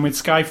version with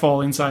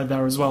Skyfall inside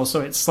there as well. So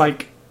it's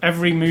like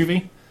every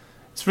movie.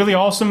 It's really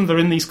awesome. They're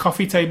in these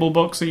coffee table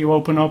books that you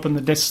open up and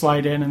the discs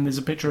slide in, and there's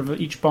a picture of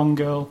each Bond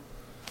girl.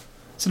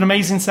 It's an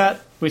amazing set.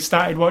 We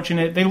started watching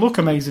it. They look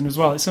amazing as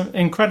well. It's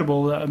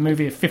incredible that a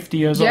movie of 50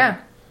 years old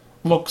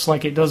looks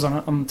like it does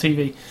on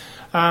TV.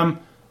 And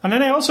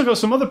then I also got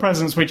some other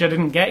presents which I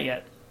didn't get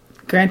yet.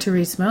 Gran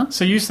Turismo.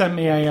 So you sent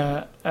me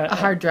a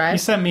hard drive. You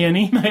sent me an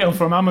email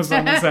from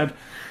Amazon and said,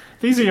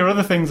 these are your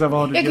other things I've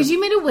ordered. Yeah, because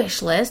you made a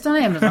wish list on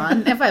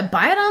Amazon. If I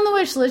buy it on the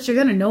wish list, you're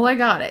going to know I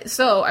got it.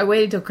 So I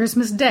waited till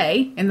Christmas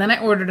Day, and then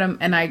I ordered them,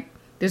 and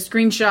the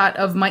screenshot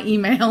of my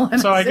email.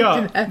 And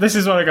this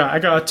is what I got. I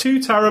got a 2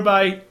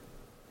 terabyte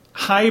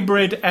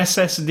hybrid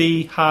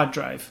SSD hard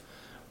drive,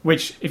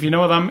 which, if you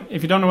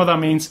don't know what that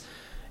means,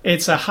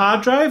 it's a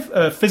hard drive,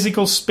 a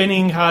physical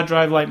spinning hard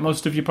drive like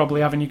most of you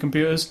probably have in your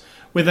computers,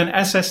 with an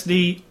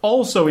SSD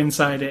also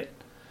inside it.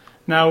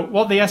 Now,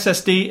 what the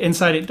SSD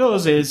inside it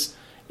does is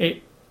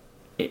it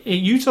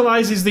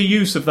utilizes the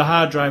use of the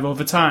hard drive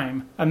over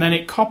time, and then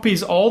it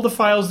copies all the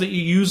files that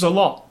you use a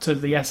lot to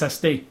the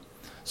SSD.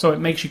 So it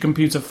makes your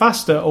computer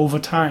faster over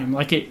time,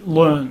 like it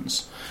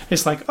learns.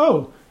 It's like,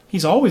 oh,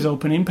 he's always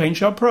opening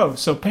PaintShop Pro,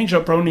 so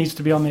PaintShop Pro needs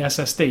to be on the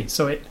SSD.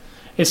 So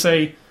it's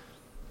a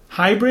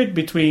hybrid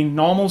between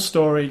normal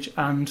storage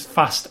and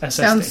fast SSD.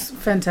 Sounds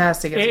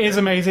fantastic. It is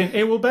amazing.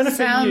 It will benefit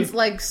you. Sounds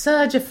like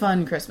such a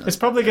fun Christmas. It's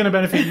probably going to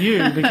benefit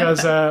you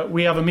because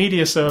we have a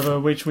media server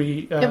which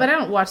we... yeah, but I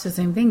don't watch the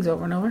same things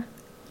over and over.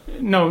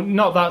 No,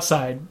 not that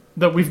side.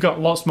 That we've got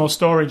lots more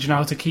storage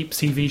now to keep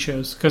TV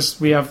shows because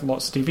we have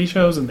lots of TV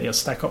shows and they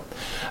stack up.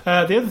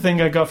 The other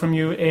thing I got from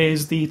you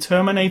is the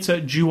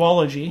Terminator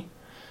Duology,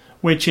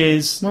 which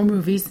is... More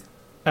movies.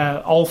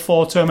 All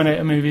 4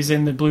 Terminator movies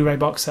in the Blu-ray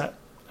box set.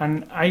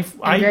 And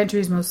Gran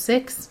Turismo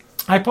 6.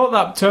 I put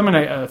that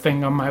Terminator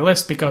thing on my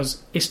list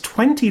because it's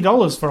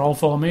 $20 for all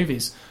 4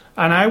 movies.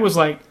 And I was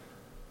like,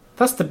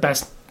 that's the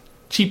best,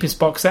 cheapest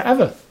box set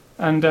ever.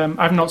 And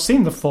I've not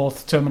seen the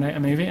 4th Terminator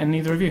movie, and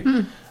neither have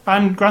you.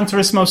 And Gran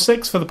Turismo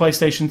 6 for the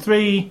PlayStation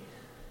 3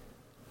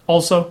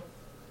 also,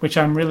 which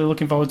I'm really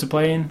looking forward to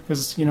playing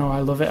because, you know, I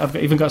love it. I've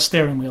even got a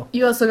steering wheel.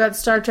 You also got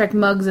Star Trek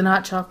mugs and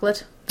hot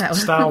chocolate. That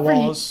was Star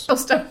Wars. Oh,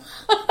 Star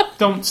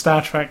Don't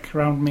Star Trek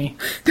around me.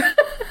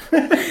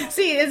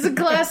 See, it's a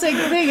classic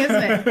thing,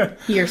 isn't it?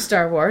 You're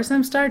Star Wars,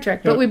 I'm Star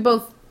Trek. But we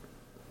both...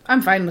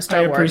 I'm fine with Star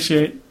Wars. I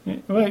appreciate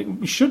it. Well,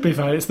 we should be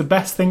fine. It's the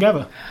best thing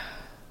ever.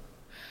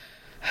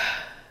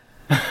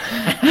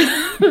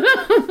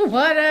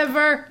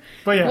 Whatever.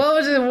 But yeah.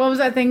 What was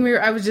that thing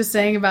I was just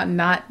saying about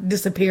not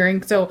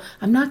disappearing? So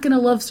I'm not going to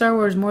love Star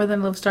Wars more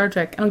than I love Star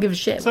Trek. I don't give a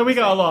shit. So we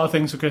got a lot of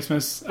things for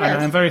Christmas, and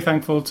I'm very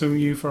thankful to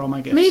you for all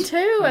my gifts. Me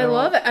too. I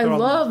love it. I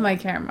love my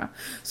camera.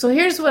 So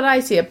here's what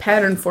I see, a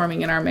pattern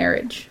forming in our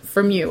marriage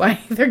from you. I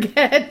either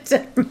get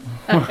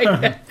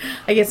I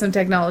get some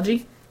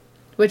technology,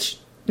 which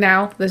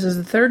now this is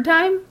the 3rd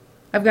time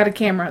I've got a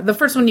camera. The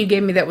first one you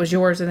gave me that was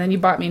yours, and then you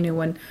bought me a new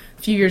one.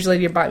 A few years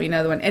later, you bought me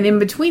another one. And in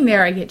between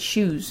there, I get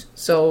shoes.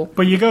 So,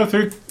 but you go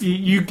through,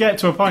 you get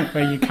to a point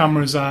where your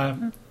cameras are...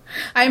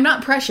 I am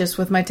not precious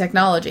with my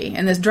technology,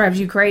 and this drives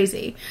you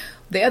crazy.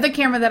 The other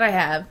camera that I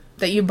have,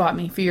 that you bought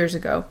me a few years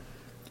ago,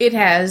 it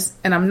has,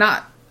 and I'm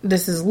not,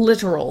 this is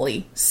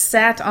literally,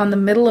 sat on the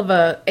middle of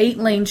a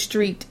 8-lane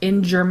street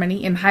in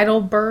Germany, in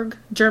Heidelberg,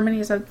 Germany.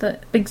 Is that the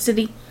big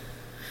city?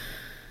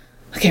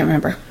 I can't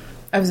remember.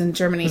 I was in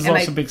Germany. There's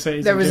lots of big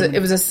cities.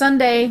 It was a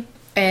Sunday,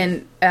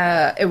 and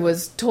it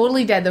was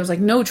totally dead. There was like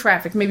no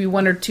traffic, maybe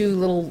 1 or 2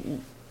 little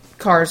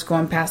cars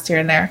going past here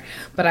and there.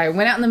 But I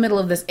went out in the middle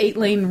of this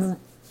 8-lane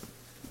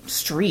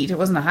street. It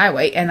wasn't a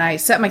highway, and I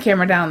set my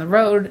camera down the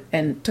road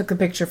and took a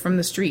picture from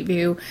the street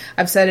view.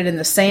 I've set it in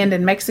the sand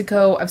in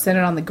Mexico. I've set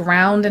it on the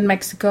ground in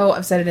Mexico.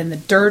 I've set it in the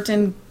dirt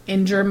in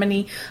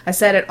Germany. I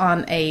set it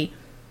on a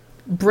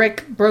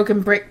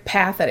broken brick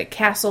path at a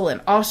castle in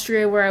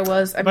Austria where I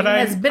was. I mean,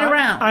 it has been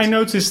around. I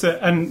noticed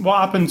that, and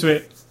what happened to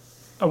it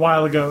a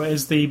while ago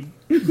is the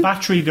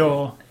battery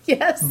door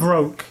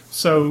broke,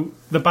 so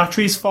the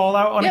batteries fall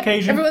out on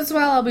occasion. Every once in a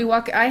while I'll be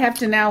walking. I have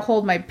to now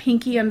hold my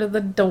pinky under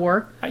the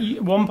door. At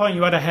one point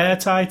you had a hair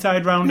tie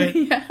tied around it.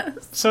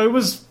 Yes. So it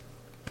was,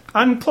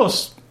 and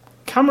plus,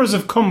 cameras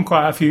have come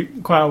quite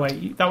a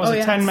way. That was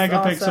a 10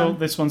 megapixel, awesome.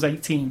 This one's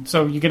 18,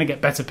 so you're going to get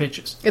better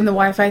pictures. And the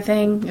Wi-Fi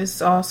thing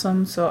is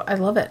awesome, so I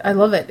love it. I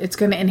love it. It's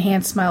going to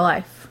enhance my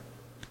life.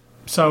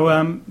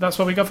 So that's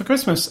what we got for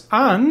Christmas.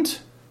 And,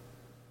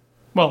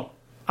 well,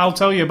 I'll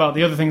tell you about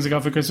the other things I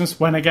got for Christmas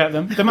when I get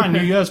them. They're my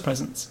New Year's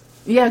presents.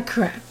 Yeah,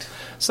 correct.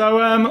 So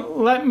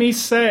let me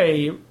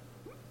say,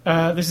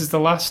 this is the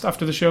last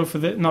after the show for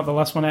not the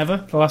last one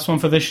ever, the last one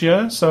for this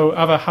year. So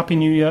have a happy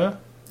New Year.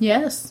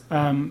 Yes.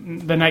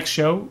 The next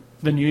show,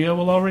 the New Year,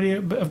 will already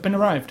have been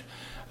arrived.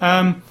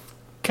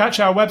 Catch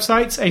our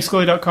websites,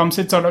 ascully.com,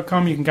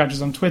 sidtalk.com. You can catch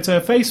us on Twitter,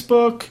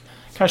 Facebook.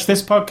 Catch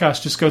this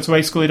podcast. Just go to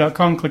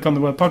ascully.com, click on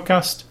the word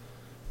podcast,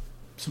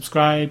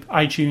 subscribe,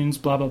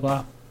 iTunes, blah, blah,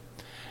 blah.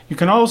 You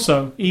can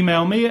also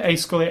email me at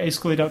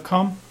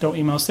ascully@ascully.com. Don't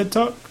email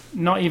SidTalk.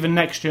 Not even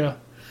next year.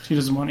 She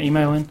doesn't want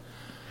emailing.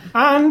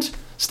 And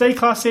stay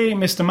classy,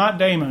 Mr. Matt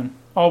Damon.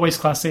 Always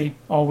classy,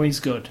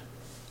 always good.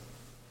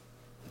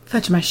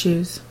 Fetch my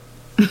shoes.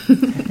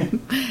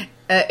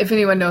 If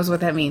anyone knows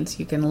what that means,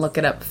 you can look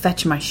it up.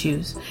 Fetch my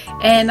shoes.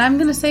 And I'm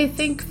going to say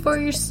think for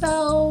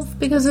yourself,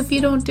 because if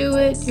you don't do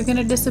it, you're going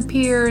to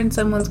disappear and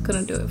someone's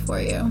going to do it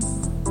for you.